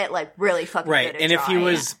finally get, like, really fucking good at and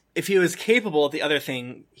drawing. if he was capable of the other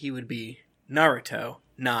thing, he would be Naruto,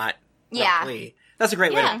 not Rock Lee. That's a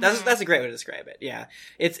great way. That's a great way to describe it. Yeah,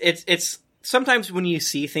 it's sometimes when you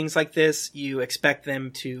see things like this, you expect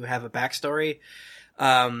them to have a backstory,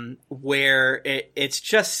 where it's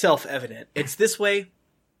just self-evident. It's this way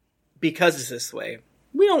because it's this way.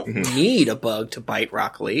 We don't need a bug to bite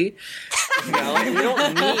Rock Lee. You know,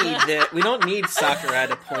 like, we don't need Sakura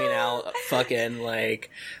to point out fucking like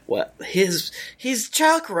what his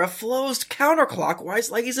chakra flows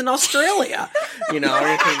counterclockwise like he's in Australia. You know, or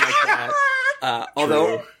anything like that.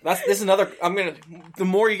 Although this is another. The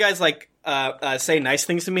more you guys like say nice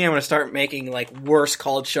things to me, I'm gonna start making like worse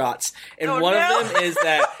called shots. And one of them is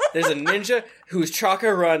that there's a ninja whose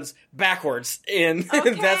chakra runs backwards, and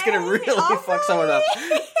that's gonna really fuck someone up.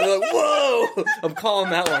 They're like, whoa! I'm calling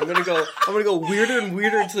that one. I'm gonna go weirder and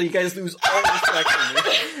weirder until you guys lose all respect for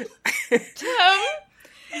me. Tim,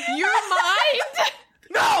 your mind.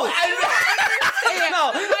 No, I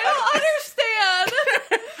don't understand.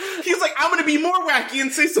 He's like, I'm gonna be more wacky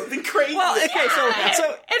and say something crazy. Well, okay, so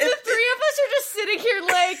and the three of us are just sitting here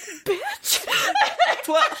like, bitch.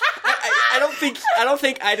 Well, I don't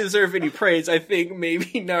think I deserve any praise. I think maybe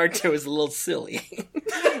Naruto is a little silly.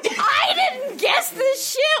 I didn't guess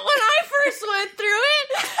this shit when I first went through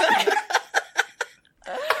it.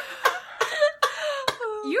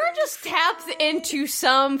 You're just tapped into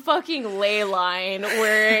some fucking ley line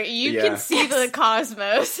where you can see the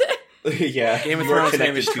cosmos. Yeah, Game of you are Thrones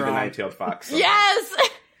connected to the strong. nine-tailed fox. So. Yes!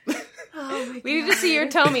 Oh we need to see your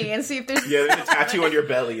tummy and see if there's... Yeah, there's a tattoo on your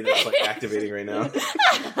belly that's like activating right now.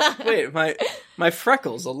 Wait, my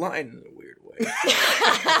freckles align in a weird way.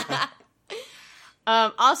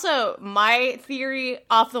 Also, my theory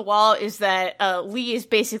off the wall is that Lee is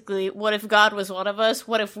basically, what if God was one of us?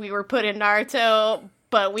 What if we were put in Naruto,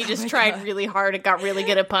 but we just tried really hard and got really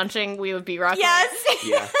good at punching? We would be Rock Lee. Yes!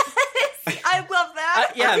 Yeah. I love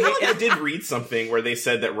that. Yeah, I feel like I did read something where they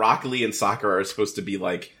said that Rock Lee and Sakura are supposed to be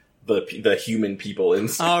like the human people in.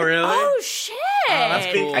 Oh, really? Oh, shit!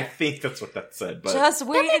 That's cool. I think that's what that said. But Just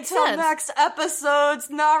wait makes until sense. next episode's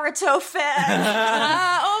Naruto fan.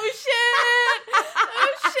 Oh, shit!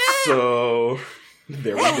 Oh, shit! so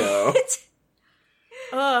there we go.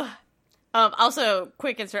 Also,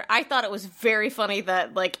 quick insert. I thought it was very funny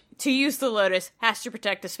that, like, to use the Lotus has to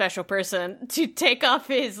protect a special person. To take off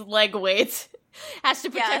his leg weights has to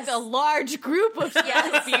protect a large group of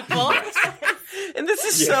people. And this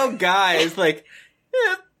is so guys, like,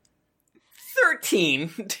 13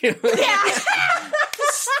 to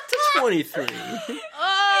 23.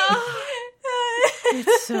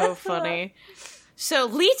 It's so funny. So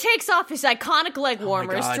Lee takes off his iconic leg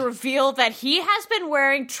warmers to reveal that he has been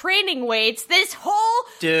wearing training weights this whole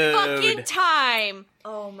fucking time.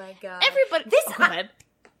 Oh my god. Everybody, go ahead.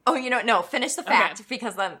 Oh, you know, no, finish the fact,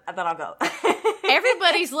 because then I'll go.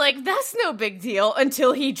 Everybody's like, that's no big deal,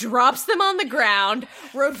 until he drops them on the ground,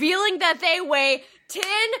 revealing that they weigh 10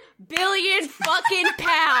 billion fucking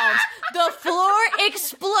pounds. The floor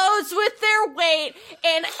explodes with their weight,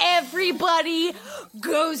 and everybody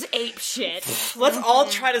goes apeshit. Let's all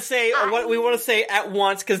try to say what we want to say at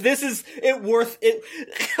once, because this is worth it.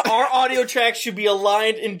 Our audio tracks should be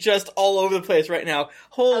aligned and just all over the place right now.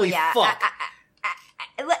 Holy fuck.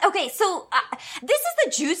 Okay, so this is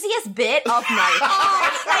the juiciest bit of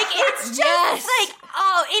Naruto. Like, it's just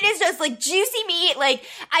it is just like juicy meat. Like,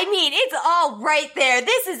 I mean, it's all right there.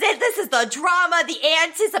 This is it. This is the drama, the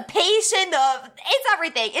anticipation, it's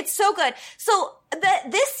everything. It's so good. So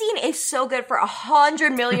this scene is so good for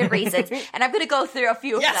 100 million reasons, and I'm going to go through a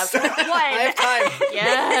few of them. One, I have time.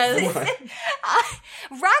 Yes.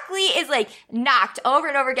 Rock Lee is like knocked over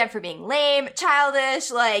and over again for being lame,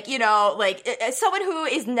 childish, like, you know, like someone who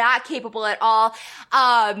is not capable at all.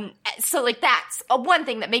 So like that's one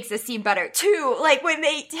thing that makes this scene better. Two, like when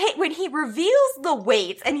he reveals the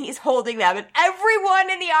weights and he's holding them, and everyone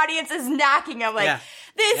in the audience is knocking him like.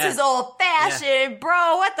 This is old-fashioned,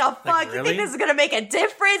 bro. What the fuck? Like, really? You think this is gonna make a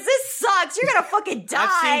difference? This sucks. You're gonna fucking die.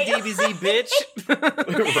 I've seen DBZ, bitch.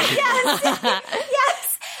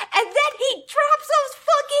 Yes. And then he drops those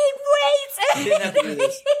fucking weights. He didn't have to do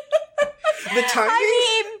this.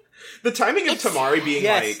 The timing of Tamari being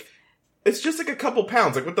like, it's just like a couple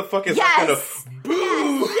pounds. Like, what the fuck is that kind of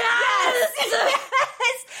boo? Yes.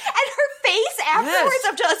 And her face afterwards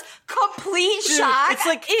of just complete shock. It's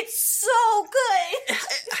like, it's so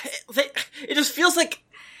good. It just feels like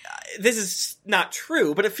this is not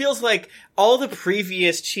true, but it feels like all the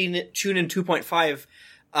previous Chunin 2.5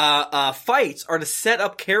 fights are to set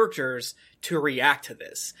up characters to react to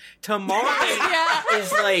this. Tamari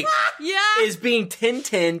is being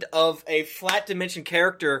Tintined of a flat dimension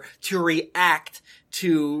character to react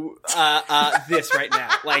to this right now.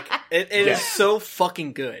 Like, it is so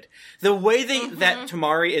fucking good. The way that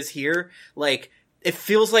Tamari is here, like, it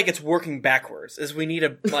feels like it's working backwards, as we need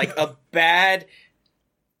a bad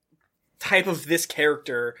type of this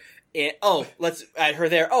character. And, let's add her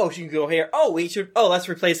there. Oh, she can go here. Let's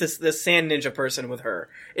replace this sand ninja person with her.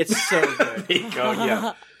 It's so good. There you go,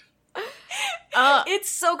 yeah. It's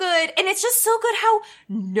so good, and it's just so good how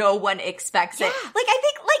no one expects it. Like, I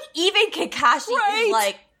think, even Kakashi is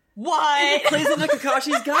like, what? It plays into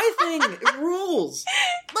Kakashi's guy thing. It rules.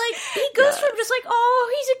 Like, he goes from just like,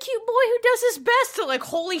 oh, he's a cute boy who does his best, to like,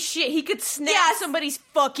 holy shit, he could snap somebody's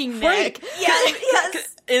fucking neck. Right.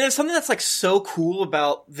 Yes. And there's something that's like so cool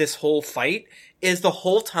about this whole fight is the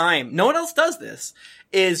whole time, no one else does this,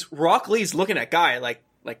 is Rock Lee's looking at Guy like,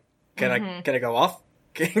 can I go off?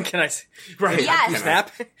 Can I? Right. Yes.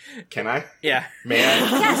 Snap. Can I? Yeah. Man.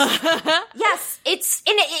 Yes.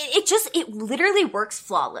 It literally works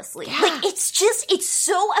flawlessly. Yeah. Like, it's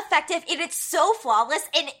so effective and it's so flawless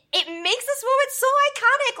and it makes this moment so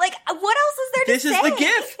iconic. Like, what else is there to say? This is the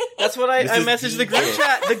GIF. That's what I messaged the group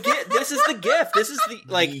chat. The GIF. This is the GIF. This is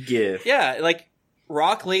the GIF. Yeah, like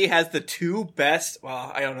Rock Lee has the two best.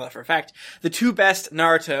 Well, I don't know that for a fact. The two best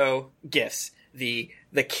Naruto GIFs. The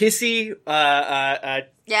kissy,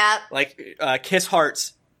 kiss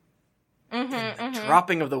hearts,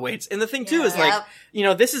 dropping of the weights. And the thing too is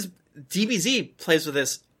this is, DBZ plays with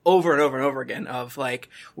this over and over and over again of like,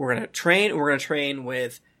 we're gonna train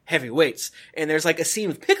with heavy weights. And there's like a scene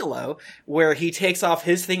with Piccolo where he takes off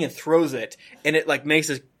his thing and throws it, and it like makes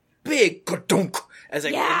this big ka-dunk as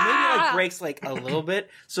like, it maybe like breaks like a little bit.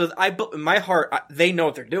 So in my heart, they know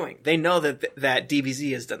what they're doing. They know that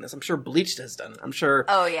DBZ has done this. I'm sure Bleach has done it. I'm sure.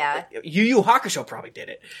 Oh yeah. Yu Yu Hakusho probably did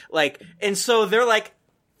it. Like, and so they're like,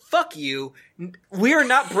 fuck you. We are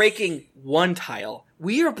not breaking one tile.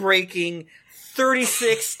 We are breaking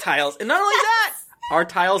 36 tiles. And not only that, our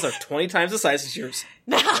tiles are 20 times the size as yours.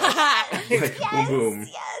 Boom.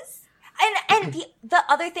 Yes. And the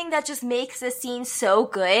other thing that just makes this scene so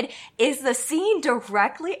good is the scene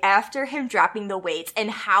directly after him dropping the weights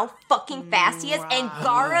and how fucking fast he is, and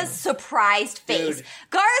Gaara's surprised face. Dude.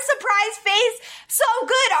 Gaara's surprised face, so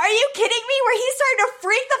good. Are you kidding me? Where he's starting to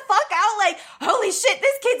freak the fuck out like, holy shit,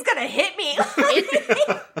 this kid's gonna hit me.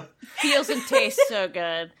 It feels and tastes so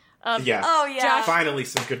good. Yeah. Oh yeah. Josh, finally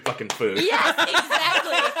some good fucking food. yes,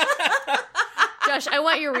 exactly. Josh, I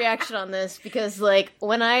want your reaction on this because, like,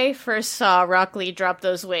 when I first saw Rock Lee drop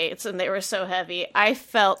those weights and they were so heavy, I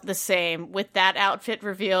felt the same with that outfit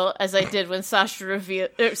reveal as I did when Sasha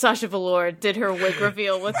Velour did her wig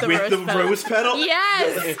reveal with the rose petal.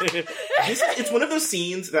 Yes, it's one of those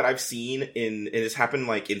scenes that I've seen and it's happened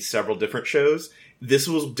like in several different shows. This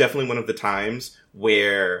was definitely one of the times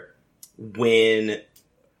where when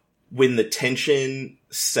the tension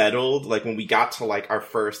settled, like when we got to like our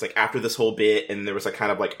first, like after this whole bit and there was like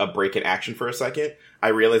kind of like a break in action for a second, I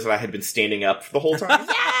realized that I had been standing up the whole time. But,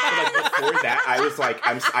 like, before that, I was like,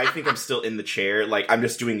 I think I'm still in the chair. Like I'm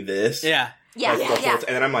just doing this. Yeah. Yeah, like, and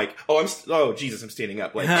then I'm like, oh Jesus, I'm standing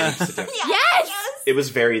up. Like, I need to sit down. yes. It was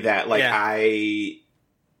very that. Like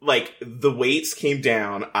Yeah. The weights came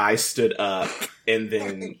down, I stood up, and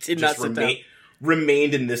then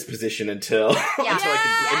remained in this position until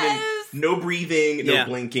I and then no breathing, no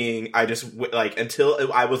blinking. I just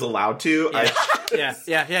until I was allowed to. Yeah.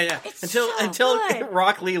 Until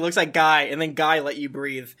Rock Lee looks like Guy, and then Guy let you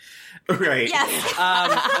breathe. Right.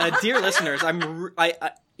 Yes. Dear listeners,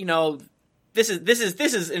 this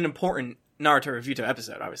is an important Naruto Reviewto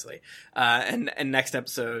episode, obviously, and next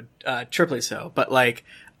episode, triply so. But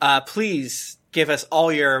please give us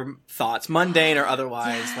all your thoughts, mundane or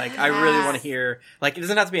otherwise. Yes. Like, I really want to hear, like, it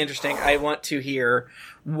doesn't have to be interesting. I want to hear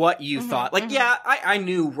what you thought. Like, I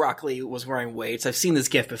knew Rock Lee was wearing weights. I've seen this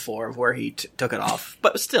GIF before of where he took it off.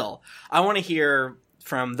 But still, I want to hear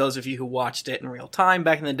from those of you who watched it in real time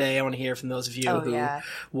back in the day. I want to hear from those of you who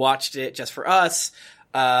watched it just for us.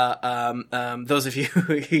 Those of you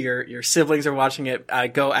who your siblings are watching it,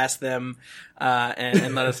 go ask them,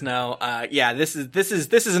 and let us know. This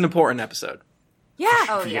is an important episode. Yeah.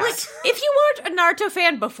 Oh, yeah. Like, if you weren't a Naruto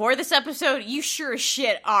fan before this episode, you sure as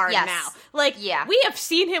shit are now. Like, we have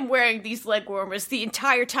seen him wearing these leg warmers the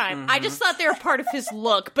entire time. I just thought they were part of his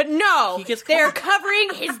look, but no, they're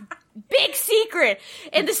covering his big secret,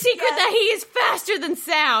 and the secret that he is faster than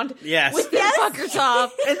sound. Yes. With the fuckers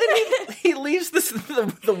off. And then he leaves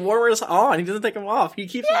the warmers on. He doesn't take them off. He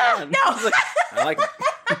keeps them on. No. He's like, I like it.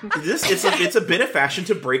 It's a bit of fashion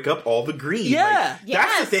to break up all the green. Yeah.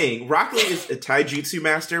 That's the thing. Rock Lee is a taijutsu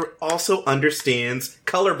master, also understands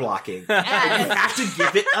color blocking. You have to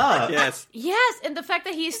give it up. Yes. Yes, and the fact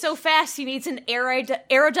that he's so fast, he needs an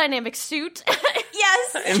aerodynamic suit.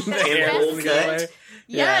 Yes. And the hair bowl cut.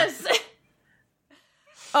 Yes.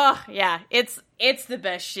 Oh, yeah, it's the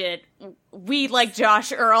best shit. We, like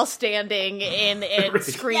Josh, are all standing and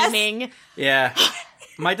screaming. Yes. Yeah.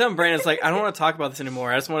 My dumb brain is like, I don't want to talk about this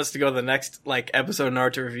anymore. I just want us to go to the next, like, episode of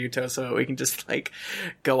Naruto Reviewto so we can just, like,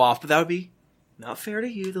 go off. But that would be not fair to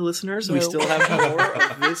you, the listeners. No. We still have more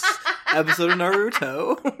of this episode of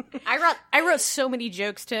Naruto. I wrote so many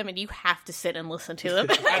jokes, Tim, and you have to sit and listen to them.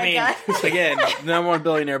 I mean, again, number one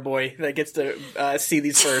billionaire boy that gets to see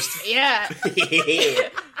these first. Yeah.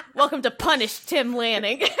 Welcome to Punish Tim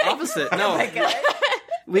Lanning. Opposite. No. Oh my God.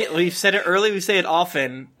 We've said it early, we say it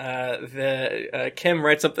often. Kim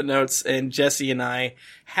writes up the notes, and Jesse and I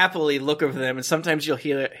happily look over them, and sometimes you'll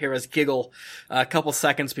hear us giggle a couple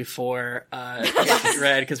seconds before it's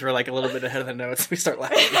read, because we're like a little bit ahead of the notes. We start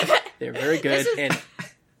laughing. They're very good, and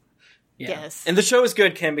yeah. Yes. And the show is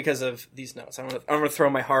good, Kim, because of these notes. I'm gonna throw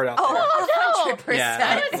my heart out there. Oh, 100%.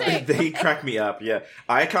 Yeah. They crack me up, yeah.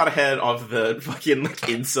 I caught ahead of the fucking, like,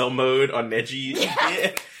 incel mode on Neji.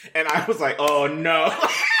 Yeah. And I was like, oh no. I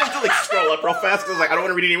have to, like, scroll up real fast. I was like, I don't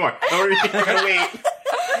want to read anymore. I gotta wait.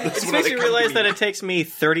 It makes you realize that it takes me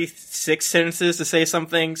 36 sentences to say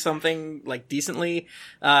something like decently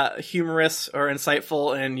humorous or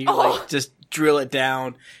insightful, and you like just drill it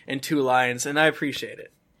down in 2 lines, and I appreciate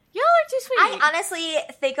it. Y'all are too sweet. I honestly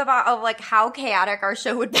think about like how chaotic our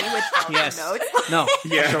show would be without yes. notes. No,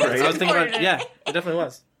 yeah, sure. right. I was thinking about it definitely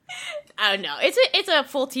was. I don't know. It's a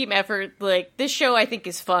full team effort. Like, this show I think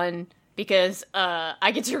is fun because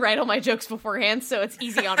I get to write all my jokes beforehand, so it's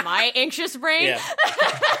easy on my anxious brain. Yeah.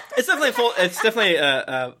 It's definitely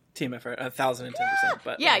a team effort, 1,010%.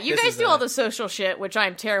 But yeah, like, you guys do all the social shit, which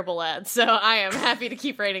I'm terrible at, so I am happy to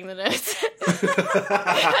keep writing the notes.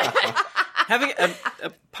 Having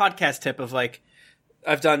a podcast tip of, like,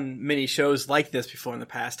 I've done many shows like this before in the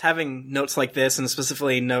past. Having notes like this, and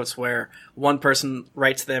specifically notes where one person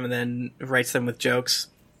writes them and then writes them with jokes,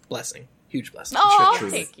 blessing. Huge blessing. Oh,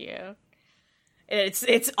 thank you.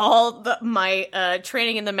 It's all my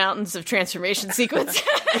training in the mountains of transformation sequence.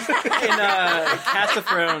 In Cast of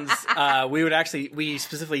Thrones, we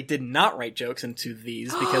specifically did not write jokes into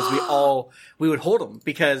these because we would hold them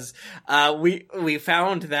because we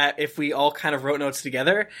found that if we all kind of wrote notes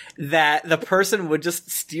together, that the person would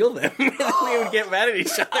just steal them. And we would get mad at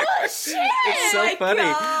each other. Oh, shit! It's so funny.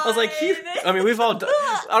 God. I was like, we've all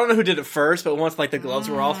I don't know who did it first, but once like the gloves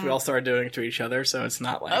were off, we all started doing it to each other, so it's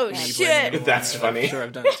not like me shit. blaming anyone. That's funny. I'm sure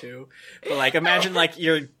I've done it too. But like, imagine like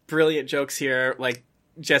your brilliant jokes here, like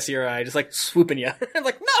Jesse or I, just like swooping you. I'm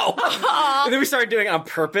like, no! And then we started doing it on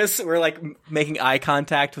purpose. We're like making eye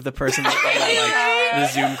contact with the person that like the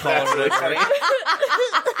Zoom call. That's really funny.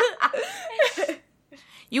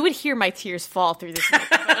 You would hear my tears fall through this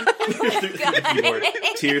microphone. through the keyboard.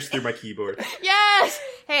 Tears through my keyboard. Yes!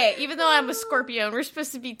 Hey, even though I'm a Scorpio and we're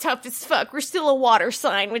supposed to be tough as fuck, we're still a water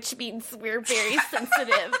sign, which means we're very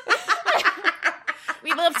sensitive.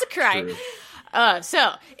 We love to cry. True.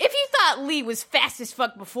 So, if you thought Lee was fast as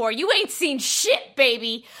fuck before, you ain't seen shit,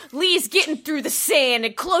 baby. Lee's getting through the sand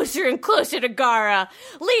and closer to Gaara.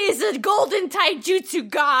 Lee is a golden taijutsu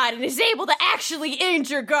god and is able to actually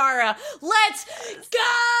injure Gaara. Let's go!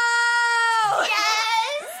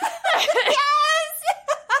 Yes! Yes!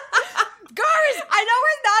 Gaara's... I know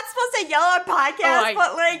we're not supposed to yell on podcasts,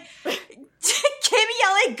 but like, Kim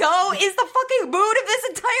yelling "go" is the fucking mood of this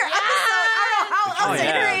entire episode. I don't know how else to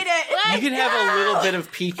rate it. You can have a little bit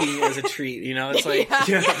of peeking as a treat, you know? It's like...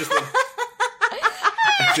 Yeah, just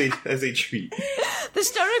like, as a treat. The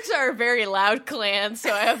Stoics are a very loud clan, so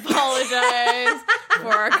I apologize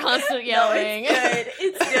for our constant yelling. No,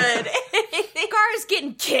 it's good. Gaara's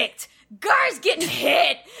getting kicked. Gaara's getting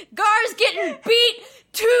hit. Gaara's getting beat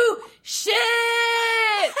to shit.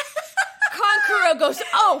 Kankuro goes,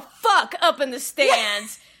 oh, fuck, up in the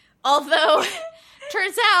stands. Although,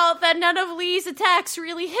 turns out that none of Lee's attacks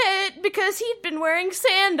really hit because he'd been wearing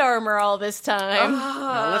sand armor all this time.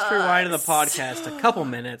 Now, let's rewind to the podcast a couple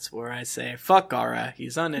minutes where I say, fuck Gaara,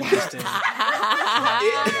 he's uninteresting.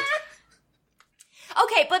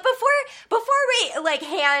 Okay, but before we like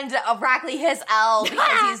hand Rackley his L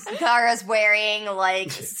because Gaara's wearing like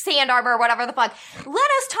sand armor or whatever the fuck, let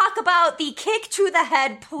us talk about the kick to the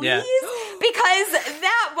head, please. Yeah. Because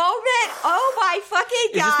that moment, oh my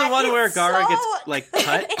fucking god. Is this the one where Gaara gets like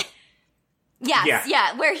cut? Yes,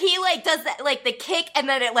 yeah, where he like does that, like the kick, and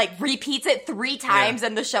then it like repeats it 3 times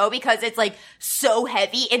in the show because it's like so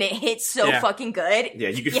heavy and it hits so fucking good. Yeah,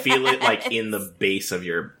 you can feel it like in the base of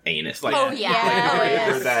your anus. Like,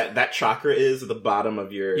 where that chakra is at the bottom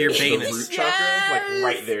of your anus. The root chakra. Like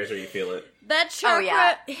right there is where you feel it. That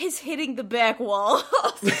chakra is hitting the back wall.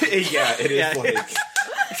 Yeah, it is like...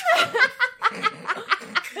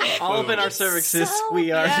 all up in our cervixes.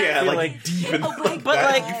 We are like deep in the but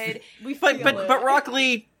like but Rock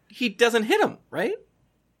Lee, he doesn't hit him, right?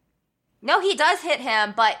 No, he does hit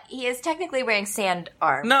him, but he is technically wearing sand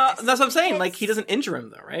armor. No, that's what I'm saying. Like, he doesn't injure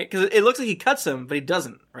him, though, right? Because it looks like he cuts him, but he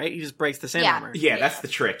doesn't, right? He just breaks the sand armor. Yeah, that's the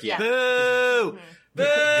trick, yeah. Boo!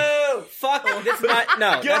 Boo! Fuck, that's not,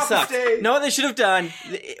 no, that sucks. No, what they should have done,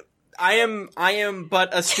 I am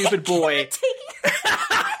but a stupid boy.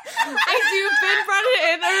 You've been brought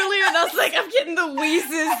it in earlier, and I was like, I'm getting the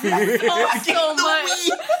wheezes so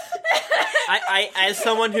much. I, as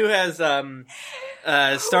someone who has,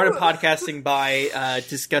 started podcasting by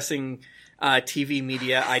discussing TV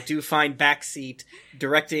media, I do find backseat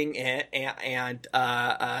directing and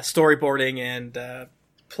storyboarding and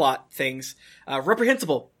plot things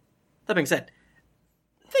reprehensible. That being said,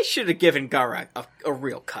 they should have given Gaara a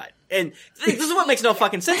real cut. And this is what makes no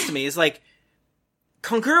fucking sense to me, is like,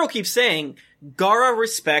 Konkuro keeps saying Gaara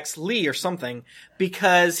respects Lee or something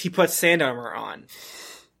because he puts sand armor on.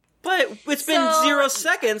 But it's been 0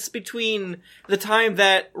 seconds between the time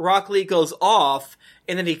that Rock Lee goes off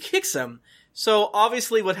and then he kicks him. So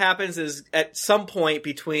obviously what happens is at some point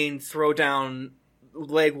between throwdown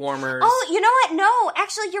leg warmers... Oh, you know what? No,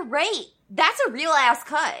 actually you're right. That's a real ass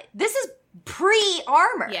cut. This is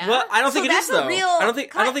pre-armor. Yeah. Well, I don't think it is, though. I don't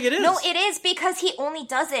think it is. No, it is because he only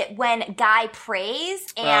does it when Guy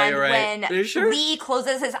prays and when Lee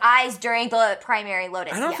closes his eyes during the primary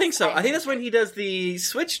lotus. I don't think so. I think that's when he does the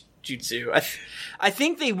switch jutsu. I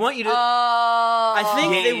think they want you to. I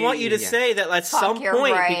think they want you to say that at some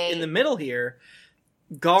point in the middle here,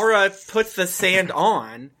 Gaara puts the sand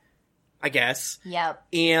on, I guess. Yep.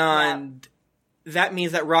 And that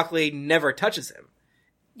means that Rock Lee never touches him.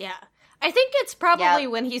 Yeah. I think it's probably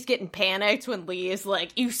when he's getting panicked when Lee is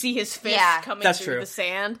like, you see his fist coming through the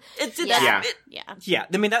sand. Yeah.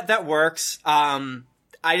 I mean, that works. I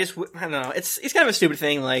don't know. It's kind of a stupid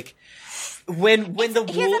thing. Like, when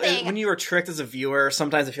you are tricked as a viewer,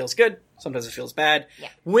 sometimes it feels good, sometimes it feels bad. Yeah.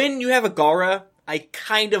 When you have a Gaara, I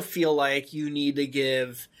kind of feel like you need to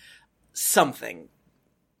give something.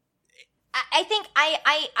 I think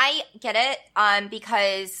I get it,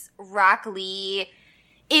 because Rock Lee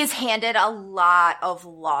is handed a lot of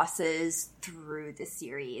losses through the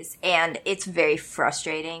series, and it's very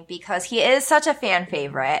frustrating because he is such a fan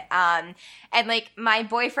favorite. And like, my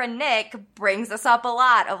boyfriend Nick brings us up a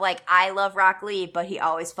lot of like, I love Rock Lee, but he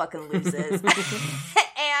always fucking loses.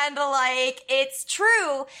 And like, it's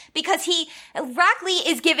true because Rock Lee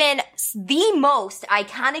is given the most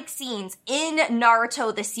iconic scenes in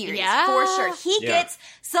Naruto the series, for sure. He gets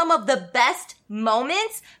some of the best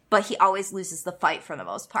moments, but he always loses the fight for the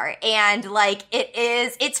most part. And like,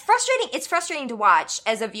 it's frustrating. It's frustrating to watch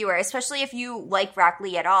as a viewer, especially if you like Rock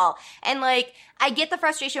Lee at all. And like, I get the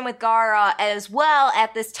frustration with Gaara as well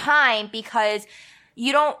at this time because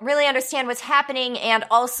you don't really understand what's happening, and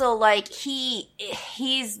also like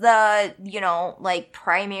he's the, like,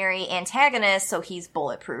 primary antagonist, so he's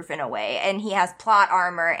bulletproof in a way, and he has plot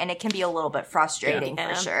armor, and it can be a little bit frustrating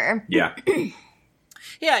for sure. Yeah.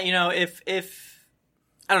 Yeah, if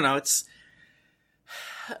I don't know, it's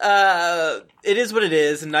it is what it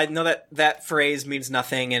is, and I know that phrase means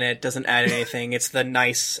nothing and it doesn't add anything. It's the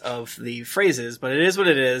nice of the phrases, but it is what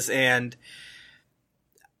it is, and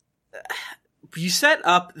you set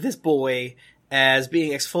up this boy as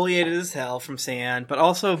being exfoliated as hell from sand, but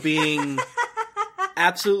also being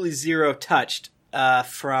absolutely zero touched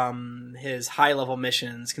from his high-level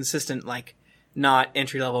missions, consistent, like, not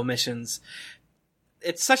entry-level missions.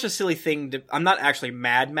 It's such a silly thing to... I'm not actually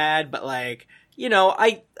mad, but, like,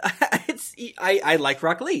 I like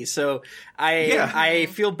Rock Lee, so I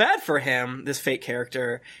feel bad for him, this fake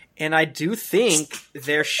character, and I do think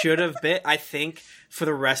there should have been, for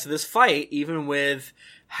the rest of this fight, even with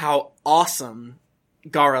how awesome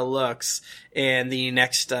Gaara looks in the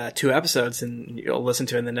next 2 episodes, and you'll listen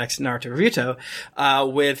to in the next Naruto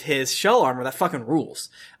Reviewto, with his shell armor, that fucking rules.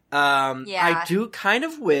 I do kind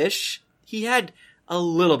of wish he had a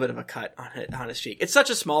little bit of a cut on his cheek. It's such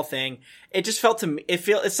a small thing. It just felt to me,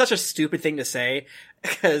 it's such a stupid thing to say,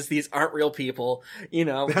 because these aren't real people,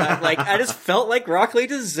 but like, I just felt like Rock Lee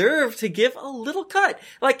deserved to give a little cut.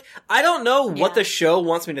 Like, I don't know what the show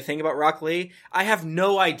wants me to think about Rock Lee. I have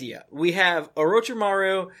no idea. We have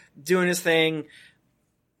Orochimaru doing his thing,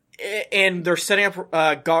 and they're setting up,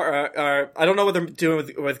 Gaara, I don't know what they're doing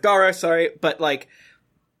with Gaara, sorry, but like,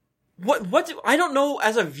 I don't know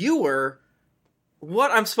as a viewer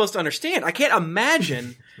what I'm supposed to understand. I can't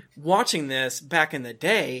imagine watching this back in the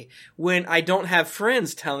day when I don't have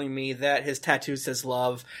friends telling me that his tattoo says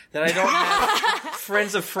love, that I don't have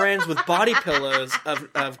friends of friends with body pillows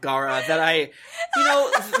of Gaara that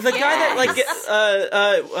the guy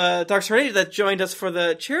that Dark Serenity that joined us for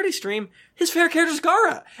the charity stream, his favorite character is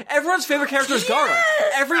Gaara. Everyone's favorite character is Gaara.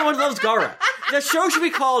 Everyone loves Gaara. The show should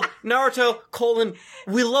be called Naruto: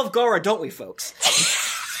 We love Gaara, don't we, folks?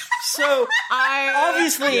 So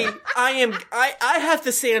obviously I have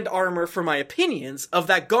to stand armor for my opinions of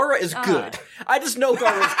that Gaara is good. I just know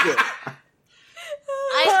Gaara is good.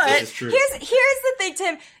 This is true. Here's the thing,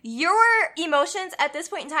 Tim. Your emotions at this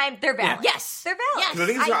point in time, they're valid. Yeah. Yes. They're valid. Yes. I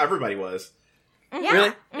think it's how everybody was. Yeah. Really?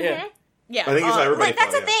 Mm-hmm. Yeah. Yeah. I think it's how everybody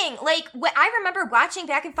that's the thing. Like, when I remember watching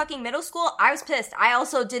back in fucking middle school, I was pissed. I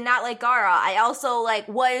also did not like Gaara. I also,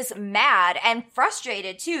 was mad and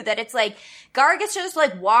frustrated, too, that it's like, Gaara gets to just,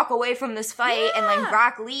 walk away from this fight, and,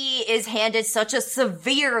 Rock Lee is handed such a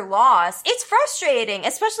severe loss. It's frustrating,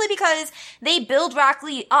 especially because they build Rock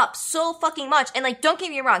Lee up so fucking much. And, don't get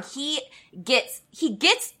me wrong, he gets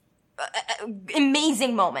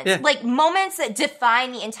amazing moments. Yeah. Moments that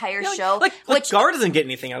define the entire show. Which Gaara doesn't get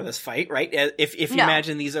anything out of this fight, right? If you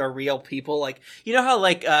imagine these are real people, you know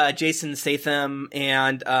how Jason Statham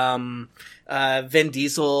and Vin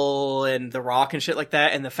Diesel and The Rock and shit like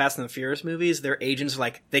that, and the Fast and the Furious movies, their agents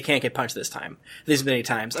are they can't get punched this time. This many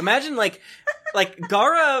times. Imagine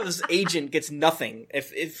Gaara's agent gets nothing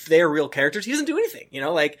if they're real characters. He doesn't do anything, he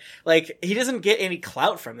doesn't get any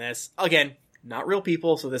clout from this. Again, not real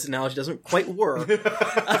people, so this analogy doesn't quite work.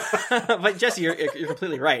 But Jesse, you're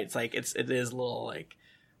completely right. It is a little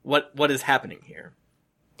what is happening here?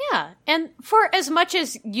 Yeah, and for as much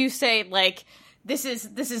as you say this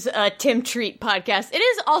is a Tim treat podcast, it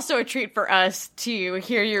is also a treat for us to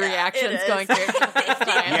hear your reactions going through it.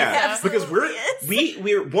 Yeah, because we're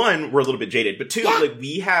a little bit jaded, but two,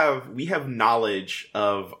 we have knowledge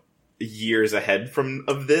of years ahead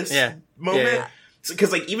of this moment. Yeah.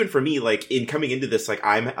 Because, even for me, in coming into this,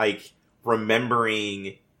 I'm,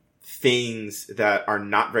 remembering things that are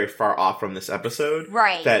not very far off from this episode.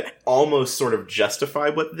 Right. That almost sort of justify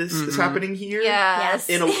what this is happening here. Yes.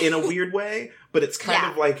 In a weird way. But it's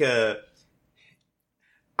kind of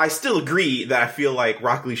I still agree that I feel like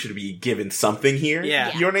Rock Lee should be given something here.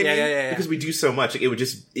 Yeah. You know what I mean? Yeah. Because we do so much. It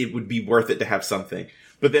would be worth it to have something.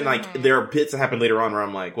 But then, there are bits that happen later on where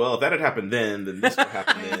I'm well, if that had happened then this would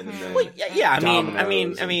happen then. And then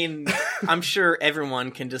I mean, I'm sure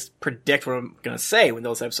everyone can just predict what I'm going to say when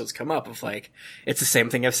those episodes come up. Of it's the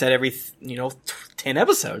same thing I've said every 10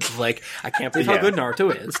 episodes. Of I can't believe how good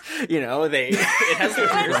Naruto is. It has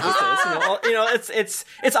this.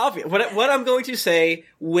 It's obvious. What I'm going to say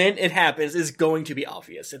when it happens is going to be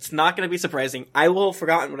obvious. It's not going to be surprising. I will have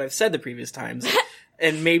forgotten what I've said the previous times,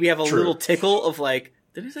 and maybe have a little tickle of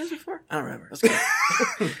did I say this before? I don't remember.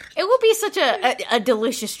 It will be such a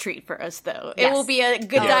delicious treat for us, though. Yes. It will be a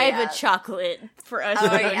good dive of chocolate for us to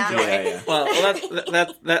enjoy. Yeah. Well,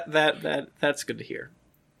 that's good to hear.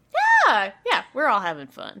 Yeah, we're all having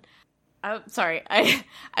fun. I'm sorry, I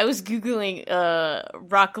was Googling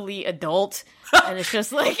Rock Lee adult, and it's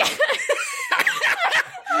just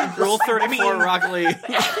Rule 34 Rock Lee.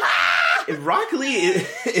 Rock Lee,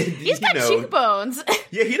 he's got cheekbones.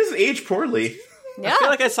 Yeah, he doesn't age poorly. Yeah. I feel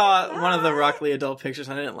like I saw one of the Rock Lee adult pictures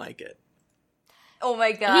and I didn't like it. Oh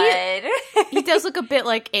my god. He does look a bit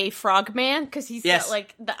like a frogman, because he's got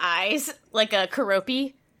the eyes like a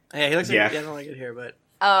Karopi. Yeah, he looks like, I don't like it here, but...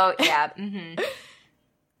 Oh, yeah. Mm-hmm.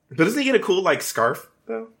 But doesn't he get a cool, scarf,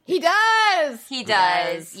 though? He does! He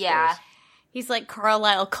does, yeah. He's like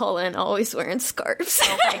Carlisle Cullen, always wearing scarves.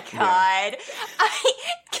 Oh my god.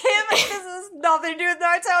 Kim, this has nothing to do with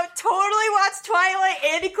Naruto. Totally watched Twilight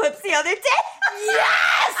and Eclipse the other day.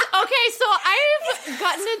 Yes! Okay, so I've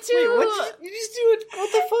gotten into... Wait, what did you just do it? What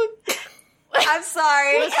the fuck? I'm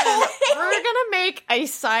sorry. Listen, we're gonna make a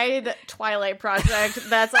side Twilight project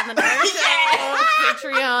that's on the Naruto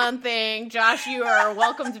Patreon thing. Josh, you are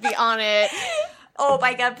welcome to be on it. Oh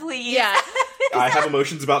my god, please. Yeah. I have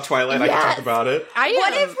emotions about Twilight. Yes. I can talk about it.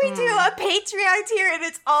 What if we do a Patreon tier and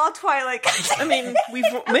it's all Twilight content? I mean, we've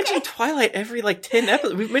mentioned Twilight every 10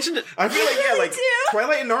 episodes. We've mentioned it. I feel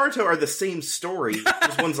Twilight and Naruto are the same story,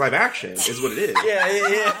 just one's live action, is what it is. Yeah.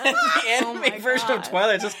 The anime version of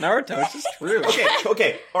Twilight is just Naruto. It's just true.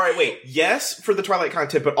 Okay. All right, wait. Yes, for the Twilight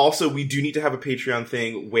content, but also we do need to have a Patreon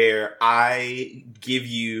thing where I give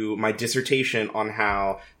you my dissertation on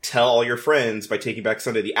how Tell All Your Friends by Taking Back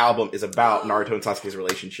Sunday, the album, is about Naruto and Sasuke's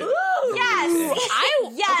relationship. Ooh, yes!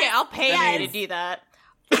 Okay, I'll pay you to do that.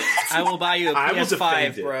 I will buy you a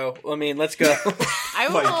PS5, bro. I mean, let's go. I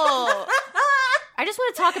will. I just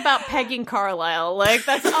want to talk about pegging Carlisle.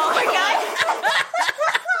 That's all. Oh my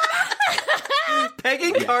god.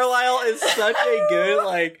 Pegging Carlisle is such a good,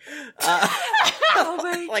 Oh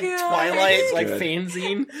my like God. Twilight, like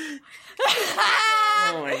fanzine.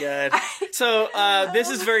 Oh my god. So, this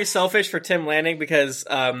is very selfish for Tim Lanning because,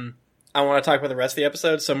 I want to talk about the rest of the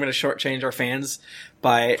episode, so I'm going to shortchange our fans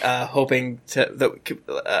by, hoping to,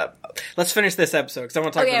 let's finish this episode because I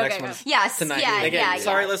want to talk about the next one. Yes. Tonight. Yeah, Again,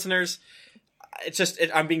 sorry, yeah. listeners. It's just,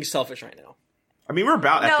 I'm being selfish right now. I mean, we're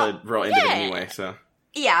about at the real end of it anyway, so.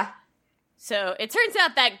 Yeah. So, it turns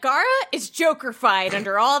out that Gaara is Joker-fied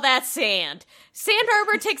under all that sand. Sand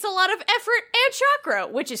Arbor takes a lot of effort and chakra,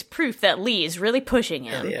 which is proof that Lee is really pushing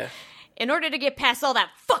him. Yeah. In order to get past all that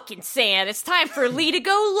fucking sand, it's time for Lee to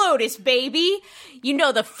go Lotus, baby! You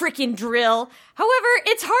know the frickin' drill. However,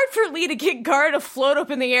 it's hard for Lee to get Gaara to float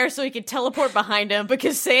up in the air so he can teleport behind him,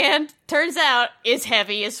 because sand, turns out, is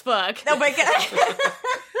heavy as fuck. Oh my god.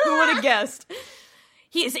 Who would have guessed?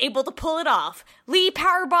 He is able to pull it off. Lee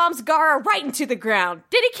powerbombs Gaara right into the ground.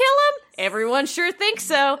 Did he kill him? Everyone sure thinks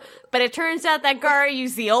so. But it turns out that Gaara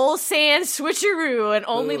used the old sand switcheroo and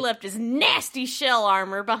only left his nasty shell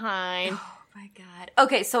armor behind. Oh my god.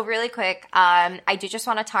 Okay, so really quick, I do just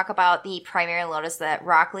want to talk about the primary lotus that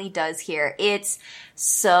Rock Lee does here. It's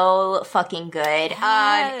so fucking good.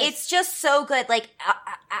 Yes. It's just so good. Like,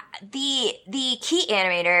 the key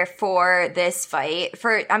animator for this fight,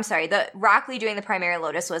 the Rock Lee doing the primary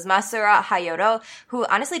lotus was Masura Hayoto, who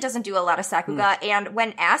honestly doesn't do a lot of Sakuga, and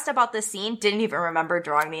when asked about this scene, didn't even remember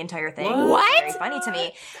drawing the entire thing. What? Very funny to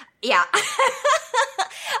me. Yeah.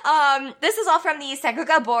 This is all from the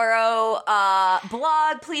Sakuga Boro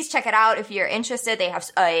blog. Please check it out if you're interested. They have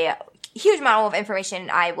a huge amount of information.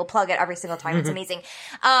 I will plug it every single time. It's amazing.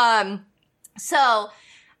 So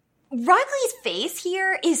Rock Lee's face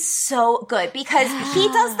here is so good because he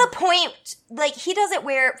does the point, like, he does it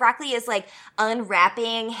where Rock Lee is, like,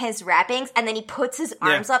 unwrapping his wrappings, and then he puts his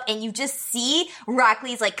arms up, and you just see Rock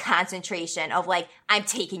Lee's, like, concentration of, like, I'm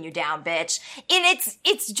taking you down, bitch. And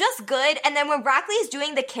it's just good, and then when Rock Lee is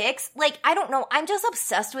doing the kicks, like, I don't know, I'm just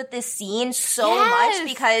obsessed with this scene so much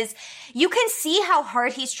because you can see how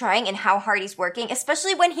hard he's trying and how hard he's working,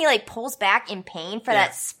 especially when he, like, pulls back in pain for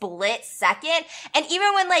that split second, and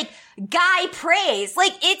even when, like, Guy prays,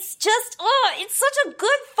 like, it's just, it's such a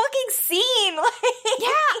good fucking scene. Like,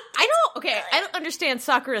 I don't understand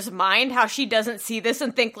Sakura's mind, how she doesn't see this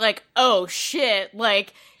and think, like, oh shit,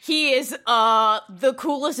 like, he is, the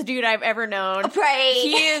coolest dude I've ever known. Right.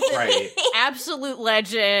 He is an absolute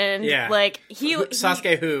legend. Yeah. Like,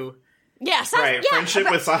 Sasuke who? Yeah, Right, friendship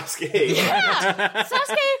with Sasuke. Yeah.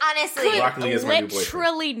 Sasuke honestly, Rock Lee is my new boyfriend.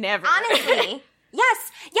 literally never. Honestly.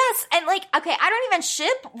 Yes, and like, okay, I don't even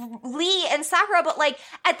ship Lee and Sakura, but like,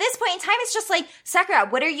 at this point in time, it's just like, Sakura,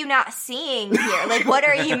 what are you not seeing here? Like, what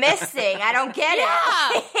are you missing? I don't get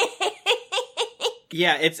it.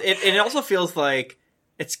 Yeah, it also feels like,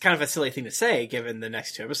 it's kind of a silly thing to say, given the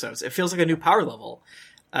next two episodes. It feels like a new power level.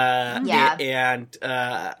 And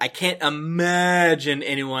I can't imagine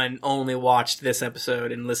anyone only watched this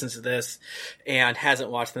episode and listens to this and hasn't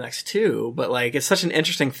watched the next two, but like, it's such an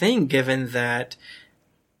interesting thing given that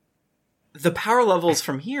the power levels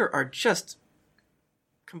from here are just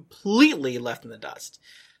completely left in the dust.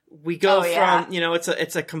 We go from,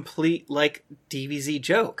 it's a complete, like, DBZ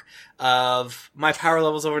joke of my power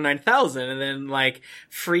level's over 9,000, and then, like,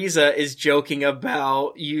 Frieza is joking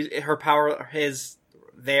about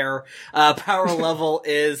their power level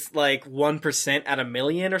is like 1% out of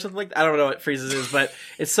million or something like that. I don't know what Frieza's is, but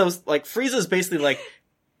it's so, like, Frieza's basically like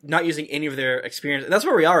not using any of their experience. That's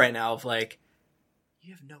where we are right now of like,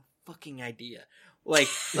 you have no fucking idea. Like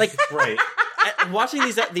Right. Watching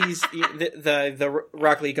the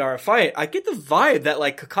Rock Lee Gaara fight, I get the vibe that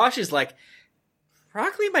like Kakashi's like,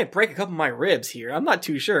 Rock Lee might break a couple of my ribs here. I'm not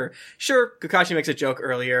too sure. Sure, Kakashi makes a joke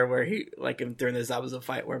earlier where he, like, during the Zabuza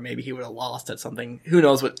fight where maybe he would have lost at something. Who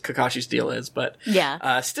knows what Kakashi's deal is, but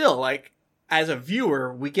still, like, as a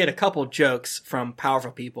viewer, we get a couple jokes from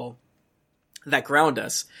powerful people that ground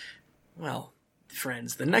us. Well,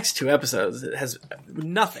 friends, the next two episodes has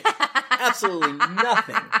nothing, absolutely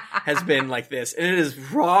nothing has been like this. And it is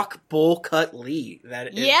Rock Bull Cut Lee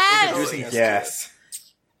that is introducing us. Yes.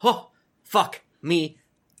 Oh, fuck. Me,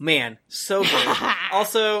 man, so good.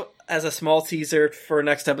 Also, as a small teaser for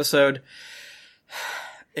next episode,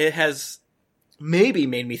 it has maybe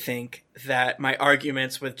made me think that my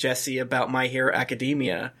arguments with Jessie about My Hero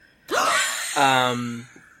Academia,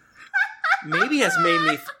 maybe has made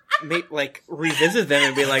me revisit them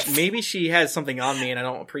and be like, maybe she has something on me and I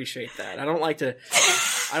don't appreciate that. I don't like to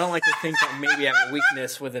think that maybe I have a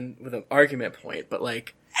weakness with an argument point, but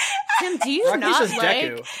like, Tim, do you Rocky's not just like...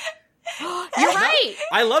 Deku. You're right!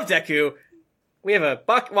 I love Deku. We have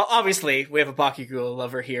obviously we have a Bakugo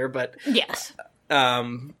lover here, but yes,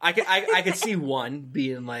 I could see one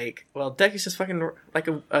being like, well, Deku's just fucking like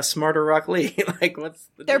a smarter Rock Lee. Like, what's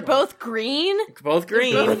the They're deal? both green. Both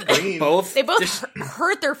green. They both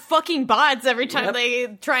hurt their fucking bods every time they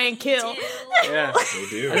try and kill. Yeah, They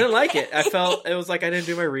do. I didn't like it. I felt it was like I didn't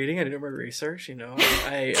do my reading. I didn't do my research. You know,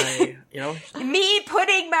 I Me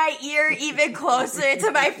putting my ear even closer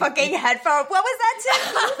to my fucking headphone. What was that,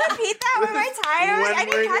 Tim? Can you repeat that? Am I tired? I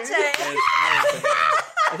didn't catch it.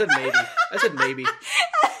 I said maybe. I said maybe.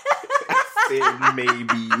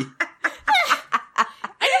 I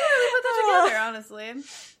never really put that together, honestly.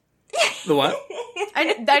 The what?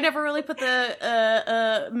 I never really put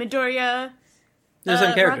the Midoriya There's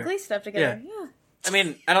some character. Rock Lee stuff together. Yeah. I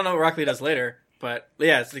mean, I don't know what Rock Lee does later, but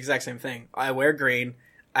yeah, it's the exact same thing. I wear green.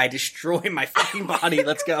 I destroy my fucking body.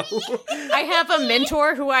 Let's go. I have a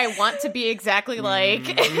mentor who I want to be exactly like,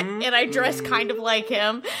 and I dress kind of like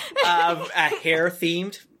him. A hair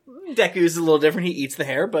themed. Deku's a little different. He eats the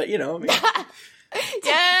hair, but you know. I mean,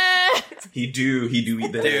 Yeah. He do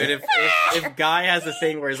eat the dude, if Guy has a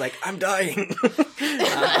thing where he's like, I'm dying.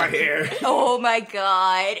 my hair. Oh my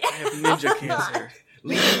god. I have ninja cancer.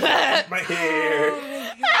 Leave my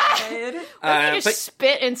hair. You just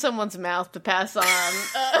spit in someone's mouth to pass on.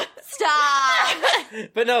 Stop.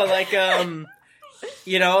 But no, like,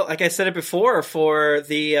 you know, like I said it before, for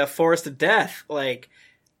the Forest of Death, like,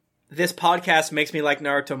 this podcast makes me like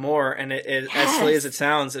Naruto more, and as silly as it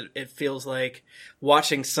sounds, it feels like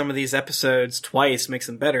watching some of these episodes twice makes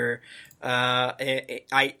them better.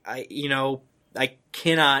 I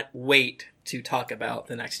cannot wait to talk about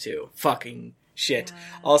the next two. Fucking shit.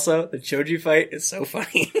 Also, the Choji fight is so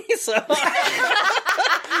funny. So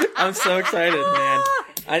I'm so excited, man.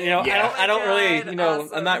 I don't really, awesome.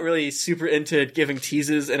 I'm not really super into giving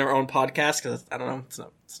teases in our own podcast because I don't know, it's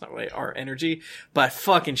not really our energy. But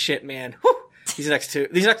fucking shit, man. Whew. These next 3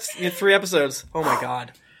 episodes. Oh my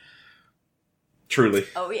god. Truly.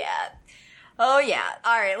 Oh yeah. All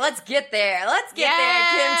right, let's get there. There.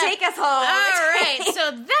 Kim, take us home. All right,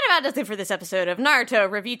 so that about does it for this episode of Naruto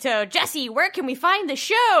Reviewto. Jesse, where can we find the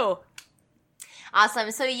show?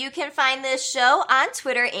 Awesome. So you can find this show on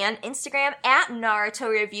Twitter and Instagram at Naruto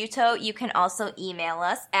Reviewto. You can also email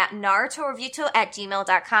us at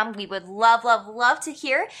narutoreviewto@gmail.com. We would love to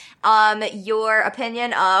hear your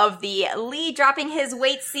opinion of the Lee dropping his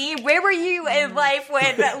weight scene. Where were you in life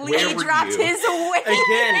when Lee dropped his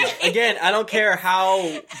weight? Again, I don't care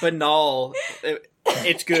how banal.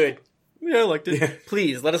 It's good. Yeah, I liked it.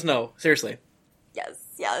 Please, let us know. Seriously. Yes.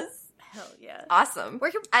 Hell yeah. Awesome.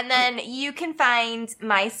 And then you can find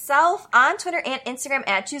myself on Twitter and Instagram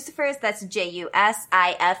at Jusifers. That's JUSIFERS.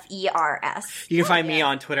 You can find me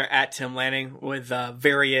on Twitter at Tim Lanning with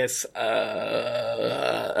various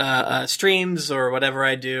streams or whatever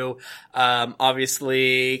I do.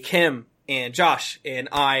 Obviously, Kim and Josh and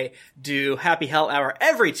I do Happy Hell Hour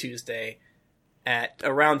every Tuesday at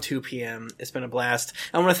around 2 p.m. It's been a blast.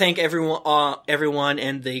 I want to thank everyone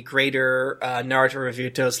in the greater Naruto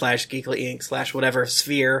Reviewto / Geekly Inc. / whatever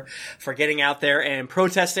sphere for getting out there and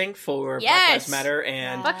protesting for Black Lives Matter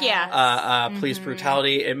and Fuck yeah. police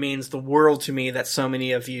brutality. It means the world to me that so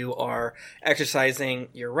many of you are exercising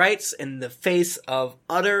your rights in the face of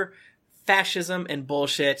utter fascism and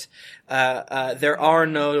bullshit. There are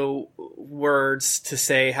no words to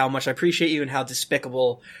say how much I appreciate you and how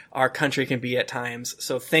despicable our country can be at times.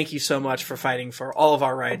 So thank you so much for fighting for all of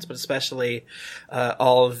our rights, but especially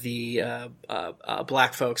all of the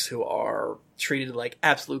black folks who are treated like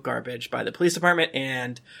absolute garbage by the police department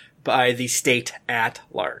and by the state at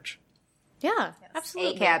large. Yeah,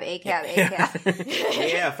 absolutely.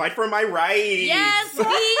 ACAB. Yeah, fight for my rights. Yes,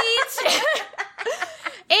 Pete!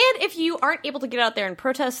 And if you aren't able to get out there and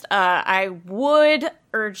protest, I would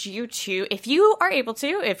urge you to, if you are able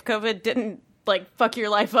to, if COVID didn't, fuck your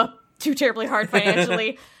life up too terribly hard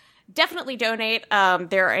financially, definitely donate.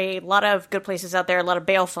 There are a lot of good places out there, a lot of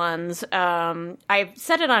bail funds. I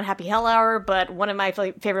said it on Happy Hell Hour, but one of my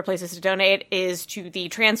favorite places to donate is to the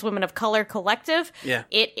Trans Women of Color Collective. Yeah.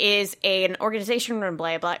 It is an organization run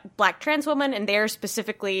by a black trans woman, and they're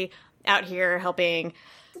specifically out here helping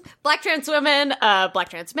Black trans women, Black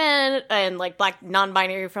trans men, and Black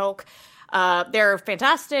non-binary folk. They're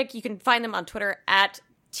fantastic. You can find them on Twitter at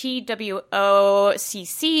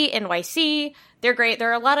TWOCCNYC. They're great. There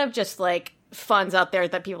are a lot of just funds out there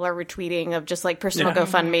that people are retweeting of just personal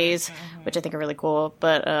GoFundMes, which I think are really cool.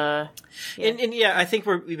 But yeah. And I think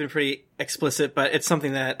we've been pretty explicit, but it's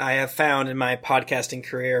something that I have found in my podcasting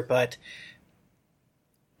career. But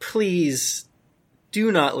please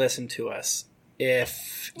do not listen to us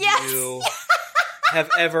if you have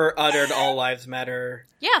ever uttered all lives matter.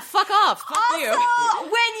 Yeah, fuck off. Fuck also, you.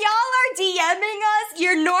 when y'all are DMing us,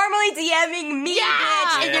 you're normally DMing me,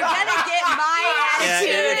 bitch, and you're gonna get my attitude.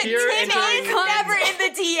 Yeah, if you're Timmy's never in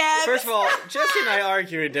the DM. First of all, Jessie and I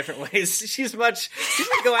argue in different ways. She's gonna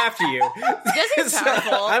go after you. Jessie's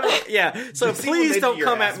powerful. So Jessie please will don't your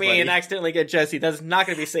come ass, at me buddy. and accidentally get Jessie. That's not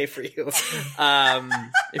gonna be safe for you.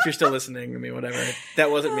 If you're still listening, I mean, whatever.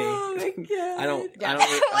 That wasn't me. Oh my God. That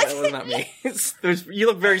was not me. You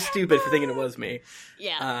look very stupid for thinking it was me.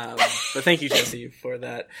 Yeah. But thank you, Jessie, for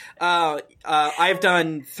that. I've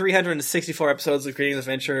done 364 episodes of Greetings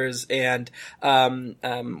Adventures, and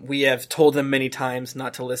we have told them many times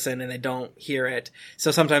not to listen, and they don't hear it.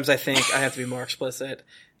 So sometimes I think I have to be more explicit.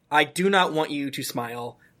 I do not want you to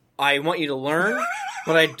smile. I want you to learn,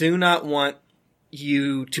 but I do not want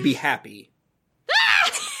you to be happy.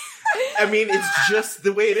 I mean, it's just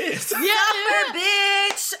the way it is. Suffer,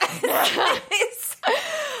 bitch.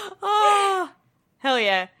 Oh, hell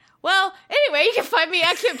yeah. Well, anyway, you can find me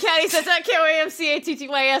at Kim Caddy, that's at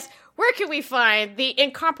KOAMCATTYS. Where can we find the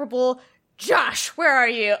incomparable Josh? Where are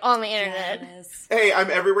you on the internet? Yes. Hey,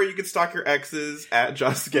 I'm everywhere you can stalk your exes at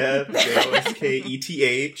Josketh,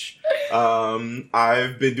 JOSKETH.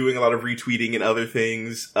 I've been doing a lot of retweeting and other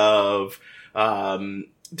things of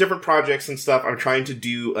different projects and stuff. I'm trying to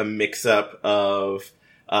do a mix-up of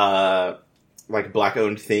like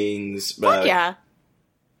Black-owned things. Yeah.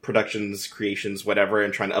 Productions, creations, whatever,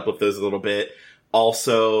 and trying to uplift those a little bit.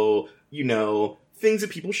 Also, things that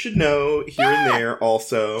people should know here and there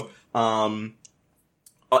also. And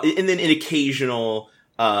then an occasional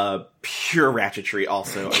pure ratchetry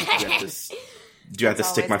also. I do have to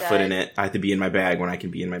stick my foot in it. I have to be in my bag when I can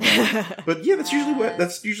be in my bag. But yeah, that's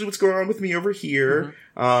usually what's going on with me over here.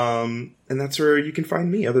 And that's where you can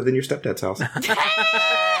find me, other than your stepdad's house.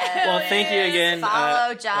 Well, thank you again,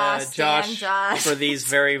 Follow Josh, for these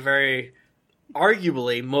very, very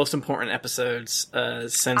arguably most important episodes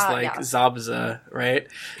since Zabza, right?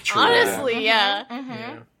 True. Honestly, yeah.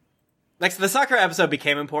 Yeah. Like, the Sakura episode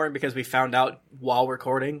became important because we found out while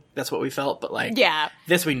recording. That's what we felt. But, like,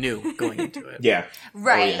 this we knew going into it. Yeah.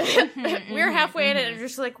 Right. Oh, yeah. We were halfway in it and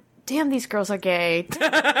just like, damn, these girls are gay.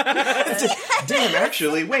 Damn,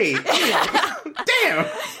 actually, wait. Damn.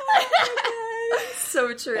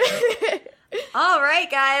 So true. All right,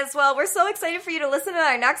 guys. Well, we're so excited for you to listen to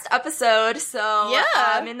our next episode. So,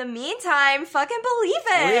 in the meantime, fucking believe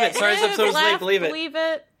it. Believe it. Sorry, this episode's late. Believe it. Believe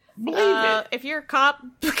it. Believe it. If you're a cop,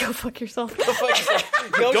 go fuck yourself. Go Don't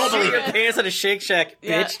shit believe your it. pants at a Shake Shack,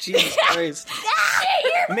 bitch. Jesus Christ.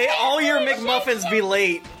 May all your McMuffins be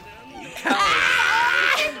late.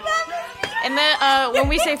 And then when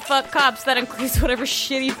we say fuck cops, that includes whatever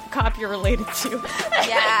shitty cop you're related to.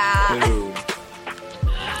 Yeah. Ooh.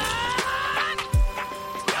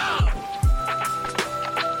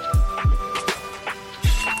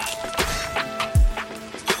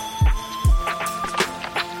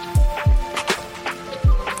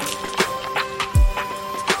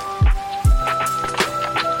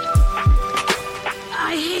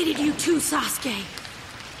 I hated you too, Sasuke.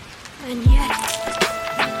 And yet...